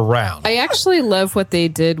ripping around. I actually love what they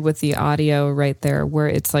did with the audio right there, where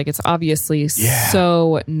it's like it's obviously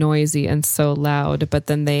so noisy and so loud, but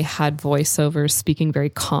then they had voiceovers speaking very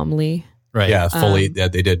calmly. Right. Yeah, fully. They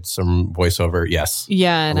did some voiceover. Yes.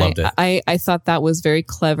 Yeah, and loved it. I thought that was very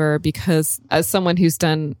clever because as someone who's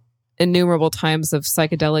done innumerable times of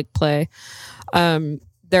psychedelic play,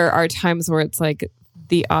 there are times where it's like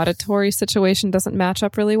the auditory situation doesn't match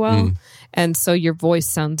up really well. And so your voice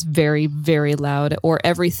sounds very, very loud, or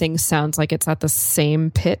everything sounds like it's at the same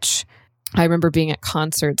pitch. I remember being at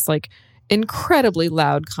concerts, like incredibly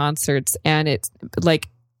loud concerts, and it's like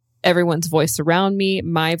everyone's voice around me,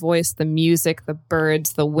 my voice, the music, the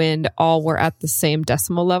birds, the wind, all were at the same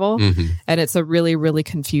decimal level. And it's a really, really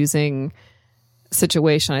confusing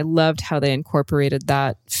situation. I loved how they incorporated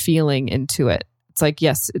that feeling into it. It's like,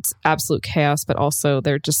 yes, it's absolute chaos, but also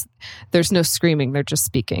there's no screaming. They're just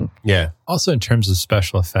speaking. Yeah. Also in terms of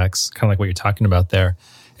special effects, kind of like what you're talking about there.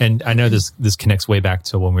 And I know this connects way back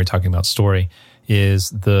to when we were talking about story, is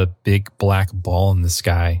the big black ball in the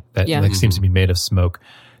sky that like seems to be made of smoke.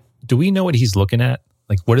 Do we know what he's looking at?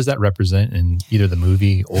 Like, what does that represent in either the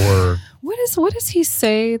movie or... What does he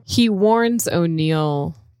say? He warns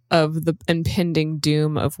O'Neill of the impending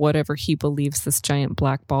doom of whatever he believes this giant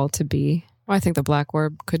black ball to be. Well, I think the black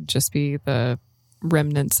orb could just be the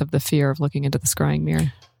remnants of the fear of looking into the scrying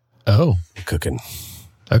mirror. Oh, Cooking.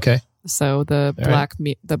 okay. So the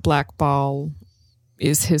All black ball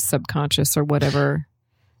is his subconscious or whatever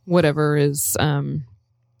is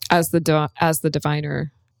as the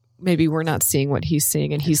diviner. Maybe we're not seeing what he's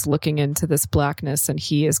seeing, and he's looking into this blackness, and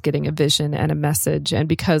he is getting a vision and a message. And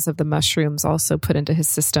because of the mushrooms also put into his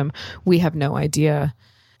system, we have no idea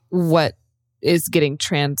what is getting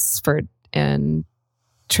transferred and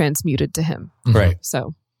transmuted to him. Right.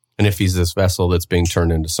 So, And if he's this vessel that's being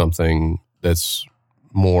turned into something that's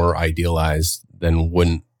more idealized, then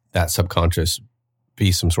wouldn't that subconscious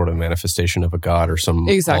be some sort of manifestation of a god or some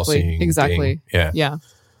all-seeing Exactly. being? Yeah. yeah.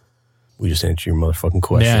 We just answered your motherfucking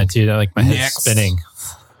question. Yeah, dude, I like my head's Next. spinning.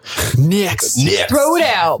 Next. Throw it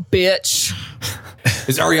out, bitch.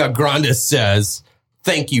 As Ariana Grande says,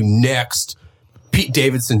 thank you, next. Pete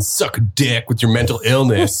Davidson, suck a dick with your mental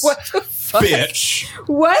illness. What the fuck? Bitch.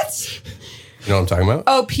 What? You know what I'm talking about?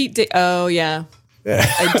 Oh, oh, yeah.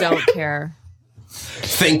 I don't care.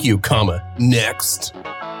 Thank you, comma, next.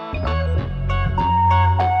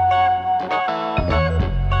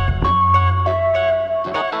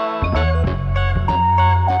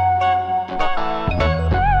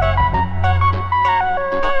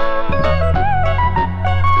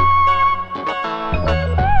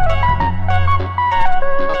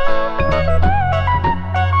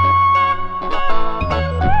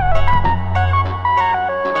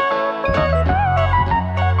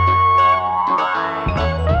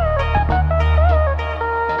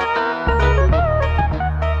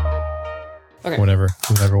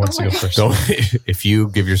 wants to go first? Don't, if you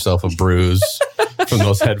give yourself a bruise from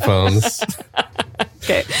those headphones.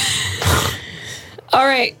 Okay. All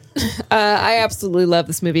right. I absolutely love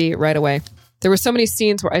this movie right away. There were so many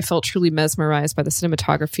scenes where I felt truly mesmerized by the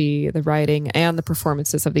cinematography, the writing, and the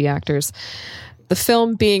performances of the actors. The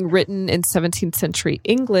film, being written in 17th century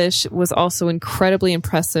English, was also incredibly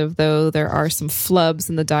impressive, though there are some flubs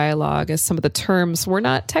in the dialogue, as some of the terms were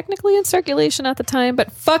not technically in circulation at the time,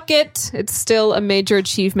 but fuck it. It's still a major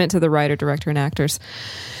achievement to the writer, director, and actors.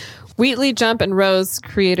 Wheatley, Jump, and Rose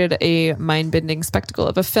created a mind-bending spectacle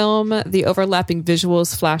of a film. The overlapping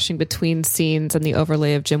visuals flashing between scenes and the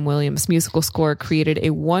overlay of Jim Williams' musical score created a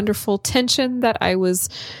wonderful tension that I was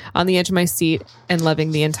on the edge of my seat and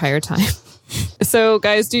loving the entire time. So,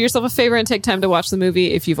 guys, do yourself a favor and take time to watch the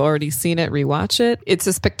movie. If you've already seen it, rewatch it. It's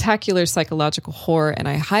a spectacular psychological horror, and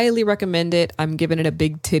I highly recommend it. I'm giving it a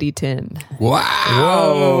big titty 10. Wow.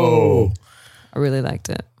 Whoa. I really liked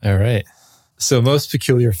it. All right. So most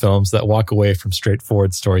peculiar films that walk away from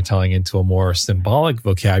straightforward storytelling into a more symbolic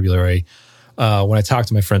vocabulary, when I talk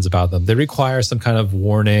to my friends about them, they require some kind of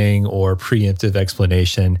warning or preemptive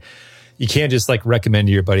explanation. You can't just like recommend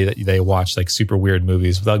to your buddy that they watch like super weird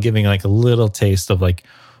movies without giving like a little taste of like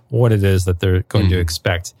what it is that they're going to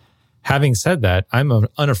expect. Having said that, I'm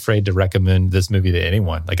unafraid to recommend this movie to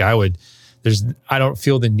anyone. Like I don't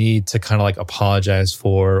feel the need to kind of like apologize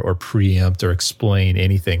for or preempt or explain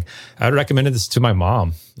anything. I would recommend this to my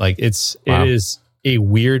mom. Like it is a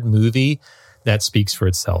weird movie that speaks for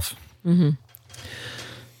itself. Mm-hmm.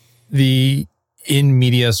 The in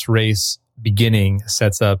medias res beginning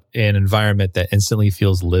sets up an environment that instantly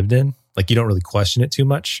feels lived in. Like you don't really question it too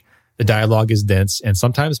much. The dialogue is dense and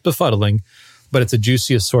sometimes befuddling, but it's a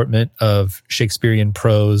juicy assortment of Shakespearean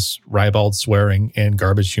prose, ribald swearing, and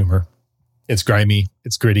garbage humor. It's grimy,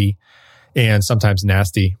 it's gritty, and sometimes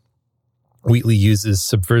nasty. Wheatley uses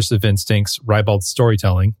subversive instincts, ribald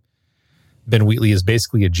storytelling. Ben Wheatley is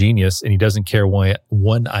basically a genius, and he doesn't care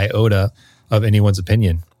one iota of anyone's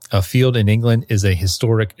opinion. A Field in England is a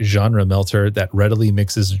historic genre melter that readily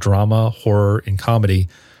mixes drama, horror, and comedy,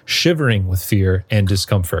 shivering with fear and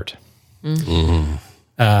discomfort. Mm-hmm.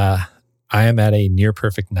 I am at a near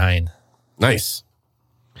perfect 9. Nice.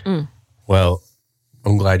 Well,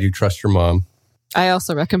 I'm glad you trust your mom. I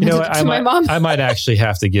also recommend it to my mom. I might actually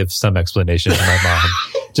have to give some explanation to my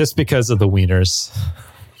mom just because of the wieners.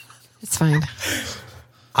 It's fine.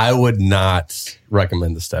 I would not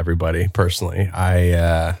recommend this to everybody personally.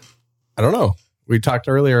 I don't know. We talked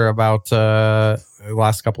earlier about the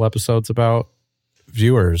last couple episodes about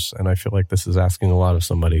viewers, and I feel like this is asking a lot of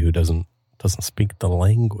somebody who doesn't speak the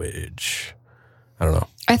language. I don't know.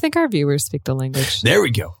 I think our viewers speak the language. There we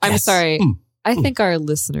go. I'm sorry. I think our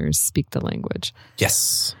listeners speak the language.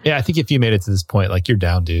 Yes. Yeah, I think if you made it to this point, like you're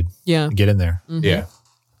down, dude. Yeah. Get in there. Mm-hmm. Yeah.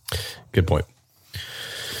 Good point.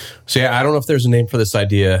 So yeah, I don't know if there's a name for this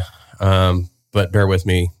idea, but bear with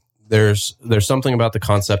me. There's something about the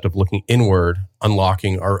concept of looking inward,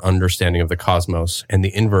 unlocking our understanding of the cosmos, and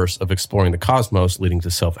the inverse of exploring the cosmos leading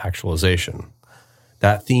to self-actualization.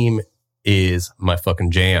 That theme is my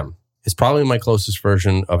fucking jam. It's probably my closest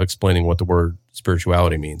version of explaining what the word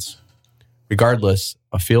spirituality means. Regardless,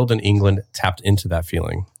 A Field in England tapped into that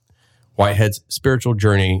feeling. Whitehead's spiritual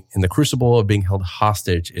journey in the crucible of being held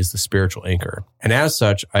hostage is the spiritual anchor. And as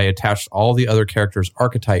such, I attached all the other characters'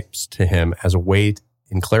 archetypes to him as a way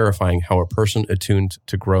in clarifying how a person attuned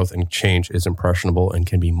to growth and change is impressionable and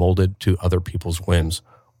can be molded to other people's whims,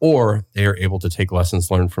 or they are able to take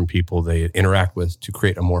lessons learned from people they interact with to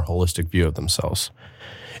create a more holistic view of themselves.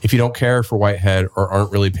 If you don't care for Whitehead or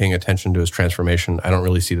aren't really paying attention to his transformation, I don't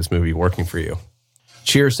really see this movie working for you.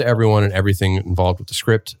 Cheers to everyone and everything involved with the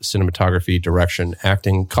script, cinematography, direction,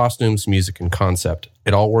 acting, costumes, music, and concept.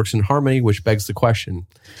 It all works in harmony, which begs the question,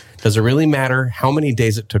 does it really matter how many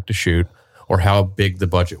days it took to shoot or how big the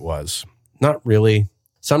budget was? Not really.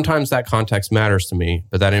 Sometimes that context matters to me,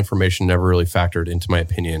 but that information never really factored into my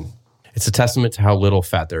opinion. It's a testament to how little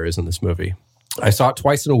fat there is in this movie. I saw it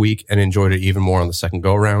twice in a week and enjoyed it even more on the second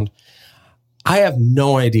go-around. I have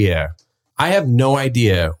no idea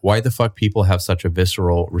why the fuck people have such a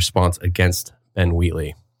visceral response against Ben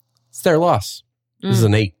Wheatley. It's their loss. This is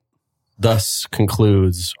an 8. Thus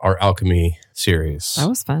concludes our Alchemy series. That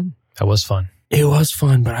was fun. That was fun. It was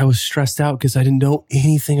fun, but I was stressed out because I didn't know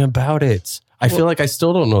anything about it. I feel like I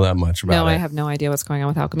still don't know that much about it. No, I have no idea what's going on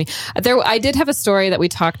with Alchemy. I did have a story that we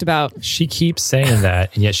talked about. She keeps saying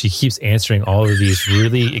that, and yet she keeps answering all of these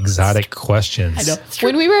really exotic questions. I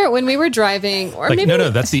know. When we were driving, or like, maybe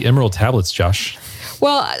no, that's the Emerald Tablets, Josh.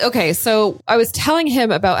 Well, okay, so I was telling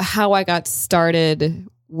him about how I got started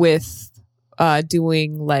with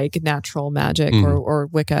doing like natural magic or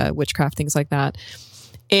Wicca, witchcraft, things like that.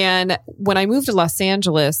 And when I moved to Los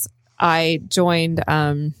Angeles, I joined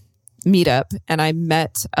Meetup and I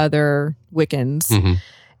met other Wiccans.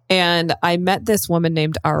 And I met this woman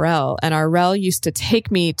named RL, and RL used to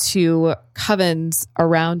take me to covens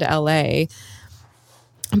around LA.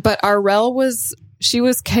 But RL was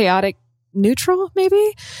chaotic neutral,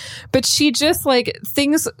 maybe, but she just like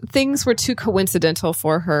things were too coincidental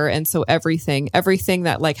for her. And so everything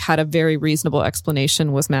that like had a very reasonable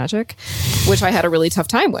explanation was magic, which I had a really tough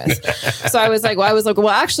time with. So I was like, well,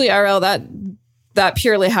 actually, RL, that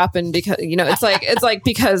purely happened because,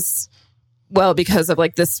 because of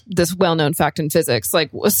like this well-known fact in physics.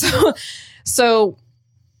 Like, so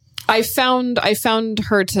I found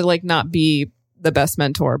her to like not be the best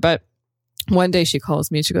mentor, but one day she calls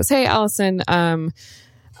me and she goes, "Hey, Allison,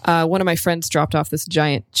 one of my friends dropped off this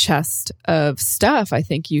giant chest of stuff. I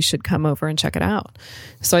think you should come over and check it out."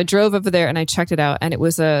 So I drove over there and I checked it out, and it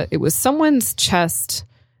was someone's chest,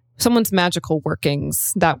 someone's magical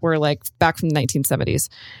workings that were like back from the 1970s.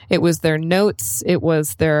 It was their notes. It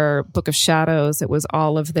was their Book of Shadows. It was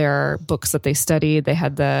all of their books that they studied. They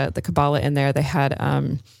had the Kabbalah in there. They had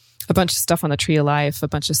a bunch of stuff on the Tree of Life, a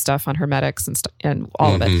bunch of stuff on Hermetics and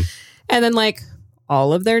all of it. And then like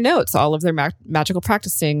all of their notes, all of their magical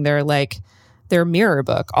practicing, their mirror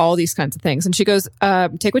book, all these kinds of things. And she goes,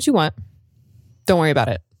 "Take what you want. Don't worry about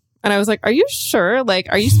it." And I was like, "Are you sure? Like,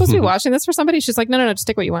 are you supposed to be watching this for somebody?" She's like, no, just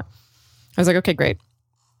take what you want. I was like, "Okay, great."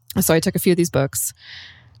 So I took a few of these books,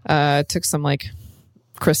 took some like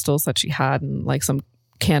crystals that she had and like some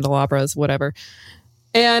candelabras, whatever,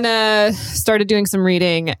 and started doing some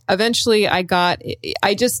reading. Eventually I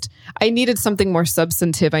needed something more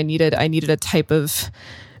substantive. I needed a type of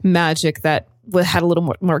magic that had a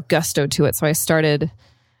little more gusto to it. So I started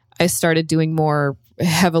doing more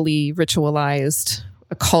heavily ritualized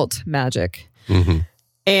occult magic.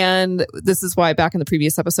 And this is why back in the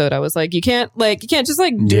previous episode I was like, you can't just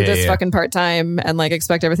like do this fucking part-time and like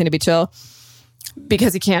expect everything to be chill,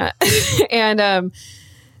 because you can't.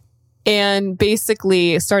 and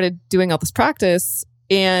basically started doing all this practice,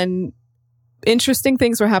 and interesting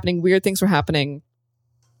things were happening, weird things were happening,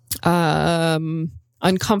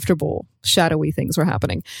 uncomfortable, shadowy things were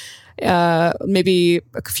happening. Maybe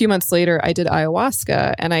a few months later, I did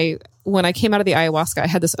ayahuasca, and when I came out of the ayahuasca, I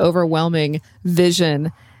had this overwhelming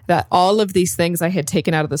vision that all of these things I had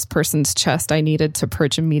taken out of this person's chest, I needed to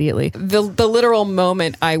purge immediately. The literal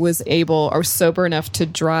moment I was able or sober enough to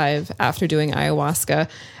drive after doing ayahuasca,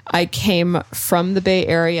 I came from the Bay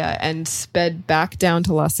Area and sped back down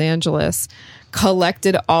to Los Angeles,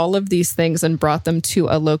 collected all of these things and brought them to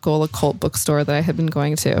a local occult bookstore that I had been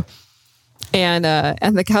going to. And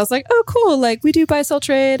the gal's like, "Oh, cool. Like, we do buy, sell,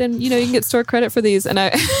 trade, and you can get store credit for these." And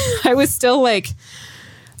I was still like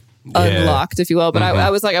unlocked, if you will. But I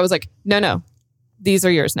was like, no, these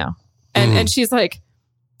are yours now. And she's like,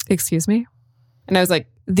 "Excuse me?" And I was like,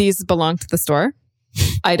 "These belong to the store.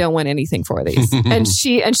 I don't want anything for these." and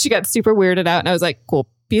she got super weirded out. And I was like, "Cool,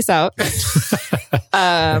 peace out."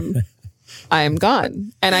 I am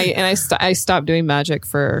gone. And I stopped doing magic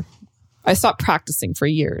I stopped practicing for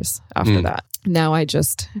years after that. Now I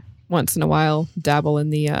just once in a while dabble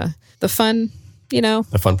in the fun,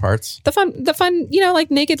 the fun parts, the fun,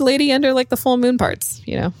 like naked lady under like the full moon parts,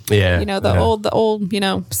 the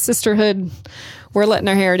old, sisterhood. We're letting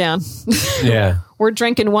our hair down. Yeah. We're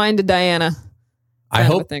drinking wine to Diana. I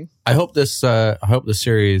hope this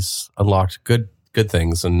series unlocked good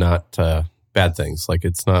things and not bad things. Like,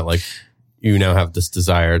 it's not like you now have this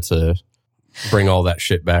desire to bring all that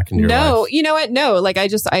shit back into your life. No, you know what? No, like I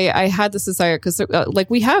had this desire because like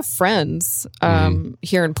we have friends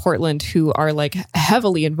here in Portland who are like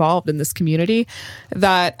heavily involved in this community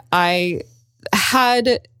that I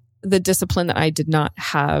had the discipline that I did not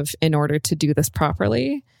have in order to do this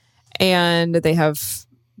properly. And they have,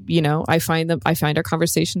 I find our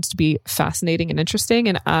conversations to be fascinating and interesting.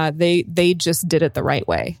 And they just did it the right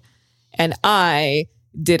way. And I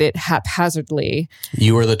did it haphazardly.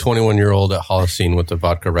 You were the 21-year-old at Holocene with the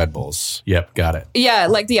vodka Red Bulls. Yep, got it. Yeah,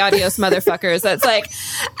 like the adios motherfuckers. That's like,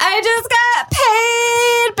 "I just got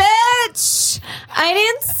paid, bitch. I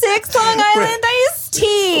need 6 Long Island iced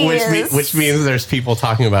teas." Which means there's people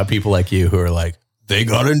talking about people like you who are like, they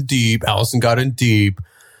got in deep. Allison got in deep.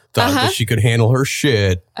 Thought that she could handle her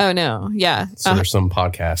shit. Oh no, yeah. So there's some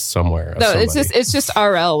podcast somewhere. No, it's just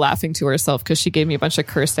RL laughing to herself because she gave me a bunch of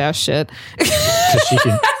cursed ass shit.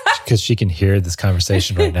 Because she can hear this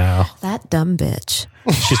conversation right now. That dumb bitch.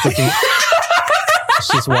 She's thinking.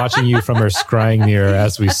 She's watching you from her scrying mirror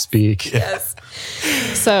as we speak. Yes.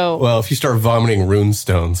 So Well, if you start vomiting rune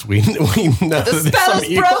stones, we know the that there's spell some is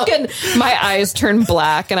evil. broken. My eyes turn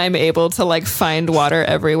black, and I'm able to like find water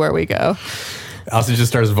everywhere we go. Elsa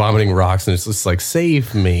just starts vomiting rocks, and it's just like,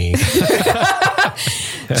 save me.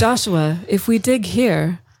 Joshua, if we dig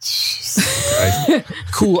here,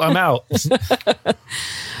 Cool, I'm out.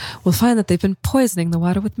 we'll find that they've been poisoning the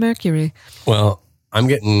water with mercury. Well, I'm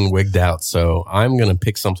getting wigged out, so I'm going to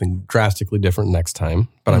pick something drastically different next time.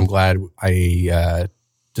 But I'm glad I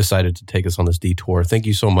decided to take us on this detour. Thank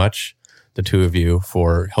you so much, the two of you,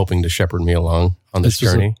 for helping to shepherd me along on this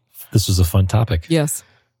journey. This was a fun topic. Yes,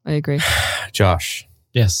 I agree. Josh,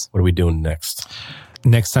 Yes. what are we doing next?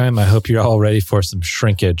 Next time, I hope you're all ready for some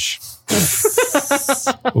shrinkage.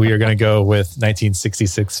 We are going to go with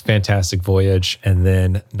 1966 Fantastic Voyage and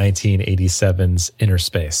then 1987's Inner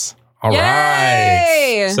Space. All right.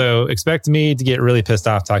 Yay! So expect me to get really pissed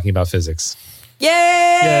off talking about physics.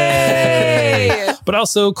 Yay! But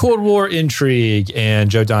also Cold War intrigue and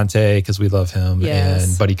Joe Dante, because we love him, Yes.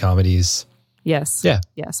 and buddy comedies. Yes. Yeah.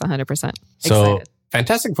 Yes, 100%. So, Excited.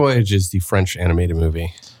 Fantastic Voyage is the French animated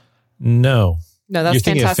movie. No. No, that's You're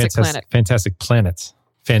thinking of Fantastic Planet. Fantastic Planet.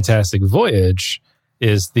 Fantastic Voyage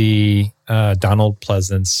is the Donald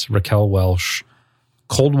Pleasance, Raquel Welch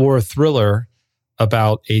Cold War thriller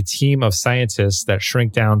about a team of scientists that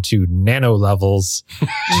shrink down to nano levels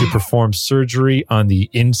to perform surgery on the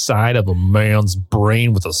inside of a man's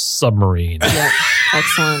brain with a submarine. Yeah.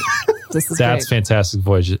 Excellent. This is That's great. Fantastic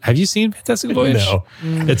Voyage. Have you seen Fantastic Voyage? No.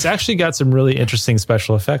 It's actually got some really interesting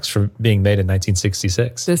special effects from being made in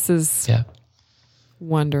 1966. This is Yeah.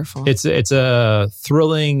 wonderful. It's a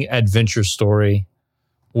thrilling adventure story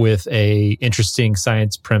with a interesting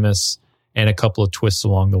science premise and a couple of twists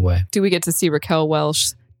along the way. Do we get to see Raquel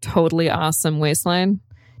Welch's totally awesome waistline?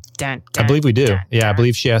 I believe we do. Yeah, I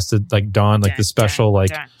believe she has to like don like the special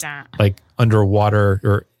like underwater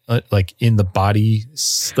or like in the body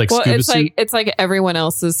like Well, scuba it's suit. it's like everyone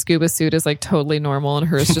else's scuba suit is like totally normal, and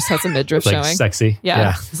hers just has a midriff Like showing. sexy.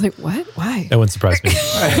 Yeah. It's like, what? Why? That wouldn't surprise me.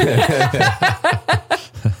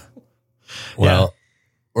 Well,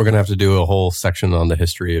 we're going to have to do a whole section on the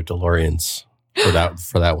history of DeLoreans for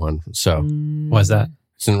that one. So, Why is that?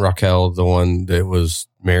 isn't Raquel the one that was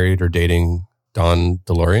married or dating Don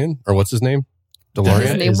DeLorean? Or what's his name? His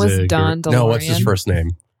DeLorean? name is was a Don DeLorean. No, what's his first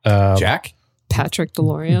name? Jack? Patrick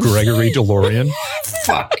DeLorean. Gregory DeLorean.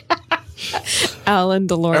 Fuck. Alan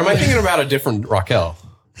Or am I DeLorean. thinking about a different Raquel?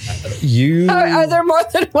 You Are there more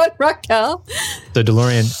than one Raquel? The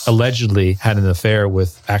DeLorean allegedly had an affair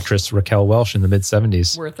with actress Raquel Welch in the mid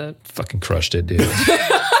 70s. Worth it. Fucking crushed it, dude.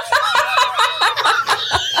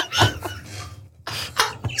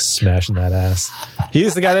 Smashing that ass.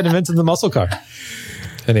 He's the guy that invented the muscle car.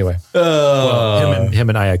 Anyway, him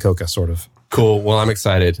and Iacocca, sort of. Cool. Well, I'm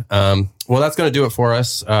excited. Well, that's going to do it for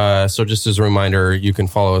us. So just as a reminder, you can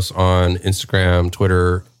follow us on Instagram,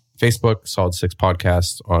 Twitter, Facebook, Solid Six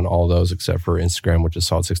Podcast, on all those except for Instagram, which is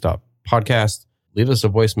solid6.podcast. Leave us a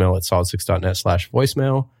voicemail at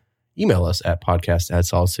solid6.net/voicemail. Email us at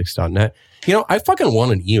podcast@solid6.net. You know, I fucking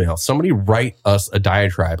want an email. Somebody write us a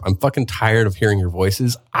diatribe. I'm fucking tired of hearing your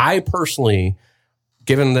voices. I personally,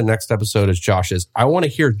 given the next episode is Josh's, I want to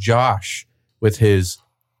hear Josh with his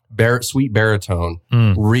sweet baritone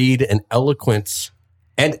read an eloquent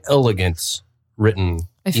and elegant written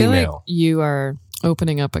I feel email. like you are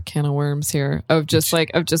opening up a can of worms here of just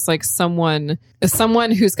like someone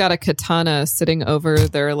who's got a katana sitting over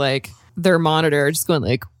their monitor, just going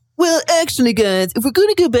like, well, actually, guys, if we're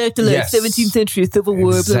going to go back to Yes. 17th century Civil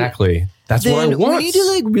War, Exactly. That's what I then want. we need to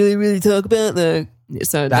like really, really talk about the.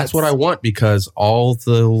 So That's what I want, because all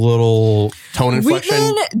the little tone inflection. We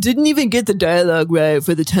then didn't even get the dialogue right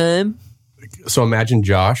for the time. So imagine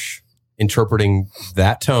Josh interpreting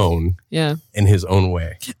that tone Yeah. in his own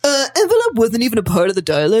way. Envelope wasn't even a part of the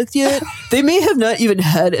dialect yet. They may have not even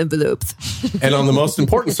had envelopes. And on the most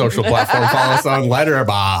important social platform, follow us on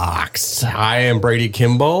Letterboxd. I am Brady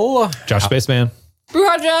Kimball. Josh Spaceman.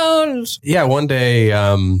 Bruce Jones. Yeah, one day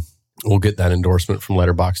we'll get that endorsement from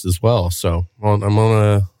Letterboxd as well. So I'm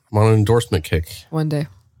on an endorsement kick. One day.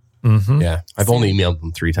 Yeah, I've only emailed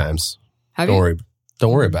them 3 times. Have Don't you? worry.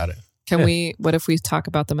 Don't worry about it. Can we? What if we talk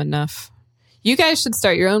about them enough? You guys should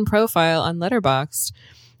start your own profile on Letterboxd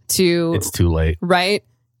to It's too late. write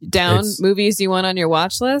down It's- movies you want on your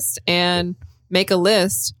watch list and make a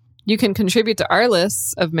list. You can contribute to our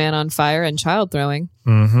lists of Man on Fire and Child Throwing.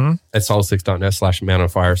 Mm-hmm. At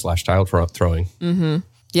solid6.net/manonfire/child throwing.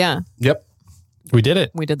 Yeah, Yep. We did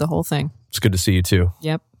it. we did the whole thing. It's good to see you too.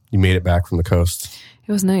 Yep. You made it back from the coast.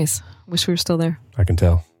 It was nice. Wish we were still there. I can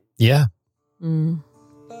tell. Yeah. Mm.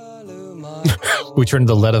 We turned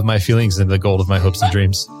the lead of my feelings into the gold of my hopes and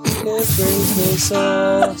dreams. It brings me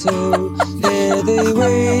sore to hear thee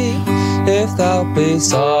weep. If thou be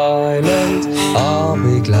silent, I'll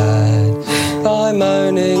be glad. Thy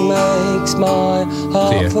moaning makes my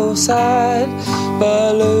heart full sad.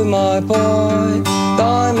 Baloo, my boy,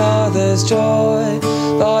 thy mother's joy,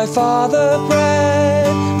 thy father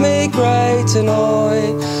bred me great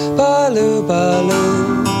annoy. Baloo,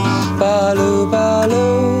 Baloo, Baloo,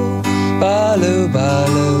 Baloo, Baloo,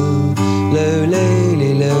 Baloo, loo, lee,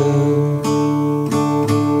 lee, loo.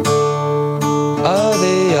 Oh,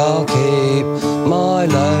 thee I'll keep my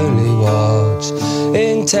lonely watch,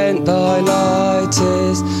 intent by light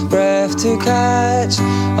is breath to catch.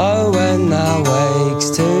 Oh, when thou wakes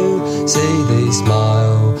to see thee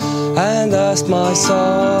smile, and thus my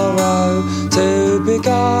sorrow to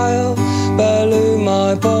beguile. Baloo,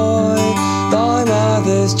 my boy, thy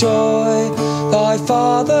mother's joy, thy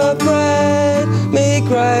father bred me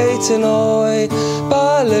great annoy.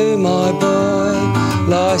 Baloo, my boy,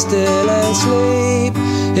 lie still and sleep.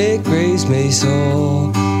 It grieves me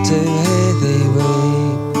sore to hear thee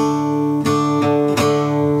weep.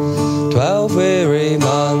 12 weary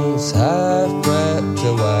months have crept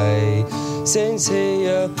away since he